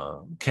of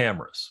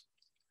cameras.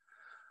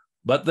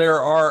 But there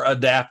are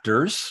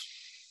adapters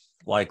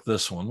like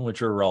this one,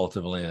 which are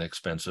relatively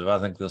inexpensive. I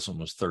think this one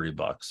was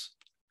 $30,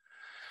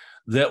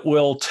 that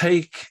will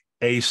take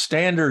a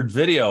standard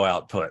video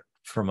output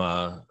from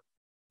a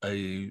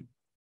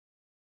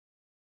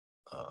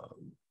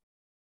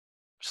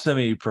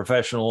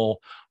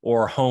semi-professional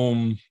or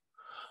home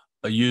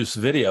use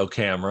video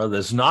camera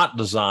that's not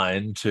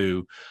designed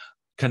to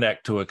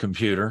connect to a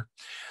computer,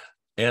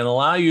 and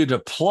allow you to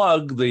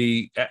plug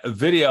the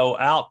video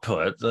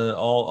output.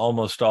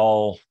 Almost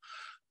all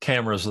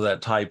cameras of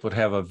that type would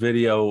have a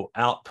video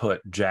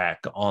output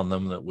jack on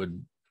them that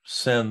would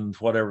send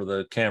whatever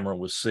the camera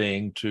was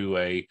seeing to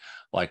a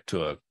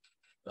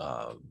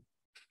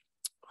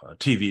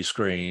TV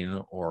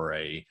screen or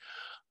a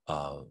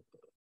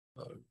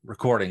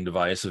recording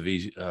device, a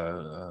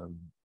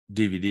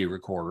DVD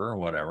recorder or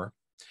whatever.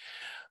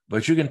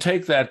 But you can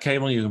take that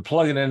cable, you can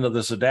plug it into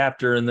this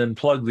adapter, and then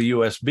plug the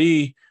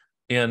USB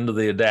end of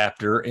the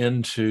adapter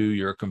into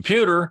your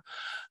computer,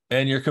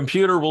 and your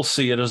computer will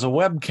see it as a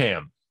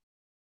webcam.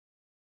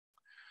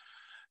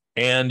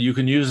 And you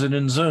can use it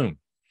in Zoom.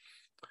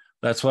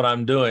 That's what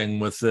I'm doing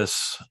with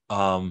this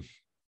Canon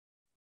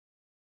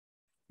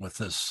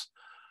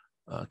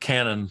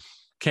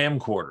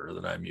camcorder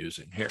that I'm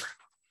using here.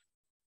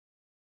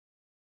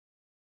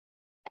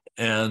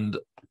 And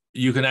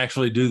you can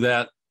actually do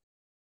that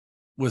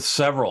with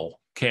several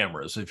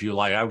cameras if you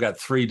like. I've got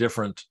 3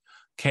 different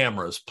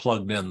cameras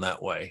plugged in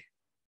that way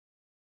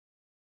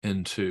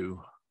into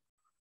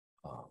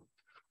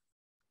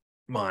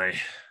my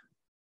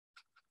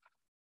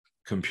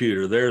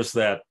computer. There's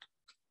that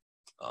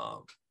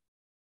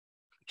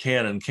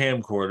Canon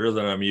camcorder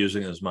that I'm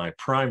using as my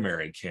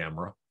primary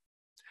camera.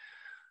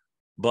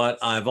 But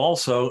I've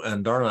also,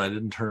 and darn it, I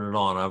didn't turn it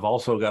on, I've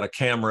also got a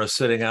camera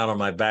sitting out on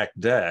my back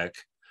deck,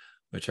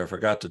 which I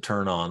forgot to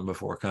turn on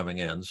before coming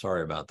in.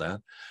 Sorry about that.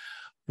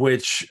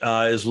 Which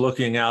is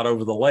looking out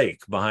over the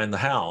lake behind the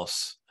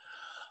house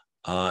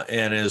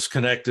and is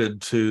connected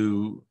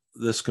to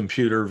this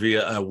computer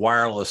via a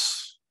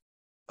wireless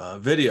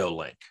video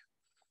link.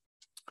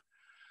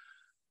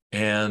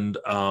 And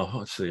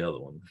what's the other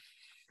one?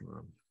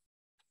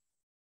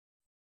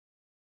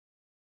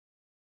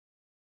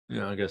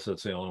 Yeah, I guess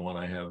that's the only one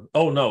I have.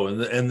 Oh, no,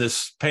 and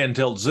this pan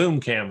tilt zoom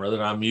camera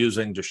that I'm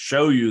using to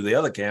show you the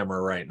other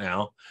camera right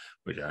now,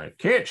 which I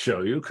can't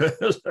show you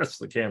because that's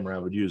the camera I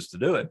would use to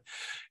do it,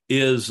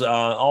 is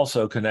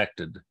also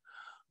connected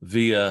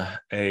via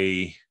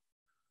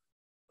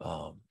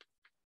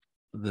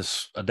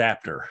this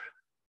adapter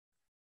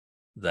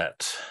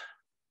that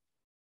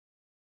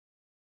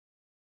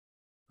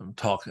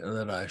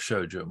I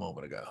showed you a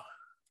moment ago.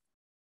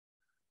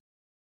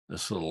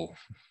 This little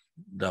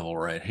devil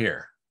right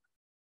here.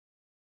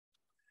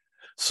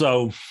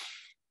 So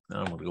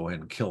I'm going to go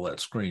ahead and kill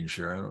that screen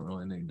share. I don't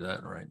really need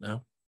that right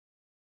now.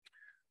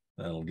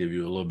 That'll give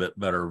you a little bit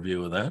better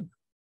view of that.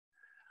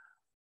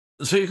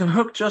 So you can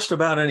hook just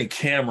about any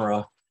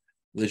camera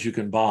that you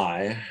can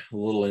buy, a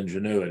little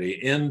ingenuity,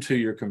 into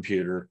your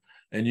computer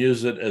and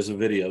use it as a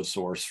video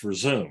source for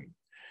Zoom.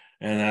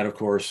 And that, of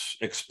course,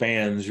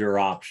 expands your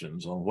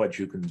options on what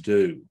you can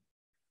do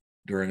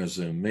during a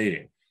Zoom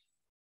meeting.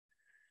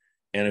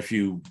 And if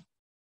you,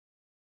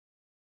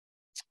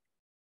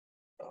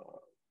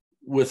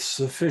 with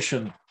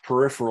sufficient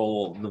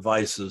peripheral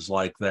devices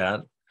like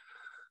that,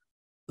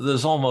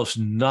 there's almost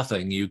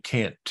nothing you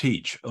can't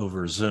teach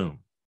over Zoom.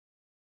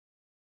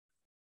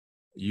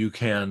 You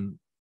can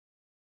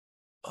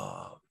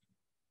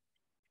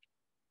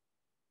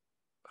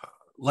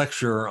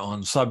lecture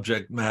on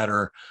subject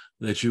matter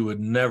that you would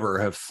never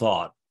have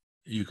thought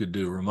you could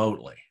do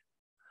remotely.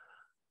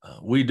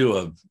 We do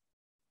a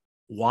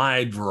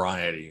wide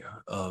variety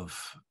of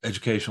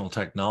educational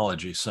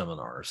technology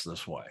seminars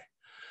this way,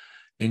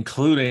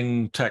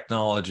 including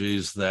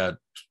technologies that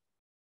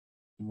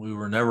we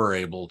were never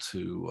able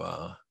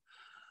to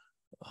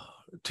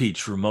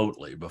teach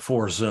remotely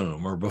before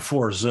Zoom, or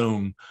before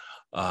Zoom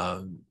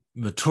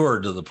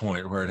matured to the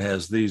point where it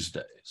has these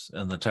days,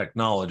 and the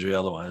technology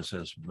otherwise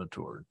has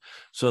matured.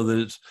 So that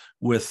it's,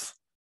 with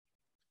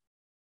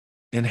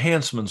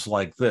enhancements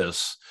like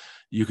this,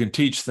 you can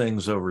teach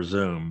things over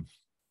Zoom,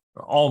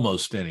 or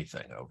almost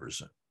anything over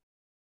Zoom,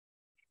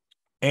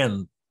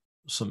 and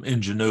some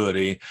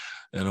ingenuity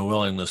and a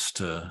willingness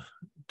to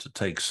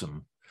take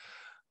some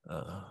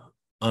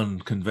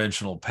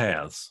unconventional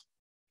paths.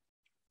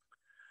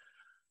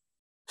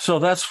 So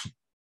that's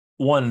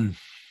one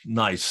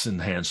nice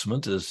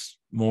enhancement, is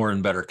more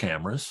and better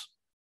cameras.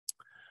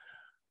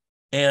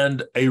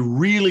 And a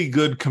really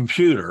good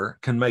computer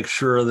can make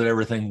sure that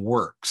everything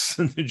works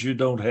and that you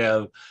don't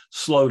have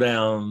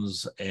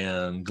slowdowns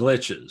and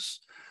glitches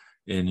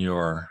in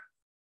your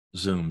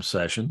Zoom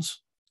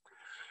sessions.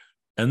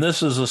 And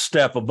this is a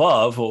step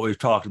above what we've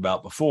talked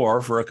about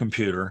before for a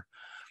computer.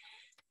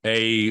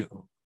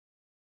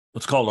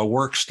 What's called a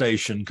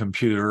workstation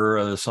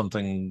computer,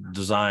 something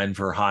designed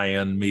for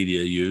high-end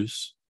media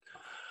use.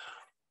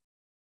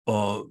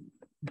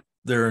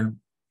 There are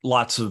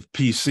lots of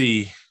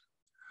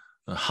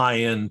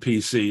high-end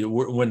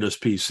Windows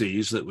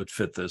PCs that would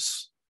fit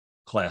this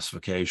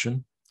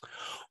classification.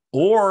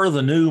 Or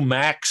the new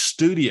Mac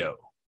Studio,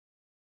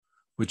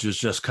 which has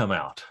just come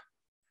out,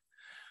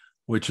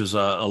 which is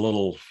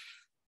a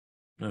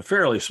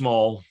fairly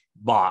small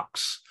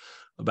box,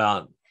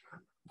 about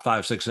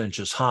 5-6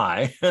 inches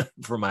high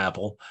from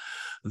Apple,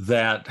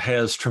 that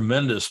has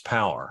tremendous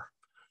power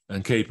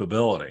and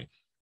capability.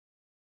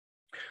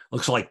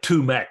 Looks like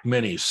 2 Mac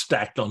Minis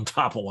stacked on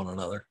top of one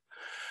another.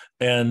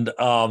 And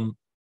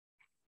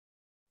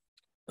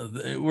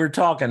we're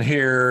talking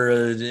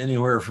here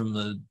anywhere from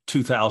the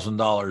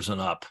 $2,000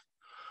 and up.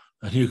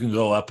 And you can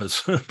go up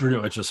as pretty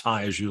much as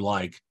high as you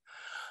like.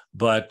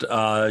 But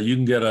you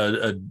can get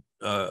a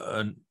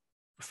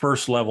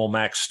first level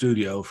Mac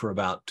Studio for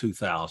about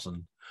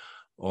 $2,000.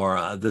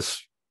 Or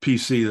this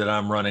PC that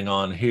I'm running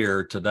on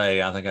here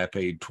today, I think I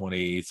paid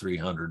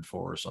 $2,300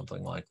 for, or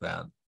something like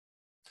that.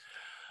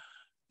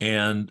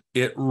 And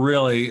it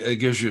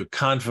gives you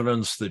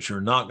confidence that you're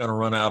not going to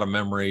run out of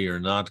memory.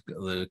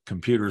 The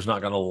computer's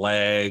not going to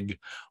lag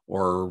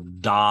or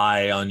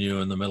die on you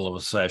in the middle of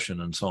a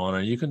session and so on.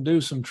 And you can do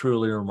some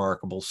truly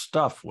remarkable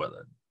stuff with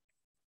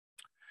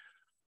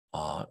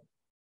it.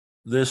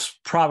 This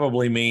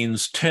probably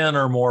means 10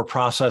 or more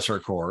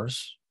processor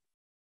cores,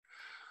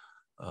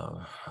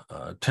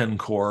 10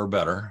 core or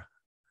better.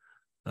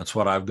 That's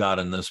what I've got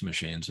in this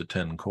machine, it's a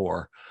 10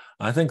 core.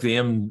 I think the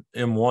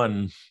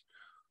M1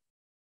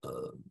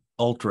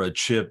 Ultra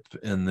chip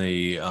in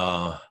the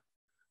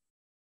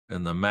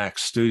Mac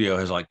Studio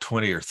has like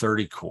 20 or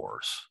 30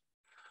 cores.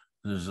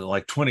 There's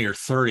like 20 or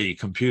 30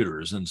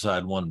 computers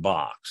inside one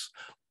box,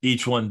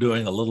 each one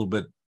doing a little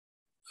bit,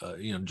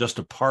 just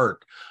a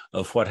part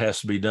of what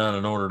has to be done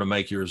in order to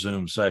make your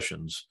Zoom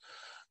sessions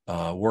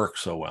work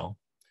so well.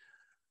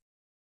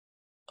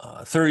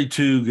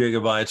 32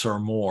 gigabytes or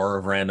more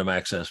of random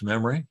access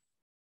memory.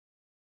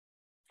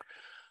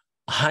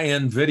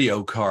 High-end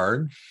video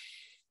card,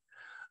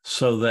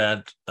 so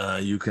that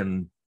you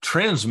can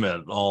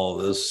transmit all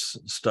this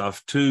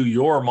stuff to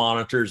your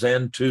monitors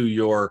and to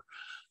your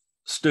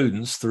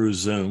students through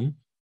Zoom,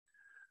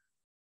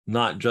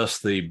 not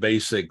just the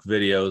basic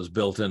videos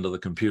built into the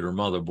computer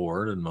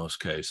motherboard in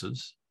most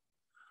cases.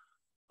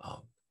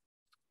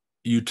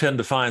 You tend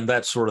to find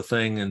that sort of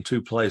thing in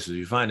 2 places.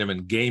 You find them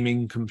in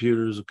gaming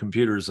computers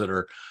that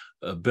are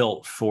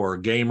built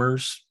for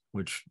gamers,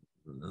 which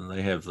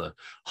they have the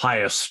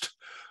highest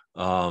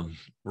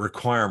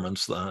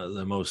requirements,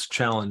 the most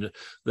challenge.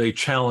 They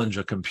challenge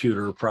a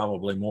computer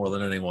probably more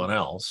than anyone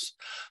else.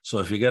 So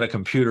if you get a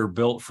computer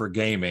built for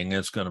gaming,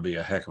 it's going to be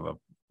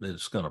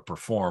it's going to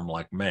perform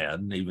like mad.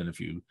 And even if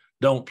you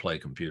don't play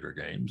computer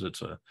games,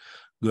 it's a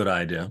good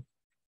idea.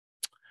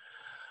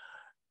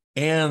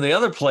 And the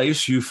other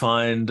place you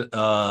find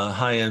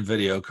high-end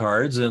video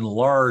cards in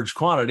large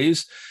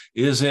quantities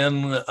is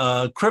in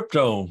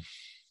crypto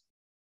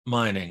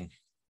mining.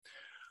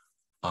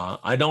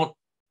 I don't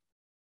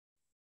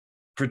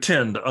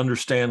pretend to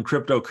understand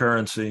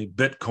cryptocurrency,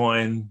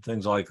 Bitcoin,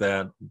 things like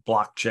that,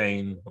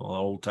 blockchain,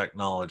 old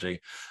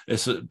technology.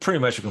 It's pretty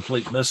much a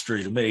complete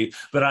mystery to me.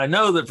 But I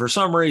know that for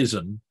some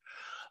reason,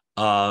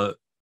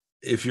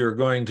 if you're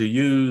going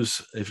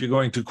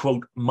to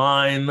quote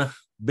mine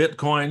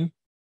Bitcoin,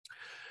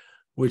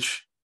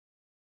 which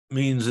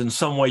means in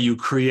some way you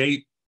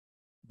create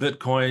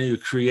Bitcoin, you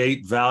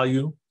create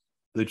value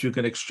that you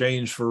can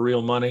exchange for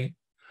real money,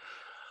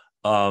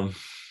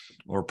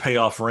 or pay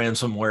off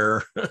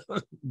ransomware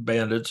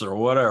bandits or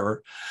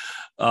whatever.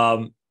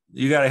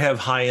 You got to have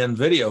high-end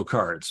video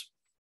cards.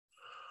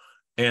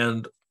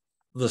 And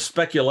the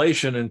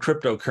speculation in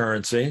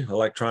cryptocurrency,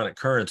 electronic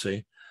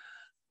currency,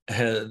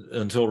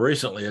 until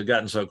recently had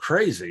gotten so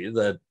crazy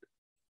that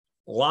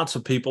lots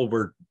of people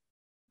were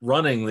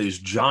running these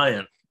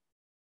giant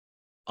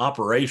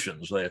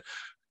operations. They had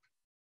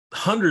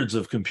hundreds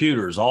of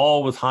computers,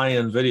 all with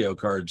high-end video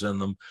cards in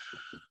them,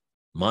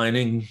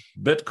 mining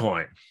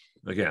Bitcoin.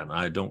 Again,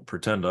 I don't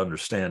pretend to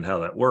understand how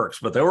that works,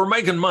 but they were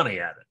making money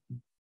at it.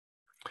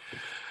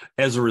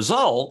 As a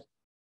result,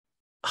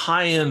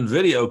 high-end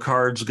video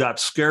cards got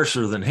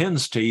scarcer than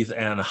hen's teeth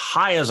and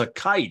high as a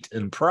kite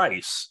in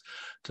price,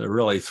 to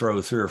really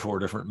throw 3 or 4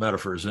 different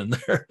metaphors in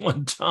there at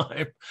one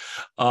time.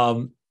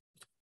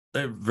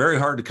 They're very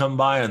hard to come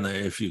by, and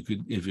if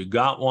you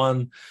got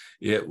one,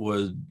 it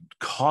would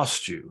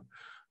cost you.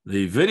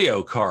 The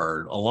video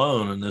card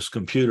alone in this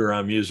computer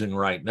I'm using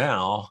right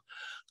now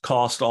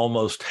cost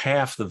almost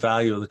half the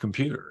value of the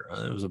computer.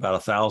 It was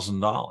about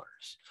 $1,000.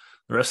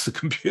 The rest of the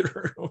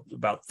computer was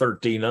about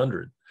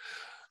 $1,300.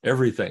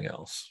 Everything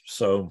else.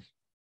 So,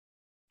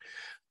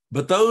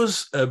 but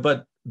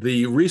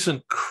the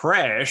recent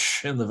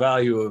crash in the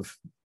value of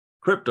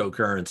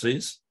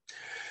cryptocurrencies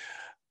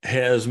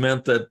has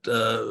meant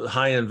that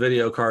high-end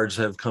video cards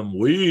have come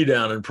way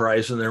down in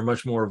price, and they're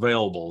much more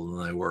available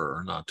than they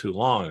were not too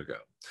long ago.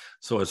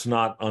 So it's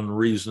not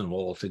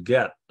unreasonable to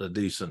get a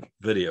decent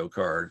video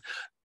card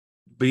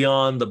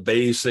beyond the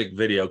basic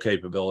video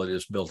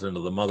capabilities built into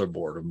the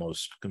motherboard of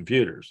most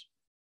computers.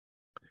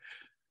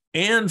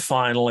 And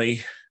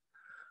finally,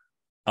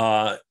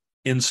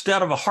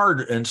 instead of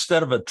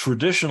a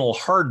traditional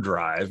hard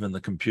drive in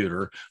the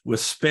computer with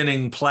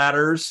spinning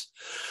platters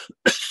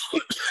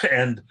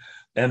and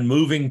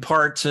moving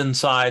parts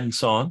inside and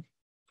so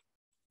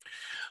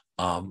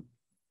on,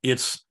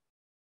 it's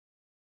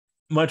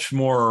much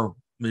more.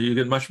 You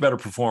get much better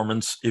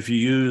performance if you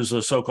use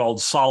a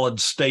so-called solid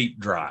state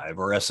drive,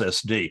 or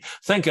SSD.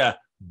 Think a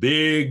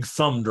big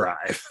thumb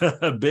drive,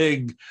 a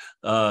big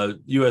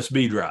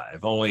USB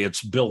drive, only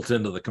it's built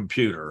into the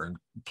computer and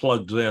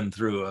plugged in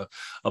through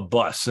a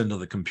bus into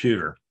the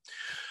computer.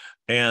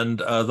 And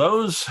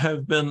those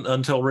have been,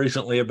 until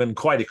recently, have been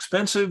quite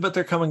expensive, but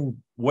they're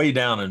coming way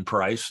down in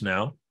price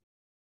now,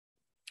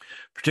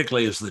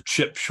 particularly as the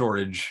chip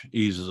shortage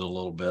eases a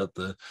little bit.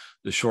 The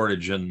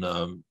shortage in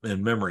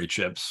memory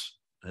chips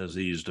has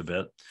eased a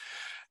bit.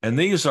 And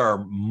these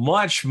are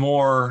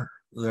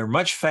they're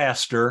much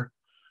faster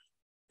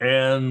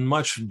and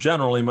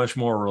generally much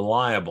more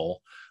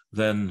reliable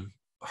than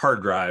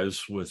hard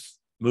drives with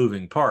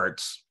moving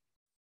parts.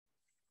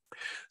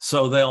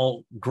 So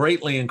they'll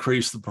greatly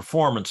increase the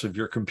performance of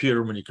your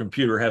computer when your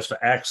computer has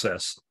to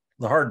access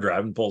the hard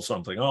drive and pull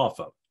something off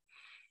of.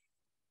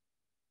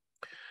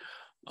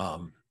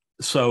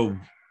 So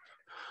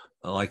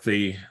like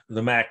the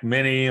Mac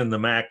Mini and the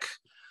Mac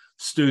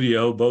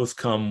Studio both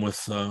come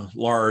with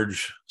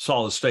large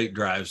solid state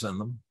drives in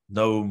them,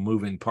 no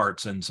moving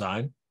parts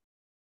inside.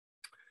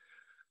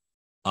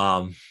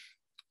 And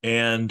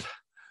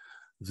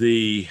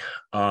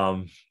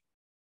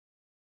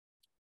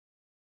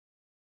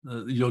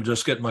you'll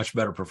just get much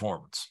better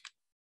performance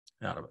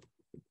out of it.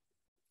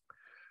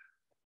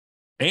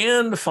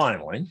 And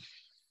finally,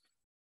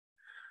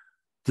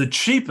 the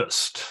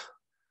cheapest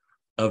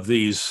of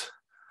these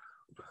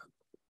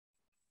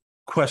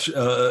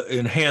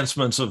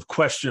enhancements of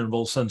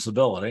questionable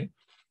sensibility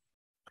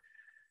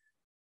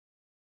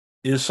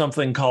is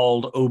something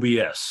called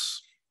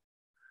OBS,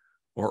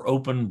 or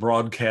Open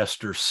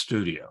Broadcaster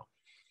Studio.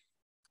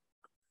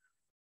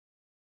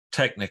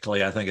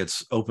 Technically, I think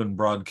it's Open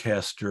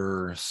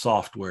Broadcaster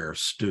Software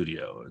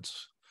Studio.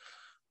 It's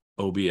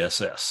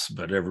OBSS,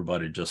 but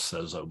everybody just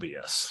says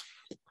OBS.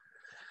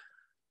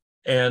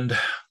 And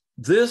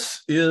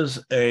this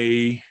is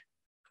a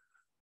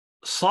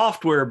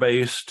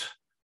software-based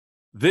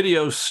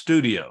video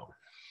studio.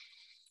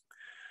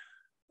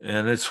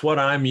 And it's what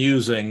I'm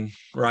using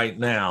right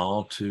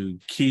now to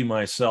key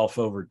myself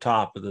over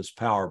top of this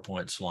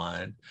PowerPoint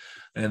slide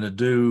and to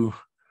do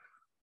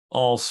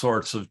all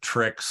sorts of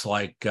tricks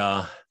like,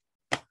 I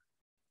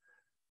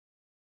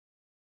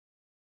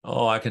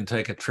can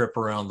take a trip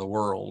around the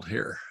world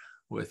here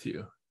with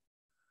you.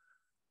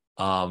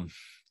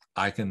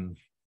 I can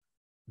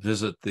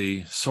visit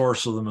the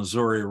source of the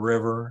Missouri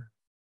River,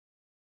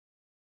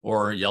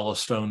 or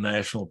Yellowstone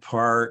National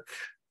Park,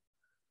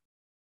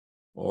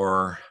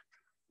 or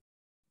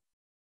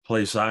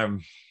place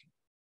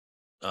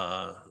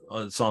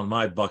it's on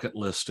my bucket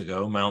list to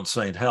go, Mount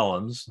St.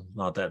 Helens,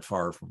 not that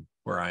far from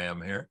where I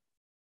am here,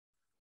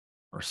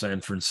 or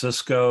San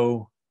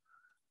Francisco,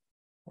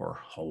 or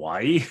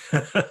Hawaii.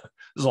 It's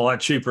a lot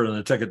cheaper than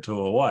a ticket to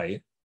Hawaii,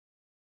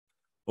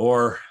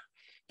 or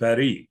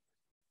Paris.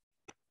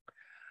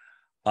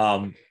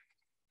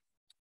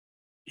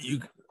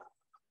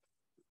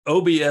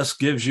 OBS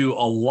gives you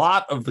a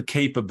lot of the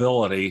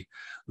capability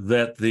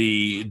that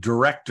the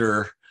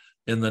director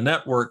in the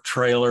network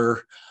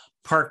trailer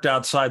parked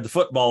outside the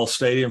football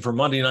stadium for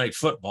Monday Night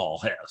Football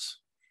has.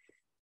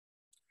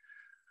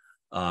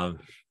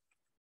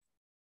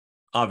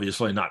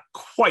 Obviously not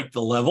quite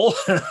the level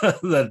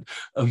that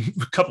a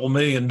couple $1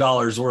 million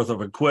worth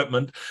of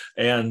equipment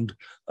and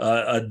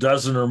a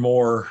dozen or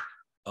more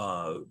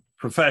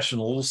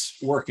professionals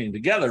working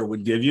together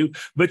would give you,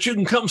 but you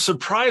can come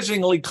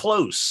surprisingly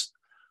close.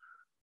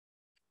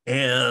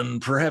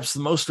 And perhaps the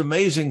most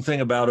amazing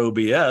thing about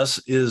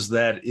OBS is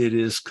that it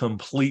is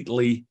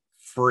completely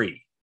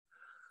free.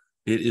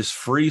 It is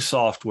free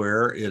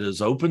software. It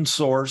is open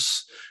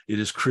source. It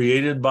is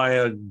created by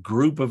a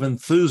group of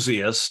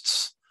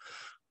enthusiasts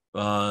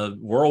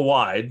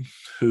worldwide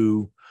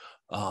who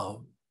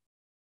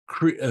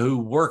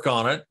work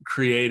on it,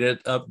 create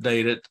it,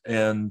 update it,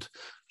 and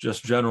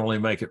just generally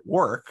make it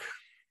work.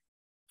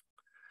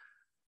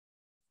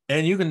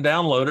 And you can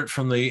download it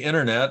from the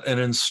internet and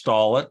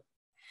install it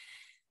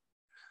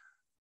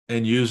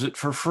and use it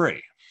for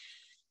free.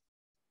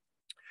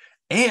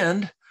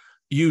 And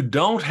you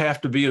don't have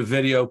to be a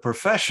video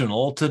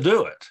professional to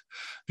do it.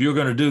 If you're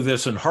going to do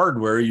this in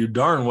hardware, you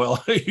darn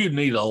well, you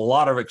need a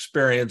lot of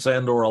experience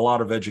and or a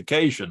lot of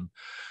education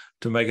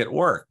to make it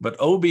work. But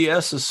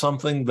OBS is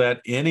something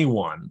that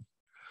anyone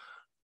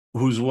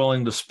who's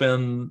willing to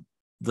spend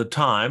the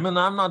time, and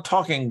I'm not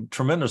talking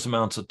tremendous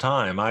amounts of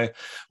time.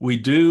 We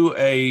do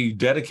a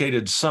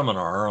dedicated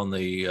seminar on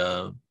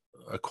the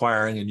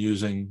acquiring and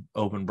using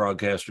Open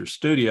Broadcaster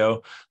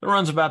Studio that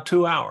runs about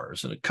 2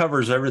 hours, and it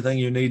covers everything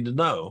you need to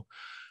know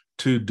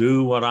to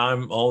do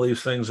all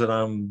these things that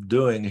I'm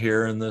doing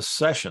here in this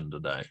session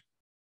today.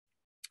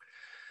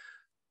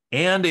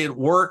 And it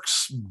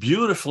works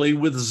beautifully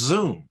with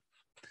Zoom.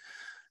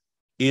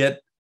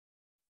 It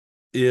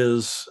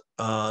is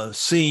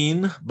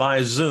seen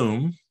by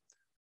Zoom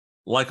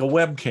like a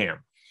webcam.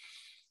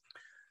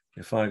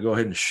 If I go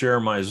ahead and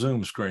share my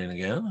Zoom screen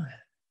again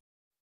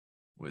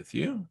with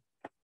you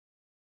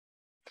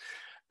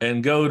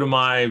and go to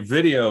my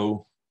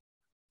video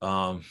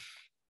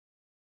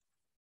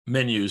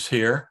menus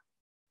here,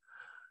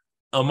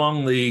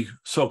 among the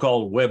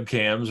so-called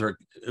webcams or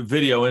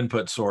video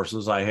input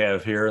sources I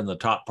have here in the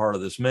top part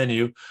of this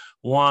menu,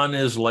 one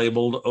is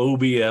labeled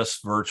OBS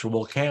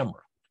Virtual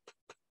Camera.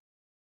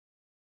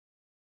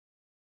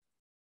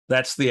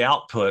 That's the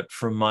output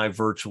from my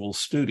virtual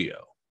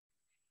studio.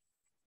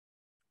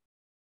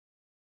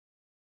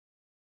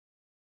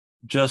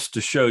 Just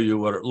to show you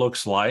what it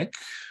looks like,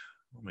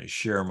 let me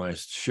share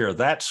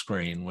that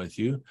screen with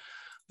you.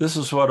 This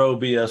is what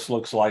OBS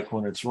looks like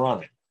when it's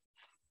running.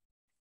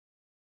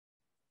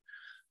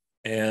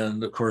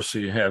 And of course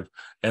you have,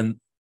 and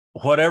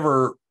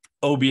whatever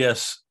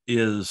OBS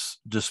is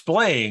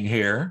displaying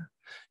here,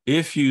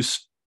 if you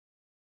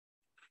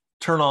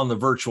turn on the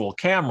virtual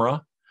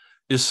camera,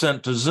 is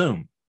sent to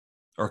Zoom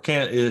or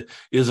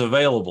is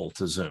available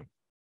to Zoom.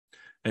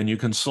 And you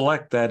can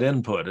select that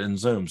input in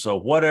Zoom. So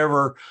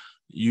whatever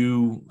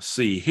you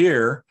see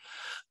here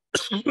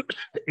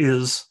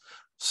is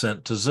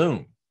sent to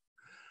Zoom.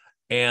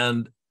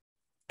 And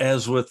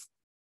as with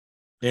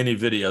any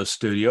video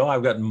studio,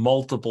 I've got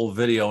multiple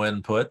video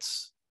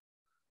inputs.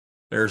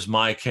 There's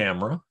my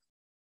camera.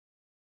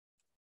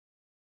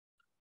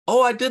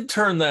 Oh, I did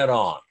turn that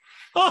on.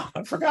 Oh,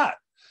 I forgot.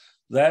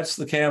 That's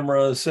the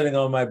camera sitting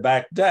on my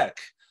back deck,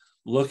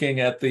 looking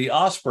at the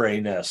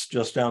osprey nest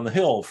just down the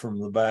hill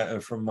from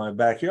my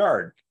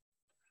backyard.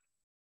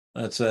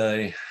 That's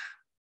an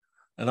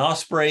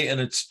osprey and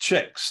its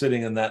chick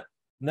sitting in that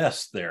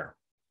nest there.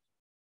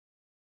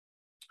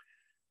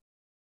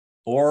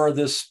 Or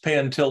this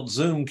pan tilt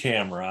zoom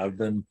camera I've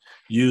been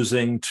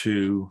using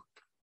to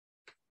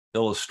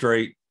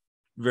illustrate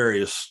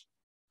various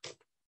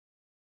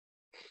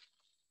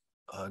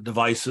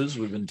devices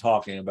we've been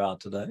talking about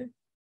today.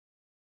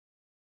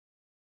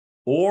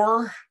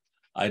 Or,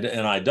 I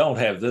don't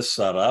have this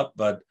set up,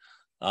 but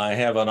I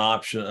have an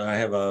option, I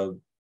have an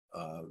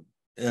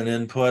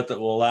input that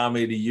will allow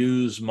me to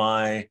use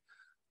the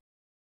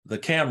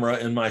camera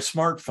in my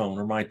smartphone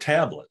or my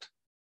tablet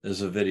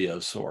as a video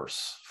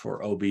source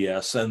for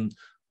OBS, and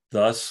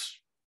thus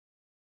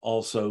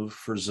also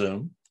for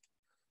Zoom.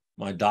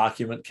 My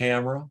document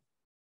camera.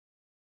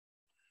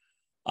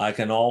 I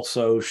can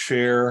also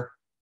share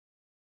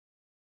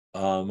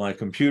my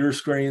computer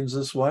screens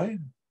this way.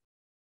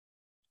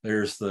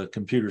 There's the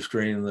computer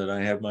screen that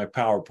I have my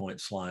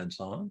PowerPoint slides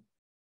on.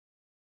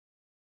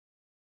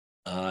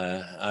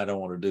 I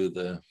don't want to do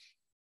the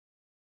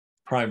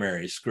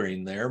primary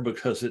screen there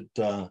because it's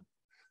going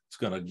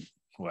to,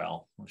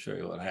 well, I'll show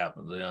you what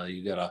happens.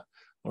 You got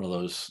one of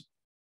those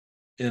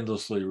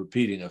endlessly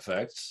repeating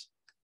effects.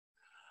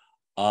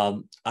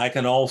 I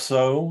can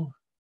also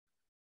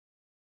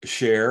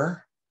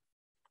share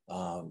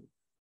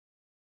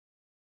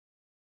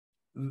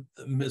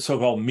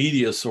so-called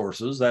media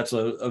sources. That's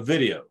a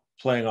video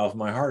playing off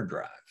my hard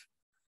drive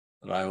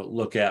that I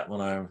look at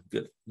when I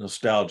get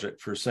nostalgic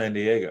for San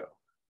Diego.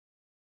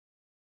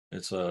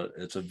 It's a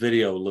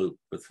video loop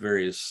with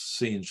various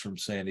scenes from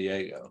San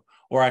Diego.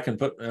 Or I can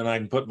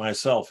put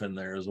myself in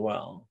there as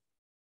well.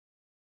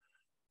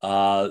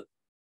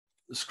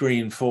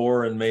 Screen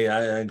 4 and me,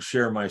 I can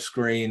share my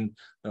screen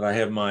that I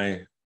have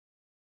my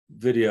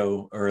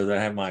video or that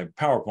I have my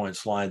PowerPoint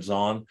slides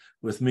on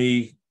with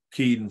me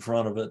keyed in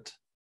front of it.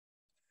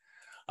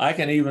 I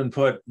can even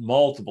put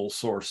multiple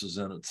sources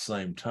in at the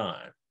same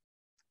time.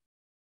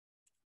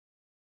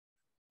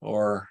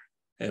 Or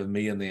have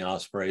me and the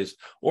ospreys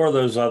or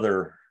those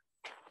other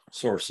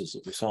sources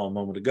that we saw a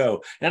moment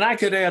ago. And I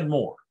could add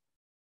more.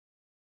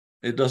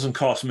 It doesn't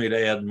cost me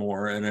to add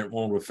more, and it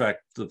won't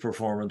affect the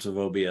performance of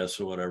OBS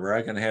or whatever.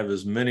 I can have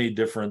as many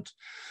different.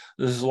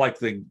 This is like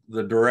the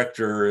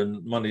director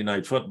in Monday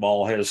Night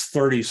Football has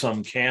 30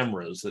 some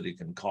cameras that he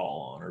can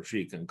call on or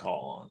she can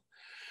call on,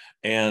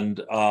 and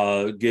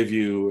give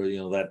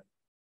you that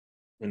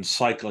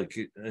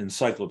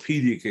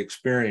encyclopedic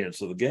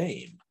experience of the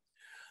game.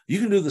 You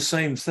can do the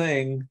same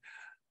thing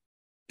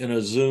in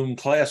a Zoom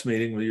class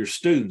meeting with your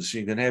students.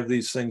 You can have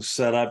these things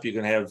set up. You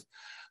can have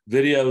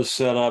videos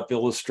set up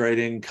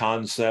illustrating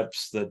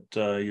concepts that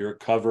you're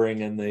covering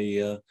in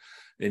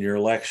your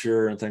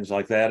lecture and things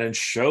like that, and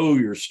show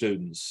your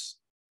students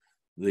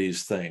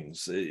these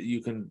things.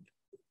 You can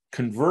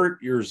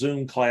convert your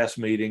Zoom class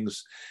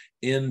meetings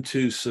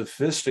into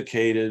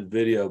sophisticated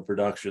video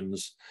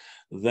productions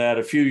that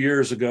a few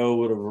years ago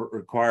would have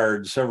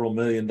required several $1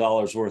 million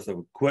worth of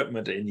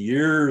equipment and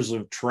years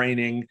of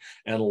training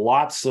and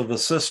lots of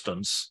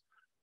assistance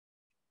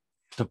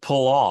to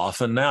pull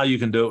off. And now you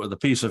can do it with a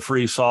piece of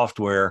free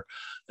software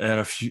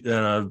and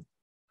a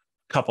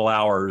couple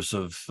hours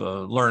of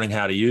learning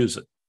how to use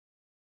it.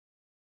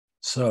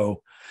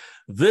 So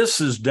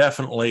this is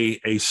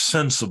definitely a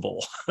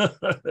sensible,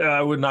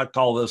 I would not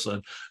call this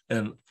an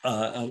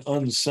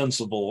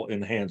unsensible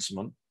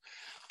enhancement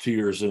to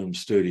your Zoom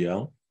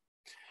studio,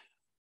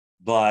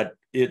 but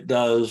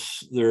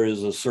there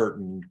is a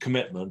certain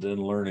commitment in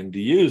learning to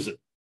use it.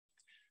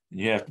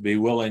 You have to be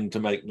willing to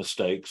make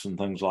mistakes and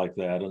things like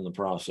that in the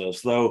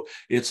process, though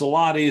it's a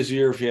lot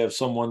easier if you have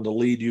someone to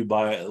lead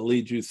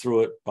you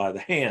through it by the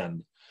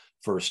hand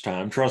first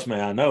time. Trust me,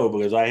 I know,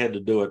 because I had to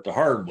do it the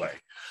hard way.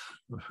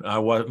 I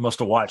must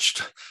have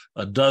watched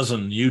a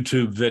dozen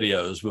YouTube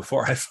videos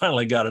before I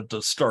finally got it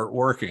to start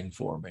working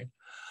for me.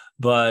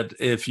 But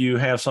if you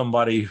have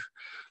somebody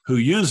who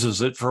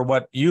uses it for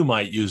what you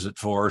might use it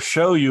for,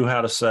 show you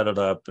how to set it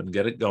up and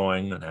get it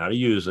going and how to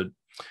use it,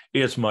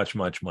 it's much,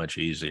 much, much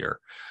easier.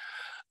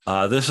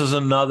 This is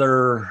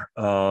another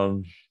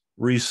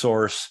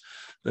resource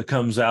that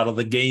comes out of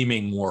the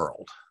gaming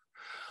world.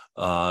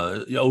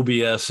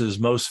 OBS is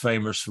most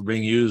famous for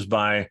being used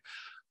by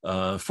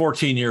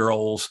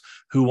 14-year-olds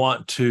who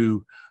want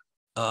to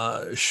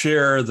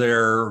share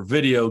their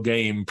video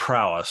game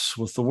prowess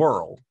with the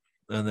world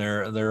and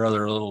their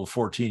other little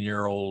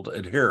 14-year-old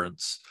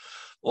adherents.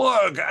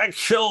 Look, I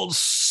killed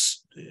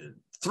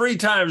 3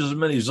 times as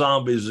many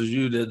zombies as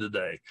you did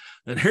today,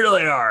 and here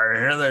they are.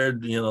 Here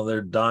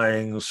they're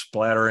dying,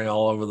 splattering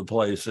all over the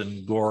place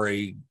in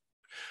gory,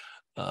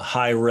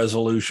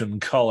 high-resolution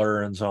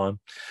color and so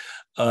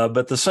on.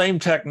 But the same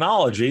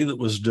technology that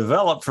was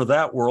developed for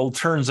that world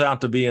turns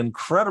out to be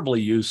incredibly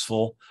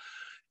useful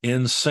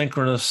in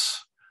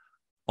synchronous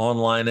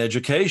online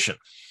education.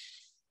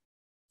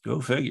 Go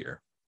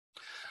figure.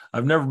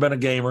 I've never been a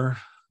gamer,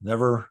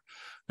 never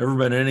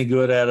been any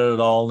good at it at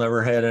all,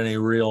 never had any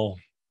real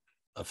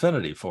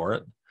affinity for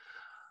it,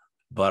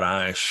 but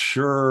I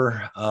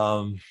sure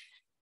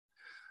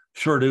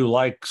do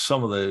like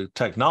some of the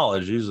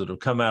technologies that have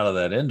come out of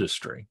that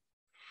industry.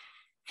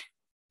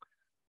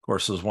 Of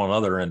course, there's one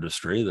other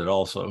industry that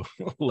also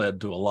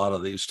led to a lot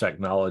of these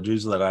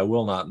technologies that I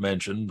will not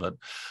mention, but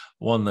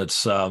one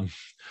that's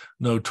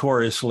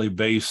notoriously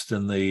based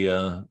in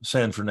the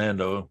San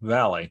Fernando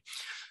Valley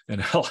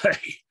in LA.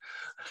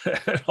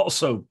 It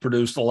also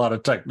produced a lot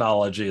of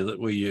technology that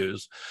we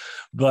use.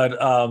 But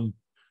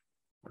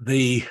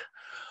and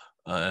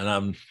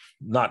I'm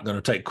not going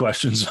to take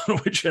questions on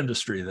which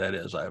industry that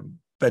is. I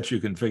bet you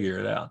can figure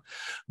it out.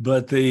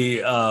 But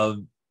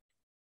the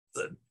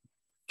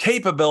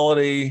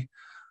capability,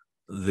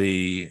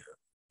 the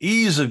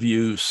ease of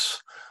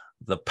use,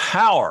 the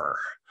power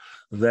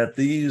that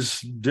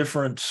these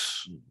different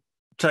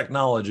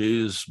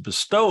technologies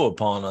bestow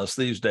upon us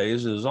these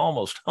days is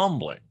almost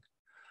humbling.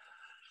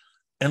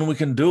 And we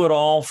can do it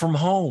all from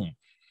home.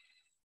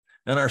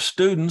 And our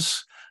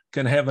students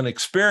can have an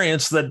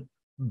experience that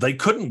they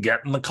couldn't get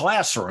in the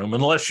classroom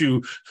unless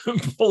you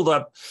pulled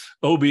up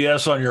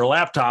OBS on your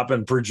laptop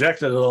and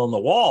projected it on the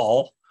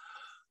wall.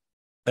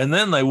 And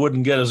then they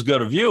wouldn't get as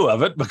good a view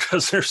of it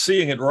because they're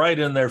seeing it right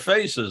in their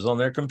faces on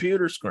their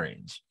computer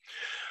screens.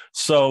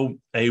 So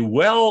a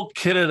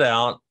well-kitted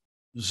out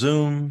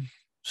Zoom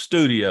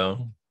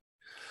studio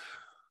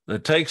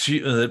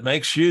that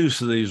makes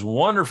use of these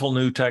wonderful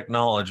new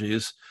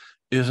technologies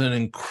is an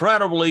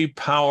incredibly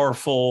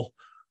powerful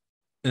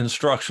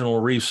instructional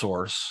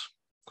resource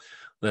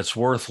that's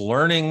worth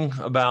learning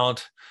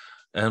about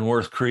and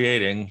worth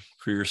creating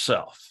for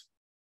yourself.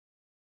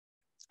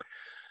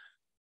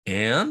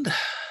 And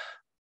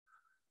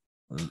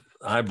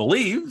I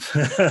believe,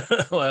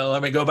 well,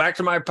 let me go back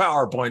to my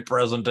PowerPoint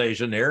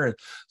presentation here and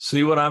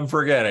see what I'm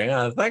forgetting.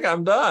 I think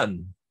I'm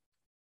done.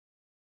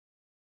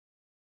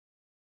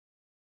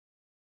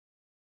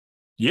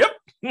 Yep.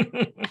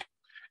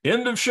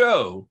 End of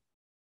show.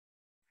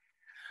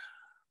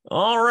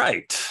 All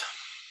right.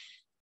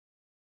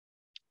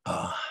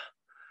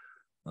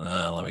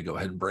 Let me go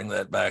ahead and bring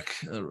that back,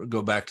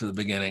 go back to the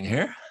beginning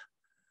here.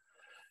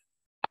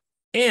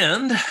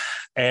 And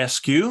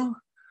ask you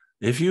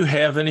if you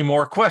have any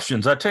more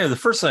questions, I tell you, the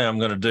first thing I'm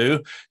going to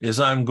do is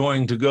I'm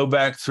going to go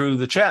back through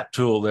the chat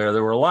tool there.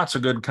 There were lots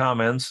of good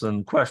comments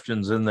and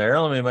questions in there.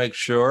 Let me make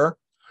sure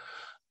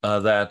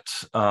that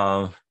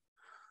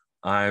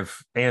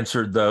I've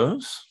answered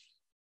those.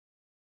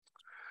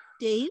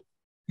 Dave?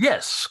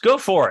 Yes, go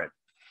for it.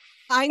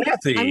 I'm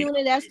the one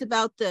that asked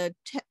about the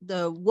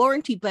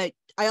warranty, but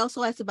I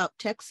also asked about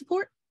tech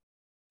support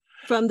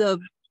from Tech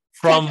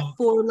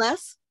for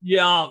Less.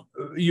 Yeah,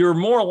 you're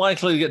more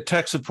likely to get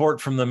tech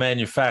support from the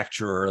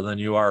manufacturer than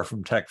you are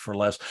from Tech for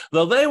Less,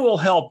 though they will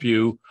help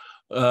you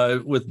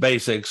with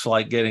basics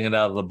like getting it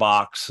out of the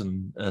box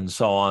and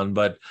so on.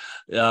 But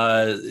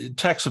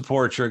tech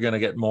support, you're going to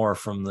get more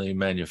from the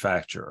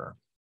manufacturer.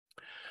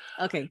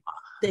 Okay,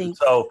 thanks.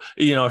 So,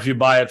 if you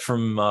buy it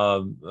from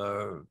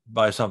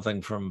buy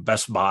something from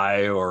Best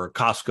Buy or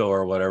Costco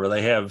or whatever,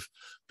 they have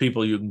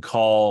people you can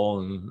call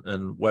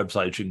and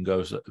websites you can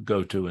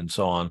go to and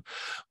so on.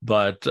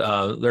 But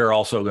they're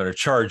also going to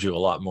charge you a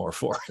lot more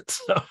for it.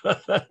 So.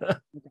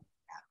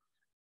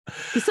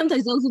 Because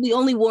sometimes those are the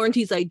only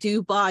warranties I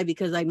do buy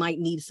because I might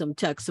need some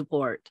tech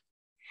support.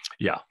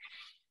 Yeah.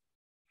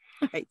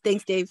 All right.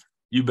 Thanks, Dave.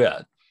 You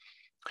bet.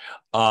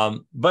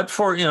 But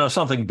for,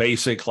 something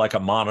basic like a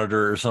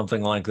monitor or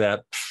something like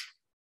that,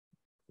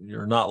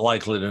 you're not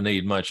likely to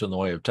need much in the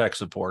way of tech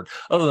support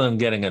other than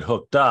getting it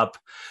hooked up,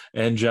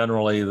 and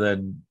generally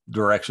the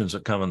directions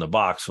that come in the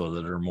box with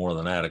it are more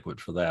than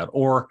adequate for that.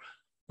 Or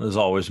there's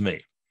always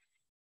me.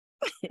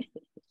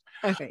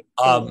 Okay.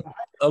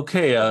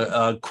 Okay,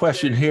 a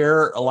question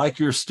here. Like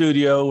your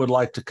studio, would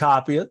like to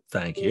copy it.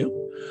 Thank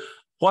you.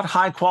 What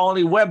high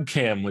quality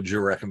webcam would you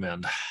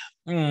recommend?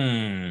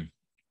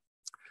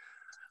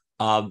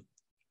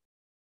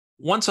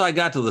 Once I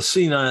got to the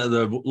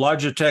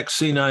Logitech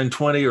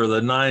C920 or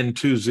the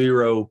 920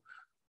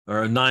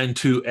 or a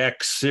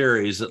 92X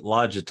series at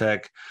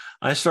Logitech,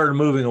 I started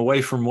moving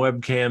away from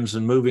webcams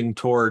and moving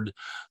toward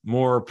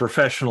more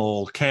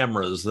professional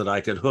cameras that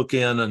I could hook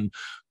in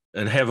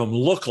and have them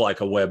look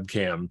like a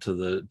webcam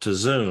to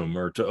Zoom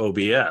or to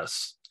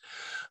OBS.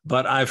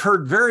 But I've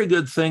heard very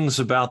good things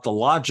about the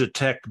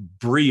Logitech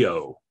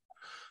Brio,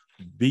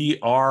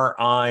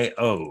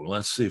 B-R-I-O.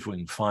 Let's see if we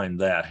can find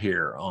that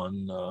here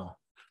on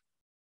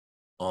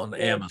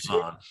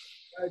Amazon.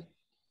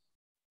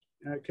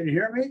 Can you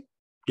hear me?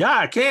 Yeah,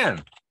 I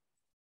can.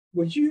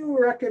 Would you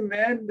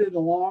recommend in the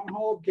long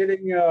haul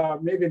getting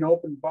maybe an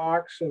open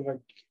box of a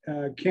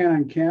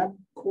Canon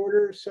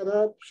camcorder set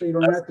up so you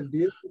don't have to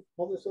deal with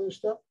all this other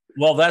stuff?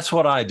 Well, that's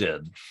what I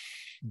did.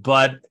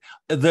 But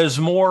there's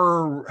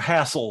more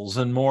hassles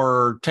and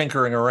more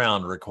tinkering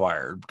around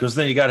required, because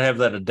then you got to have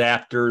that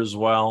adapter as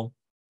well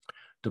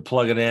to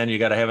plug it in. You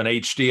got to have an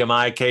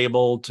HDMI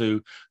cable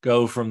to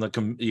go from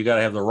you got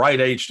to have the right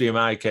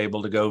HDMI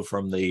cable to go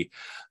from the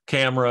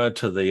camera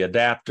to the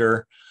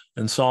adapter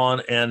and so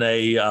on. And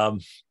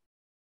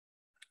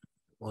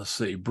let's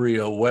see,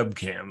 Brio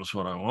webcam is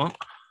what I want.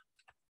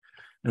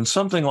 And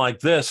something like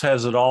this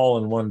has it all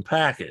in one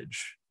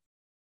package.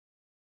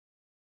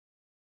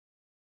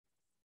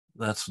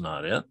 That's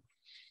not it.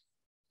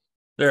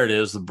 There it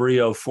is, the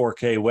Brio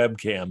 4K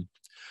webcam.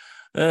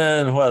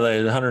 And they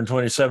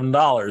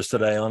 $127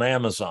 today on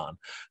Amazon.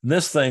 And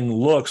this thing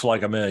looks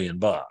like $1 million.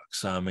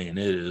 I mean,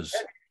 it is.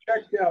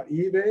 Checked out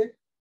eBay.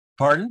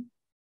 Pardon?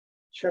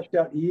 Checked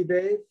out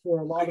eBay for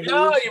a lot of.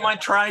 Yeah, you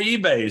might try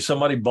eBay.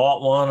 Somebody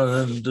bought one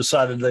and then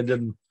decided they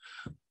didn't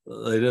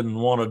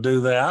want to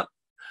do that.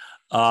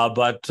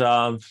 But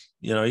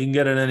you can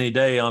get it any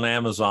day on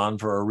Amazon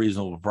for a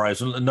reasonable price.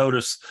 And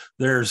notice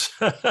there's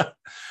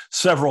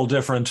several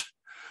different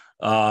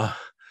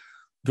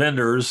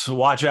vendors.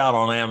 Watch out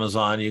on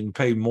Amazon. You can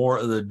pay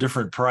the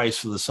different price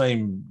for the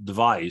same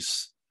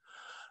device,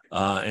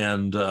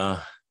 and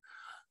no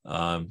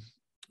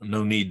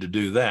need to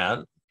do that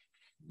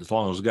as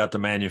long as it's got the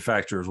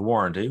manufacturer's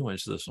warranty,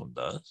 which this one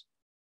does,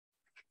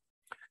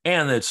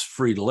 and it's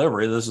free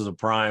delivery. This is a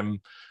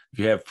Prime. If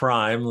you have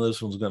Prime, this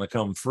one's going to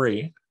come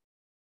free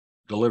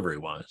delivery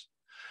wise.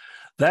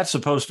 That's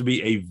supposed to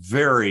be a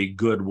very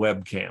good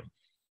webcam.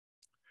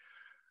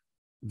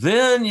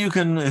 Then you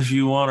can, if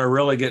you want to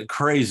really get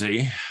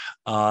crazy,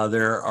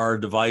 there are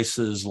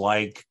devices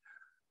like,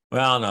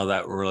 well, no,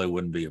 that really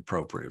wouldn't be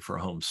appropriate for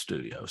a home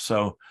studio.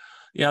 So,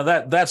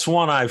 yeah, that's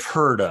one I've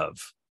heard of.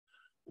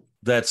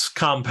 That's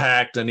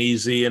compact and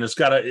easy, and it's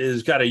got a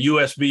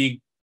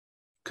USB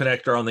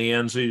connector on the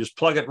end, so you just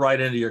plug it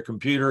right into your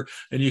computer,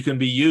 and you can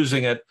be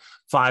using it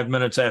 5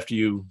 minutes after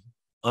you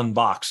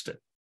unboxed it.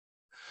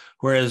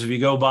 Whereas if you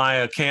go buy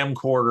a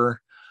camcorder,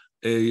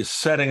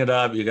 setting it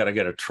up, you got to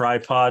get a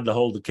tripod to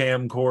hold the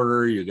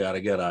camcorder, you got to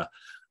get a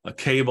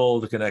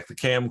cable to connect the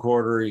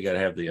camcorder, you got to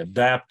have the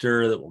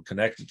adapter that will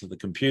connect it to the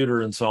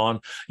computer and so on.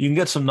 You can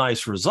get some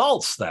nice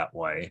results that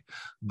way,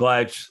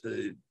 but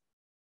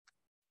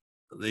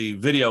the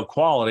video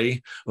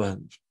quality,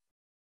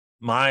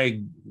 my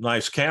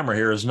nice camera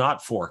here is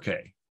not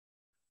 4K.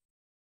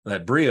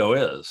 That Brio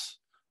is.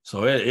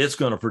 So it's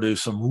going to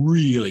produce some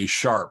really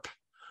sharp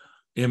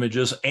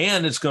images,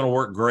 and it's going to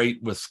work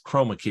great with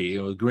chroma key,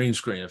 with green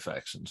screen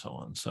effects and so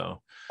on.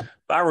 So if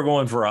I were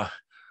going for a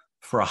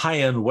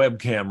high-end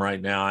webcam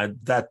right now, I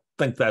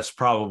think that's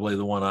probably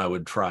the one I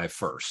would try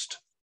first,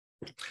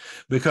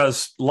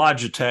 because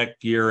Logitech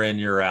year in,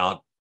 year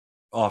out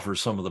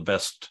offers some of the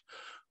best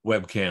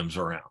webcams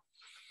around.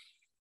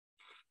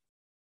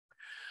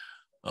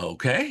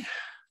 Okay.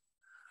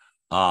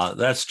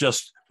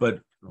 But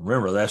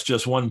remember, that's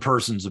just one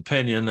person's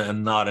opinion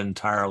and not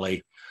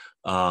entirely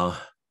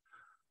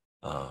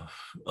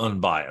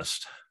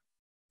unbiased.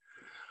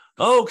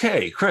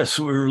 Okay, Chris,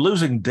 we're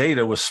losing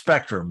data with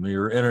Spectrum,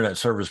 your internet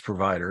service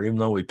provider, even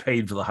though we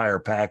paid for the higher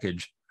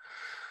package.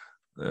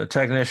 The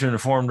technician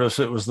informed us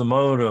it was the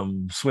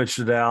modem, switched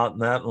it out,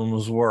 and that one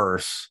was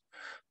worse.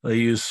 They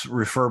use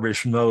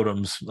refurbished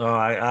modems. Oh,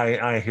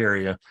 I hear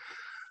you.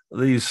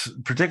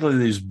 Particularly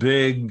these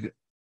big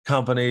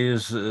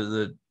companies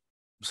that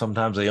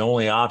sometimes the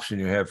only option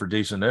you have for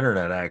decent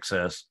internet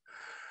access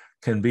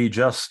can be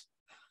just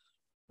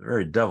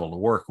very devil to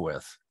work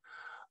with.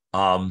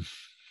 I'm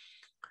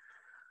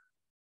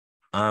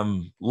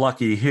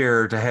lucky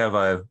here to have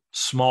a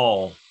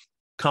small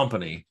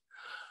company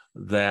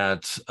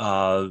that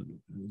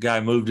guy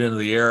moved into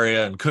the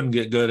area and couldn't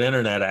get good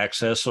internet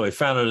access, so he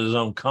founded his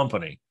own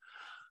company.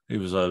 He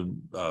was a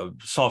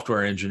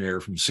software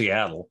engineer from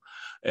Seattle,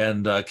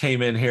 and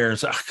came in here and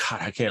said, oh,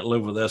 God, I can't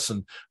live with this,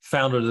 and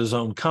founded his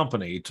own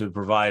company to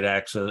provide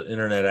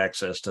internet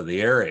access to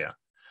the area,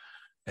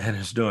 and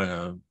is doing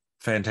a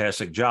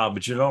fantastic job.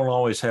 But you don't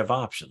always have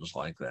options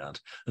like that,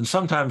 and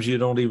sometimes you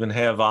don't even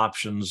have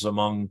options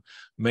among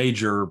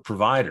major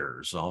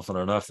providers. Often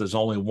enough, there's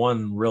only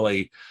one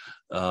really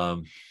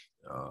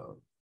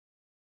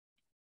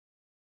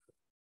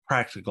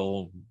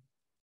practical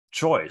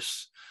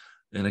choice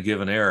in a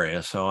given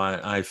area. So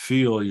I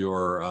feel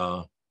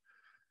your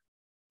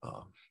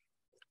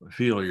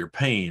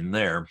pain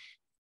there.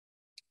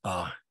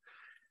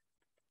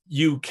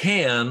 You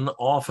can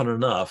often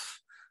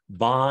enough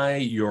buy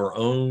your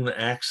own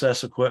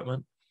access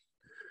equipment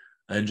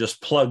and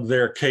just plug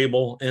their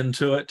cable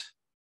into it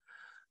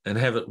and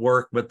have it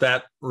work, but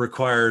that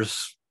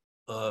requires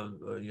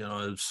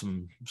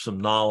some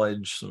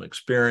knowledge, some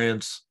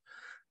experience,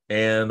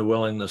 and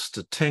willingness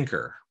to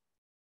tinker.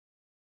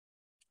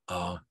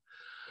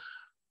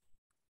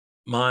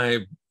 My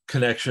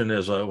connection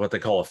is what they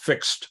call a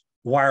fixed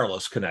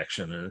wireless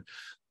connection. And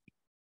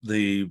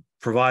the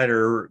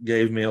provider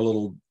gave me a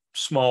little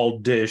small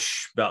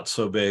dish about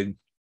so big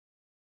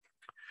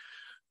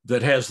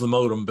that has the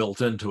modem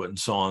built into it and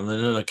so on,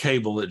 and then a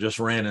cable that just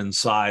ran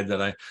inside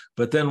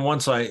but then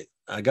once I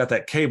got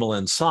that cable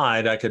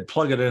inside, I could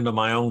plug it into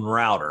my own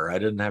router. I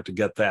didn't have to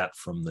get that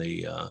from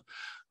the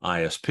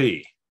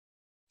ISP.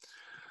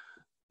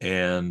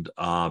 And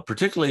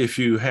particularly if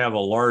you have a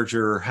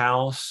larger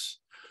house,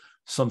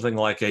 something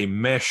like a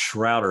mesh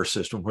router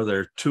system where there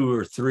are 2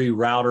 or 3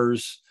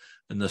 routers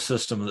in the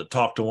system that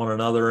talk to one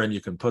another, and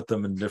you can put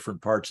them in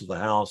different parts of the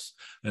house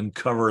and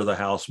cover the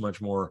house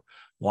much more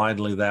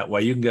widely that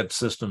way. You can get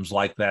systems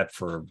like that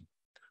for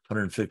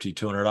 $150,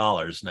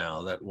 $200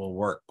 now that will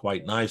work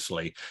quite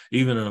nicely,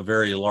 even in a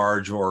very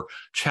large or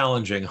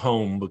challenging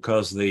home,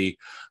 because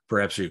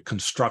perhaps the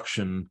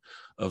construction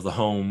of the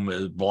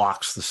home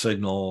blocks the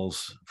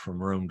signals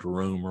from room to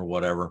room or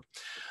whatever.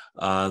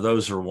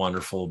 Those are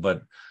wonderful,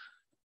 but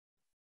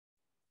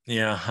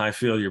yeah, I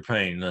feel your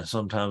pain.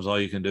 Sometimes all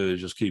you can do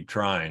is just keep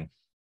trying.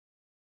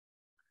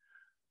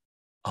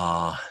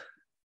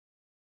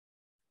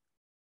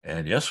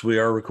 And yes, we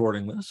are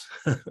recording this.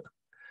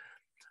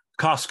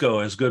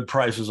 Costco has good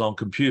prices on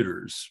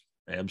computers.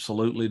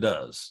 Absolutely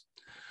does.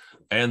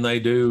 And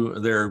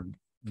they're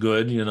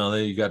good.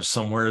 You got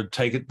somewhere to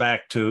take it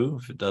back to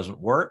if it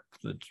doesn't work,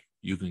 that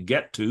you can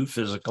get to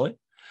physically.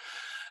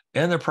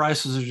 And their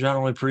prices are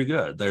generally pretty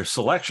good. Their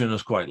selection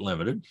is quite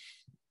limited,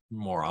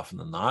 more often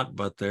than not,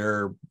 but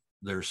their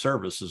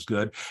service is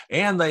good,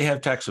 and they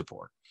have tech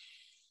support.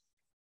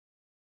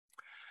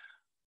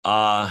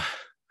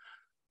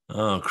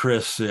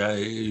 Chris,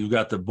 you've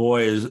got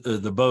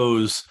the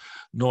Bose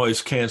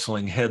noise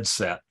canceling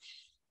headset.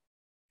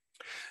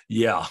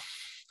 Yeah.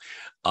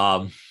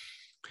 I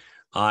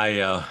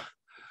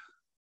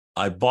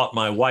bought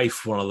my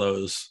wife one of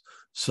those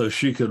so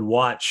she could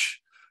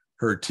watch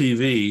her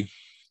TV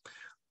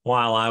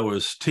while I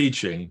was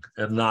teaching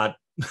and not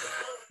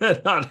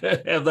not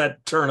have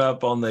that turn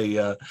up on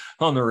the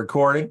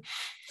recording.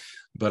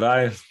 But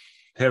I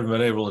haven't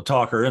been able to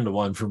talk her into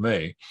one for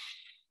me.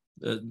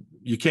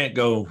 You can't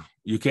go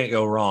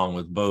wrong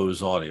with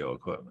Bose audio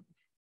equipment.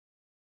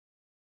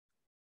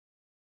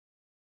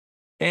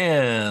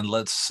 And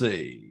let's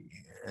see.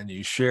 And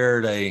you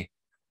shared a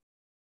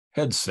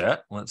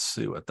headset. Let's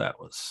see what that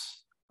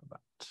was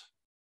about. Is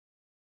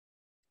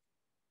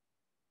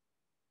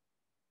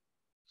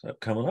that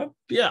coming up?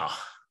 Yeah.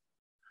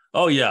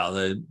 Oh, yeah,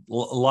 the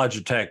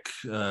Logitech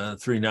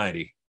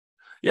 390.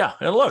 Yeah,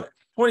 and look,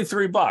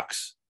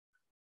 $23.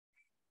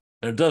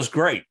 And it does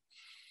great.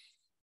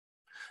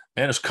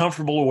 And it's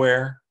comfortable to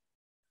wear.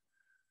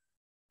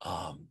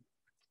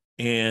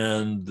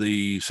 and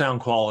the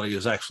sound quality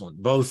is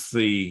excellent, both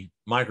the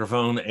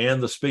microphone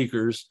and the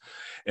speakers.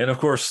 And of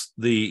course,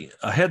 a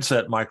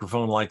headset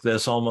microphone like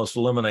this almost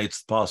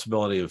eliminates the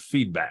possibility of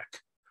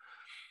feedback,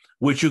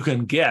 which you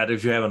can get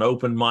if you have an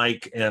open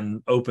mic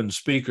and open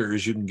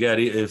speakers. You can get,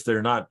 if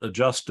they're not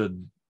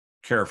adjusted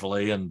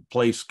carefully and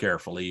placed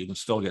carefully, you can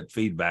still get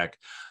feedback.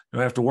 You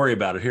don't have to worry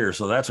about it here.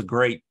 So that's a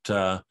great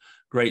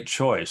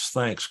choice.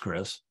 Thanks,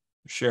 Chris,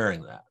 for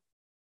sharing that.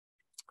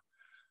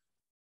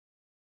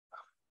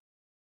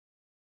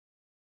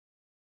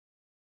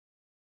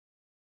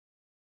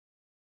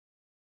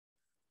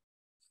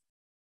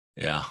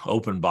 Yeah,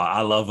 open box.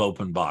 I love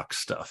open box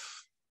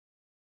stuff.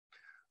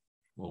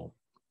 Well,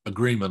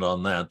 agreement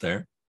on that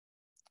there.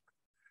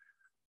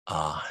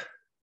 Oh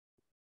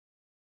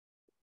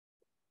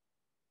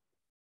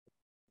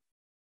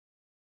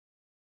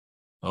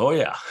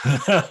yeah,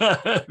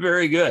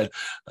 very good.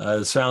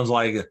 It sounds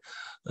like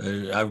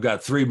I've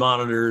got 3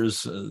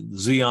 monitors,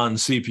 Xeon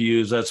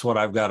CPUs. That's what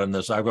I've got in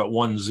this. I've got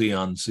 1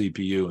 Xeon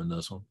CPU in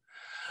this one,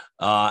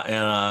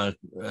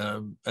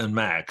 and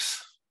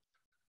Macs.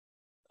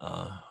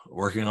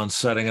 Working on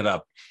setting it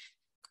up.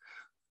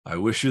 I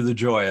wish you the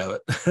joy of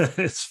it.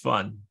 It's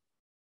fun.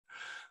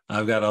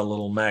 I've got a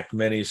little Mac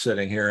Mini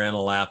sitting here and a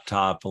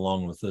laptop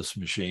along with this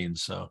machine,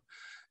 so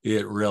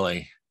it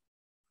really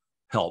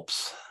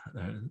helps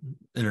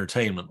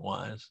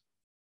entertainment-wise.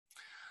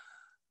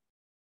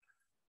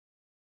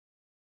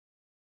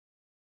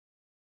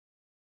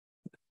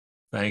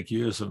 Thank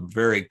you. Some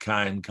very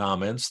kind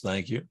comments.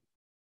 Thank you.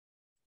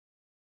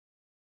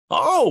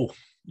 Oh,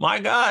 my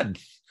God.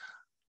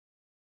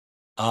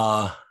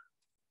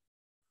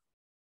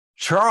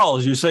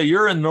 Charles, you say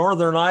you're in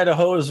northern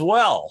Idaho as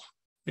well.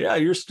 Yeah,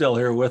 you're still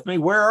here with me.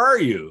 Where are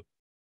you?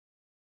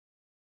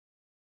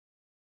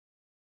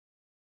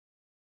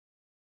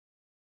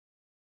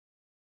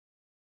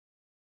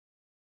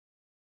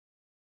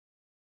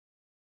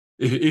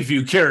 If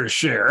you care to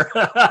share.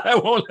 I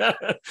won't,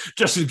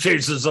 just in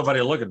case there's somebody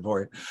looking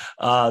for you.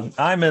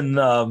 I'm in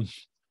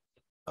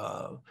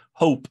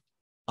Hope,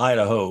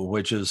 Idaho,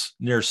 which is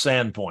near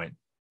Sandpoint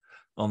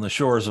on the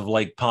shores of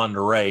Lake Pend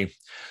Oreille.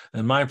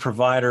 And my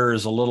provider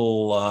is a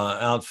little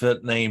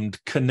outfit named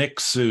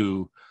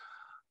Kinixu.net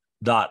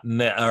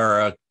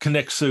or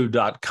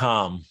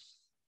Kinixu.com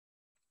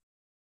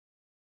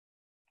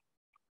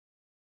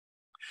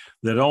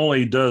that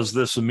only does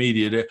this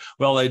immediate.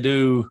 Well, they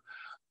do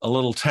a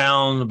little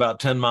town about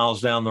 10 miles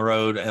down the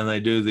road, and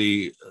they do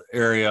the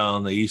area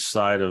on the east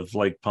side of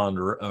Lake Pend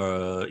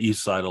Oreille.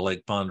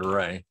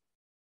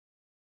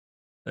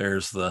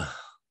 There's the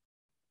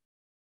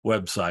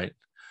website.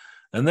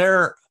 And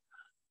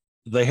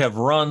they have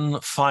run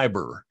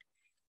fiber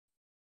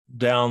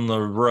down the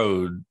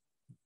road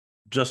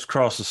just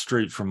across the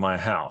street from my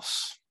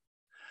house.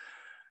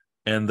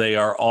 And they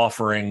are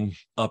offering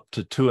up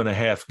to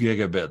 2.5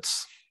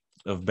 gigabits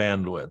of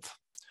bandwidth.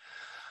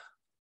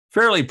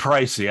 Fairly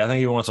pricey. I think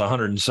he wants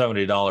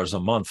 $170 a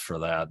month for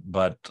that,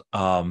 but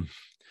I'm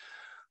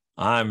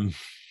going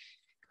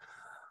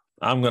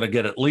to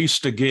get at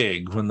least a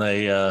gig when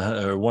they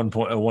or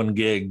 1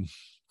 gig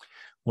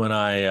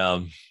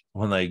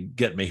when they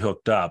get me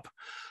hooked up.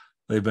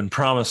 They've been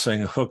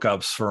promising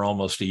hookups for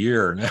almost a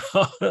year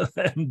now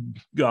and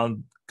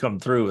come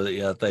through with it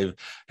yet. They've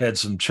had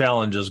some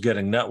challenges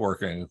getting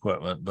networking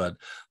equipment, but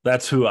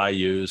that's who I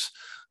use.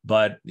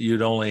 But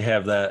you'd only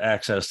have that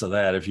access to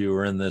that if you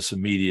were in this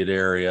immediate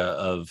area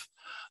of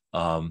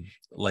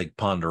Lake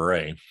Pend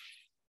Oreille.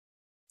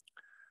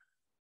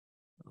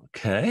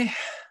 Okay.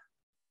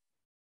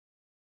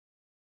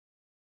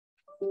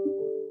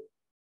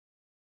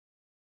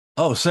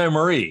 Oh, Saint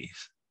Marie.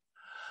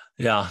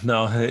 Yeah,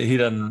 no, he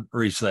doesn't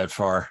reach that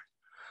far.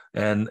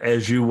 And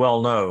as you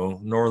well know,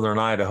 northern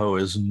Idaho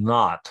is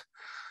not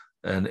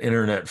an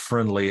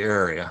internet-friendly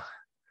area.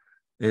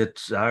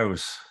 I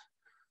was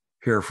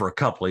here for a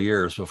couple of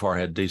years before I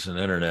had decent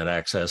internet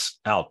access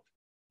out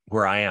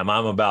where I am.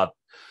 I'm about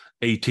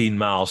 18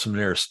 miles from the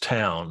nearest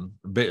town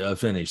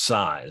of any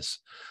size.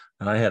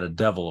 And I had a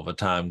devil of a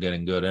time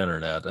getting good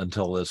internet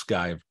until this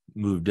guy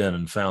moved in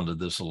and founded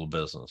this little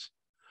business.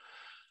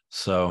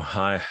 So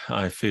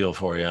I feel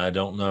for you. I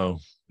don't know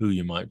who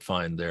you might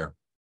find there.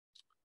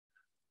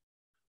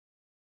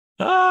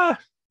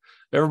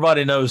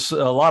 Everybody knows,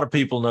 a lot of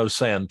people know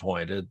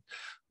Sandpoint. It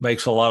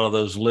makes a lot of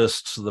those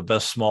lists of the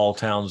best small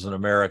towns in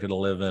America to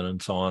live in and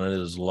so on. It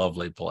is a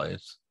lovely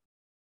place.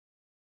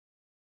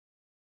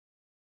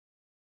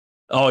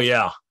 Oh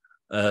yeah.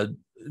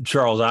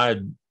 Charles, I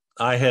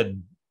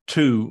had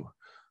 2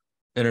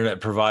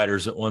 internet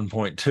providers at one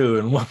point too,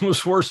 and one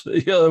was worse.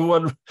 The other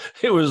one,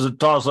 it was a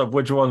toss-up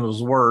which one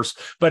was worse.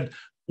 But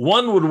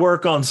one would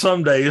work on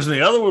some days and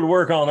the other would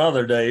work on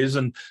other days.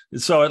 And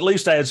so at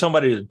least I had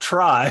somebody to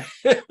try.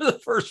 The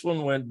first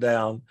one went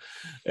down,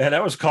 and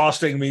that was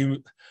costing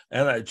me.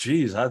 And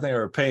geez, I think I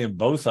were paying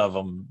both of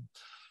them.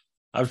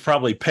 I was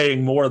probably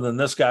paying more than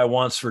this guy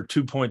wants for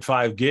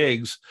 2.5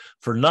 gigs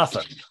for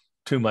nothing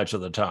too much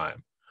of the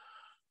time.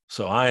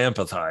 So I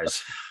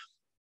empathize.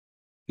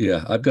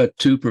 Yeah, I've got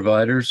 2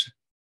 providers,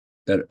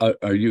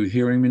 Are you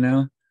hearing me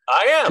now?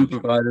 I am. 2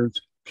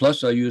 providers.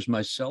 Plus, I use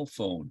my cell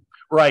phone.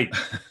 Right.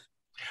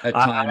 At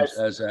times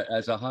as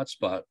a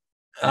hotspot,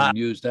 and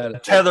use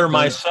that. Tether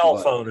my cell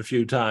phone a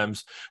few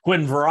times.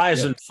 When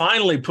Verizon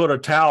finally put a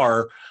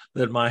tower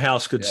that my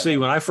house could see,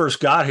 when I first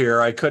got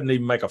here, I couldn't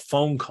even make a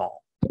phone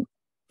call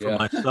from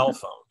my cell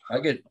phone. I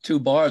get 2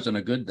 bars on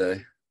a good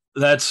day.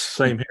 That's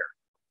same here.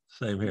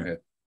 Same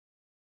here.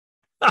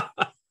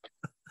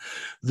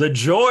 The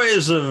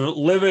joys of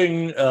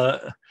living,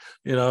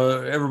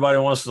 everybody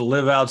wants to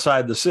live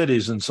outside the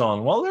cities and so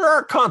on. Well, there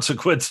are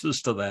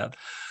consequences to that.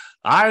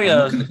 I'm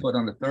looking to put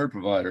on a 3rd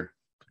provider.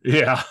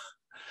 Yeah.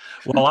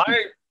 Well,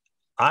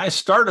 I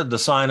started to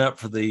sign up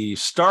for the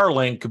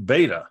Starlink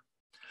beta,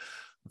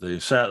 the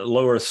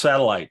low Earth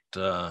satellite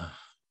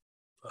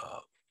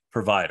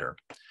provider,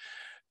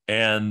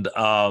 and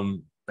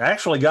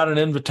actually got an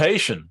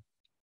invitation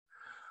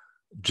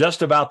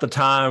just about the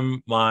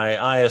time my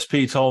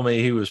ISP told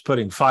me he was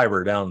putting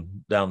fiber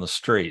down the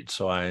street.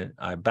 So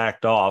I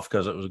backed off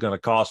because it was going to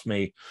cost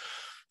me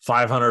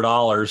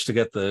 $500 to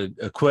get the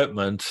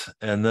equipment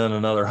and then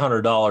another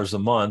 $100 a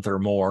month or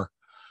more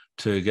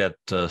to get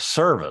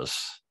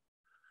service.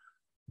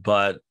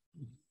 But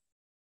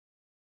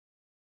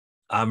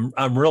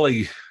I'm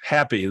really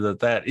happy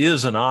that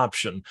is an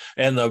option.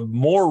 And the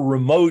more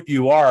remote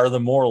you are, the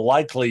more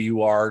likely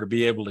you are to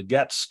be able to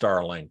get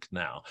Starlink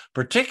now.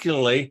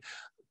 Particularly,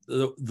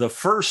 the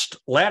first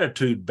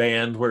latitude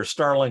band where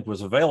Starlink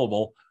was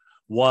available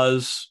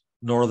was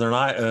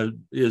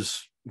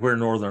is where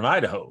northern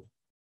Idaho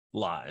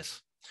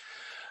lies,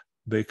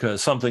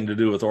 because something to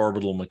do with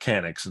orbital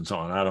mechanics and so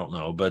on. I don't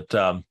know, but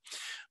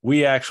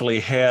we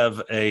actually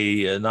have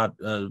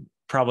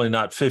probably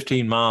not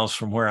 15 miles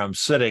from where I'm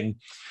sitting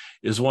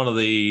is one of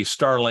the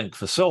Starlink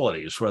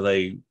facilities where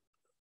they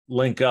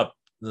link up,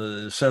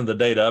 send the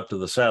data up to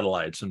the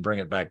satellites and bring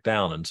it back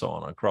down and so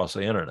on across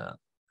the internet.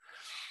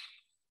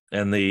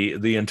 And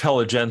the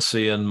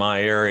intelligentsia in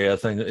my area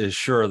is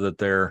sure that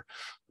they're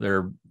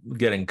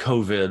getting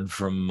COVID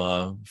from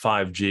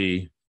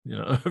 5G,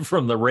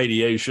 from the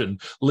radiation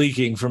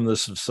leaking from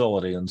this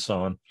facility and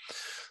so on.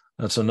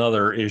 That's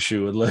another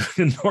issue with living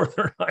in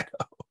northern Idaho.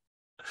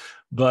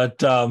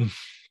 But,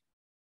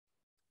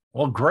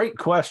 well, great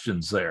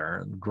questions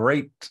there.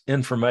 Great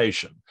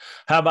information.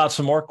 How about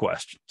some more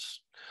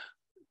questions?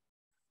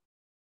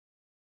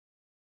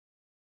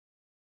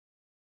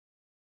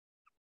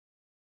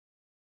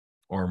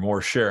 Or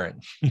more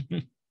sharing?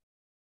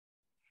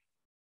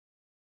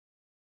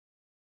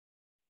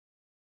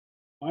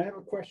 I have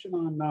a question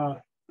on,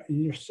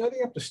 you're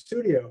setting up the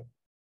studio.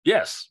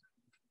 Yes.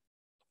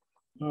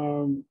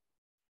 To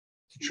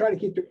try to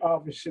keep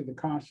obviously the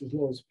cost as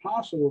low as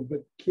possible,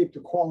 but keep the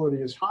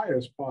quality as high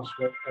as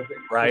possible. I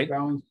think right.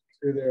 Balance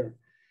through there.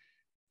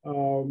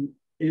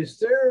 Is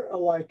there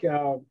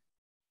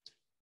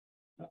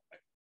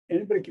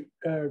anybody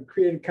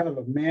created kind of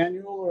a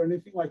manual or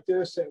anything like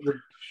this that would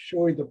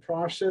show you the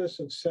process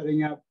of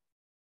setting up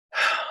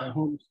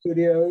home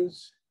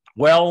studios?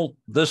 Well,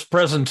 this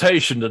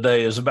presentation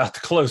today is about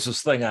the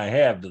closest thing I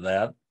have to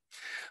that,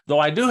 though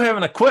I do have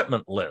an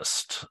equipment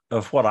list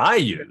of what I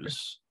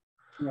use,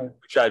 right,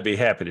 which I'd be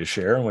happy to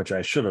share and which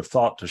I should have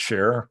thought to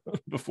share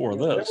before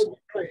this. That would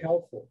be very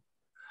helpful.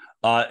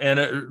 And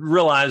it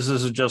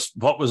realizes just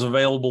what was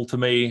available to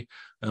me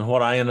and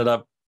what I ended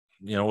up,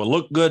 it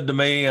looked good to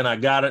me and I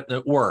got it and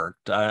it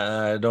worked.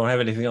 I don't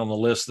have anything on the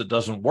list that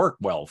doesn't work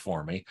well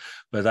for me,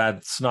 but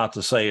that's not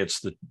to say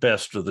it's the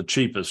best or the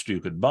cheapest you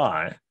could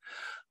buy.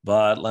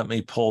 But let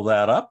me pull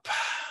that up.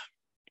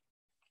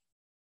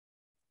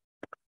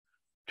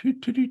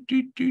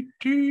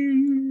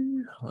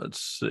 Let's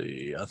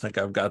see. I think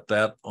I've got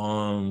that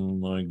on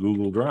my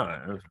Google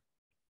Drive.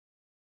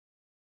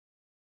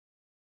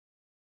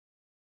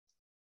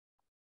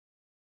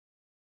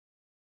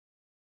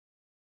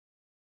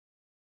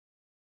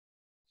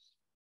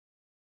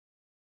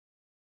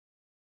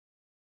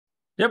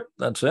 Yep,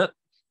 that's it.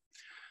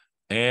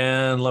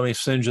 And let me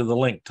send you the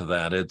link to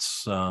that.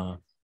 It's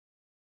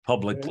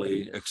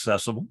publicly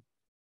accessible.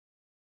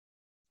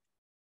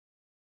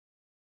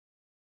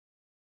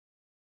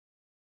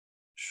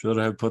 Should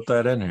have put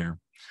that in here.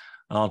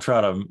 I'll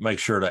try to make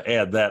sure to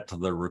add that to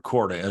the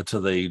recording, to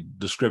the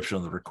description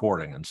of the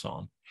recording and so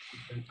on.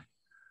 Okay.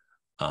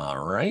 All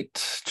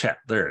right, chat,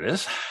 there it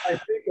is. I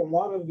think a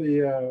lot of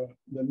the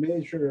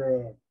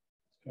major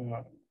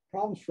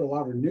problems for a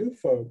lot of new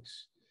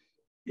folks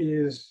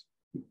is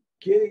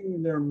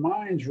getting their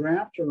minds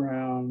wrapped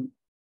around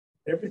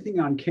everything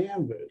on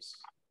Canvas,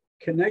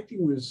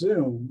 connecting with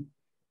Zoom,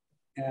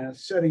 and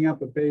setting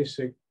up a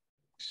basic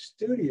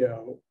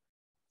studio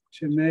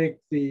to make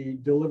the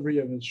delivery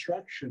of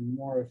instruction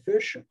more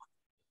efficient.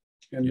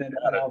 And then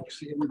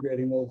obviously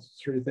integrating those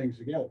 3 things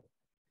together.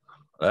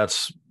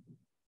 That's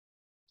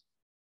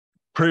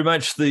pretty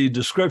much the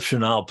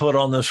description I'll put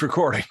on this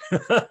recording.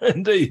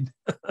 Indeed.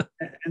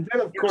 And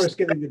then, of course,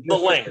 getting the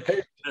link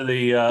to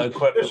the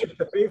equipment.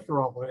 To pay for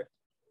all that.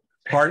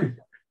 Pardon?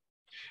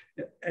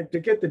 And to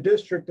get the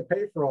district to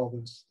pay for all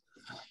this.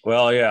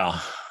 Well, yeah.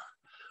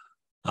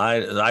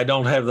 I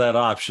don't have that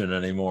option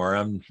anymore.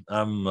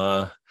 I'm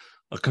a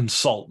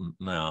consultant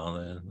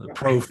now, the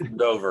pro from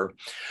Dover,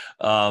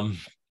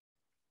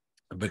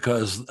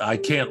 because I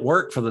can't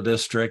work for the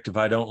district if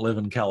I don't live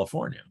in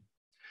California.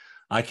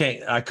 I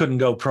couldn't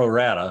go pro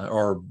rata,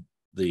 or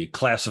the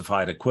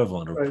classified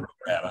equivalent of pro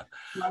rata.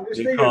 I'm just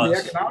thinking on the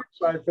economic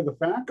side for the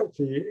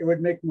faculty, it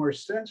would make more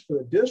sense for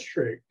the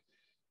district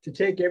to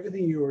take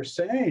everything you were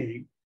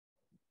saying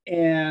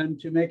and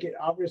to make it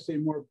obviously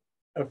more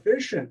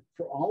efficient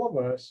for all of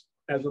us,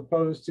 as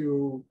opposed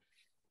to,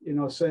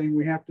 saying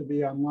we have to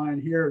be online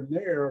here and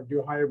there, or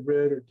do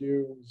hybrid, or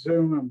do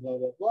Zoom and blah,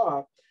 blah,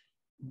 blah.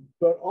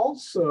 But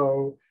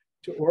also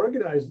to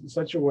organize it in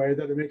such a way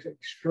that it makes it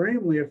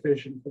extremely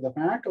efficient for the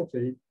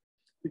faculty,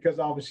 because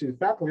obviously the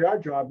faculty, our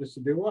job is to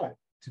do what?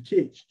 To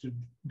teach, to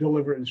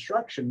deliver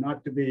instruction,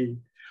 not to be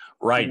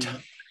right.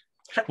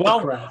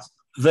 Well,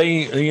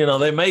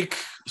 they make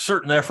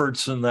certain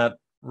efforts in that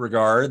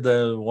regard.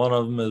 One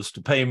of them is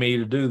to pay me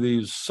to do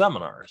these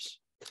seminars,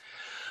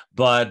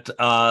 but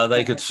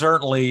they could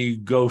certainly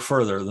go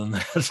further than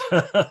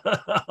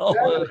that.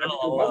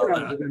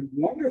 Webinars have been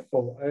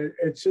wonderful.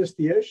 It's just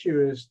the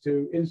issue is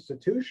to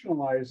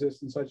institutionalize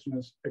this in such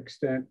an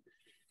extent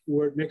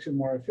where it makes it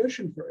more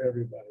efficient for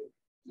everybody,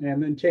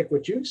 and then take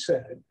what you've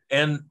said.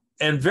 And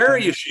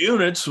various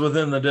units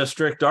within the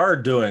district are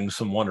doing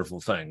some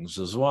wonderful things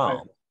as well.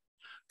 Right.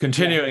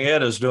 Continuing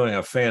Ed is doing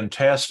a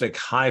fantastic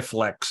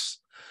HyFlex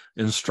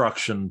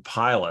instruction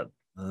pilot.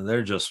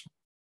 They're just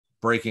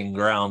breaking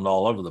ground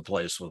all over the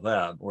place with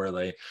that, where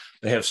they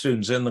have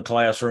students in the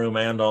classroom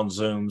and on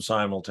Zoom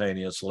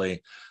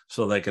simultaneously,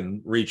 so they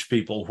can reach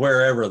people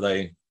wherever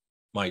they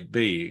might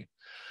be.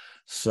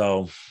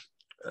 So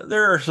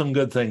there are some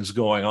good things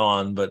going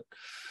on, but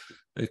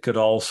it could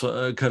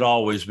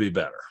always be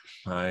better.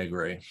 I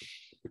agree.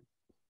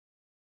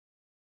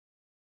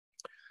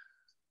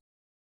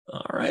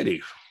 All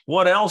righty.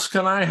 What else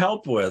can I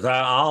help with?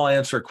 I'll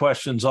answer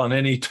questions on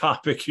any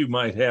topic you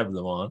might have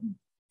them on.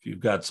 If you've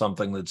got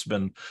something that's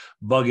been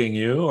bugging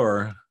you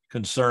or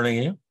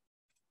concerning you,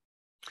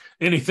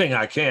 anything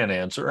I can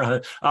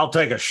answer. I'll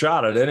take a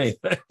shot at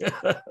anything.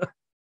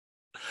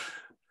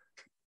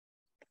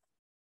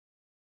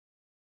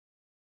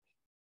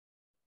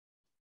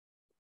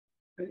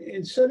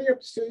 In setting up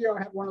the studio, I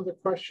have one other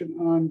question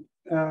on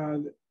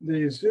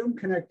the Zoom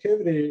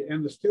connectivity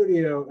and the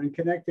studio and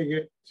connecting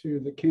it to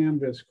the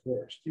Canvas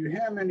course. Do you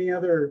have any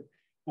other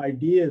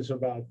ideas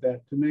about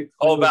that to make?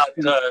 About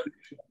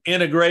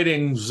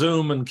integrating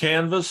Zoom and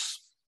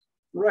Canvas?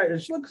 Right.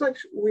 It looks like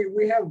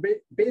we have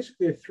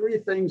basically three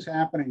things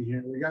happening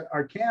here. We got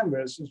our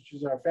Canvas, which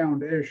is our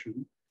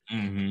foundation.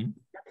 Mm-hmm.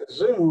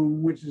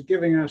 Zoom, which is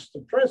giving us the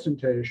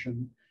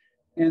presentation.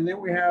 And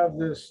then we have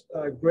this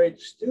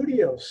great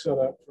studio set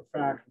up for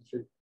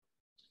faculty.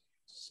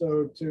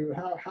 So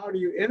how do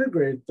you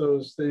integrate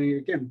those things,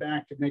 again,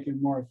 back to making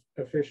it more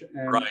efficient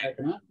and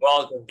economic?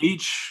 Well,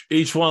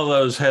 each one of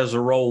those has a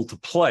role to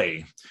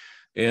play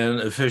in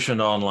efficient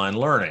online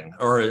learning,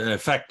 or in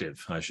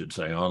effective, I should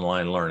say,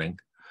 online learning.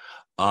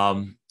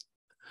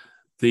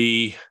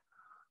 The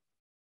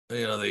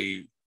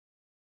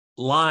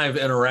live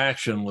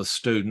interaction with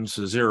students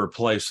is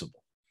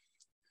irreplaceable,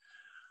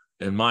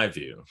 in my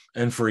view.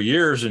 And for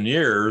years and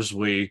years,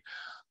 we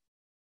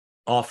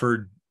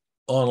offered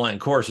online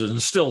courses,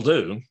 and still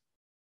do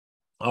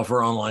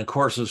offer online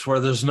courses,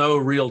 where there's no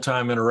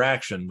real-time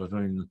interaction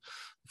between the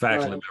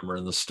faculty member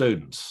and the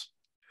students.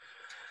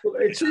 Well,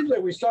 it seems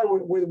like we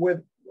started with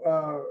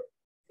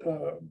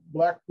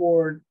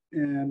Blackboard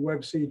and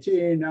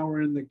WebCT. Now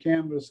we're in the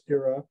Canvas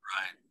era.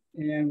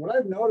 Right. And what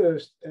I've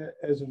noticed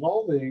as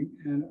evolving,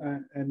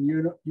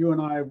 and you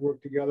and I have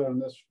worked together on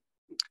this.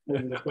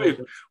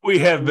 We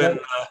have been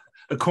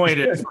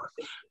acquainted for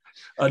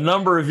a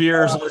number of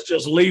years. Let's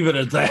just leave it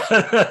at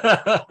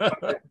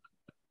that.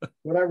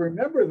 What I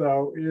remember,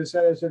 though, is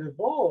that as it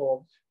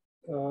evolved,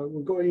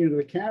 we're going into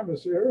the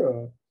Canvas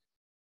era,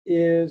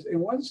 is in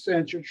one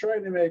sense, you're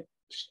trying to make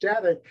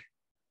static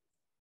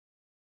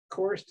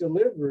course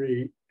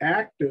delivery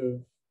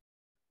active,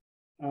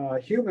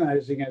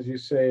 humanizing, as you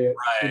say it,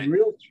 in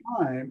real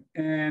time.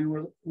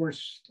 And we're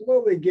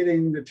slowly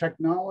getting the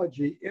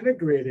technology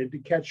integrated to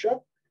catch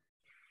up,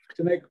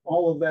 to make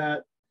all of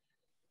that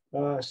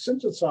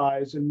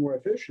synthesized and more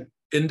efficient.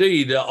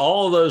 Indeed,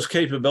 all of those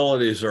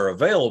capabilities are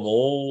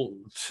available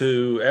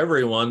to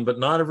everyone, but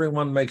not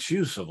everyone makes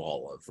use of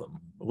all of them,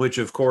 which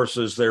of course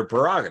is their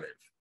prerogative.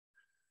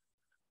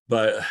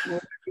 But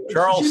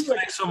Charles,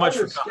 thanks so much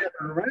for coming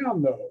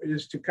around, though,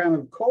 is to kind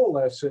of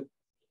coalesce it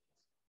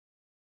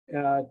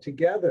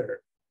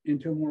together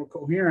into more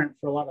coherent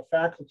for a lot of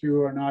faculty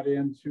who are not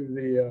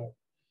into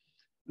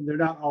they're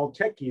not all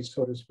techies,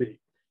 so to speak.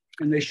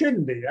 And they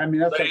shouldn't be. I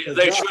mean,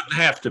 they shouldn't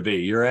have to be.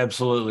 You're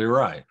absolutely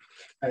right.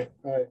 Right.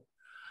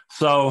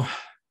 So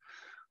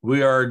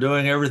we are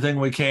doing everything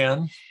we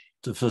can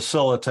to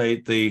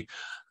facilitate the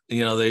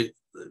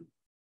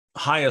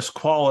highest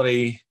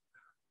quality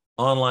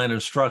online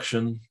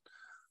instruction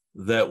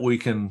that we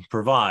can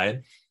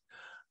provide.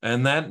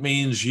 And that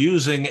means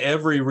using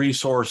every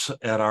resource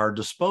at our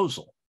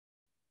disposal.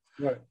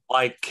 Right.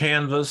 Like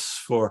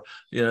Canvas for,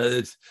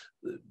 it's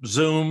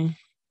Zoom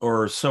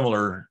or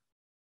similar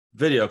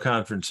video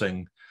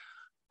conferencing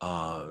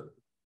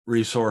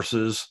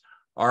resources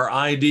are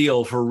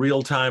ideal for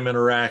real-time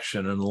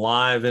interaction and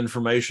live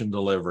information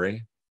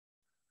delivery,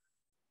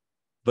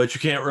 but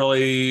you can't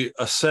really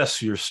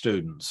assess your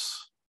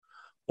students,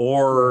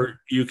 or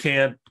you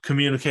can't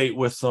communicate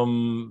with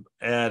them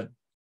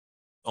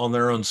on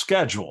their own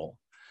schedule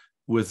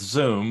with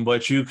Zoom,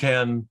 but you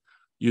can,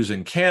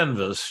 using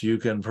Canvas, you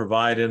can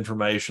provide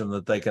information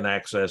that they can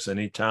access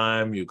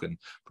anytime. You can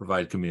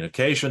provide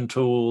communication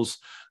tools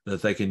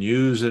that they can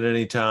use at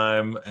any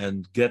time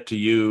and get to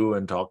you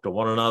and talk to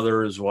one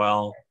another as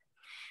well.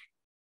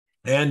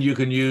 And you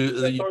can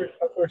use,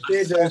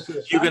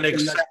 you can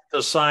accept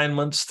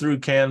assignments through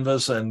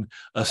Canvas and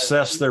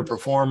assess their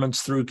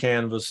performance through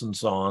Canvas and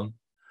so on.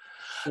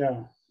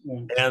 Yeah.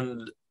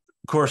 And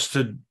of course,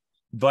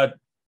 but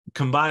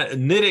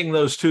knitting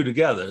those two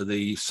together,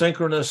 the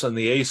synchronous and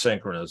the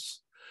asynchronous,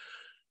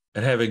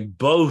 and having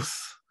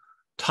both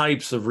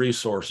types of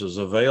resources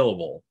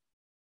available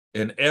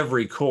in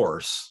every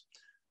course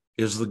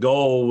is the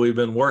goal we've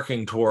been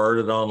working toward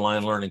at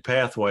Online Learning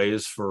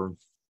Pathways for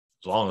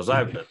as long as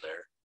I've been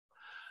there.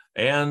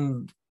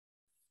 And,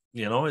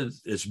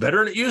 it's better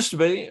than it used to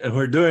be, and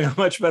we're doing a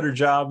much better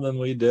job than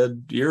we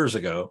did years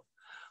ago,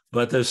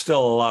 but there's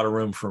still a lot of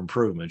room for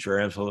improvement. You're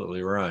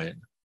absolutely right.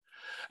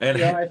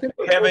 And I think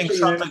having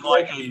something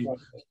like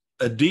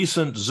a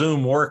decent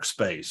Zoom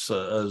workspace,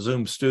 a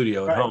Zoom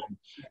studio at home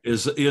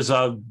is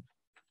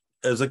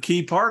a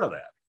key part of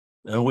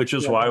that, which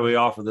is why we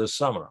offer this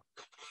seminar.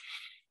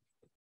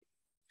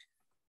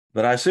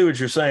 But I see what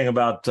you're saying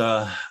about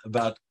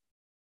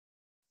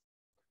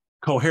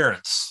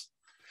coherence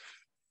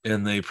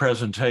in the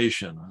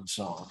presentation and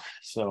so on.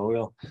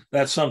 So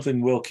that's something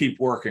we'll keep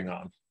working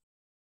on.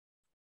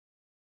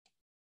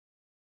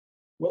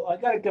 Well, I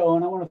got to go,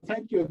 and I want to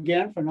thank you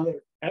again for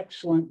another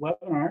excellent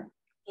webinar.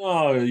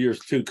 Oh, you're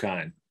too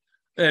kind.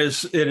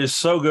 It is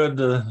so good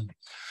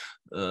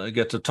to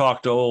get to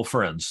talk to old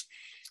friends.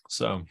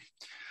 So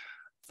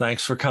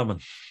thanks for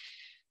coming.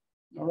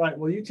 All right.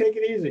 Well, you take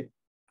it easy.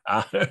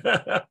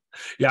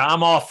 Yeah,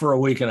 I'm off for a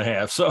week and a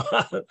half, so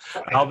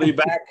I'll be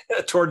back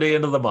toward the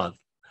end of the month.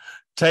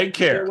 Take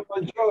care.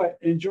 Okay, well,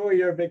 enjoy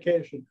your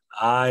vacation.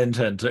 I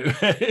intend to.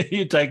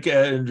 You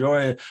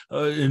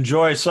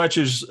enjoy such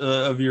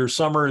of your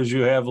summer as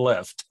you have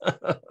left.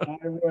 I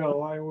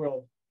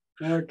will.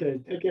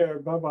 Okay, take care.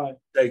 Bye-bye.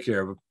 Take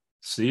care.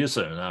 See you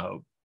soon, I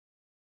hope.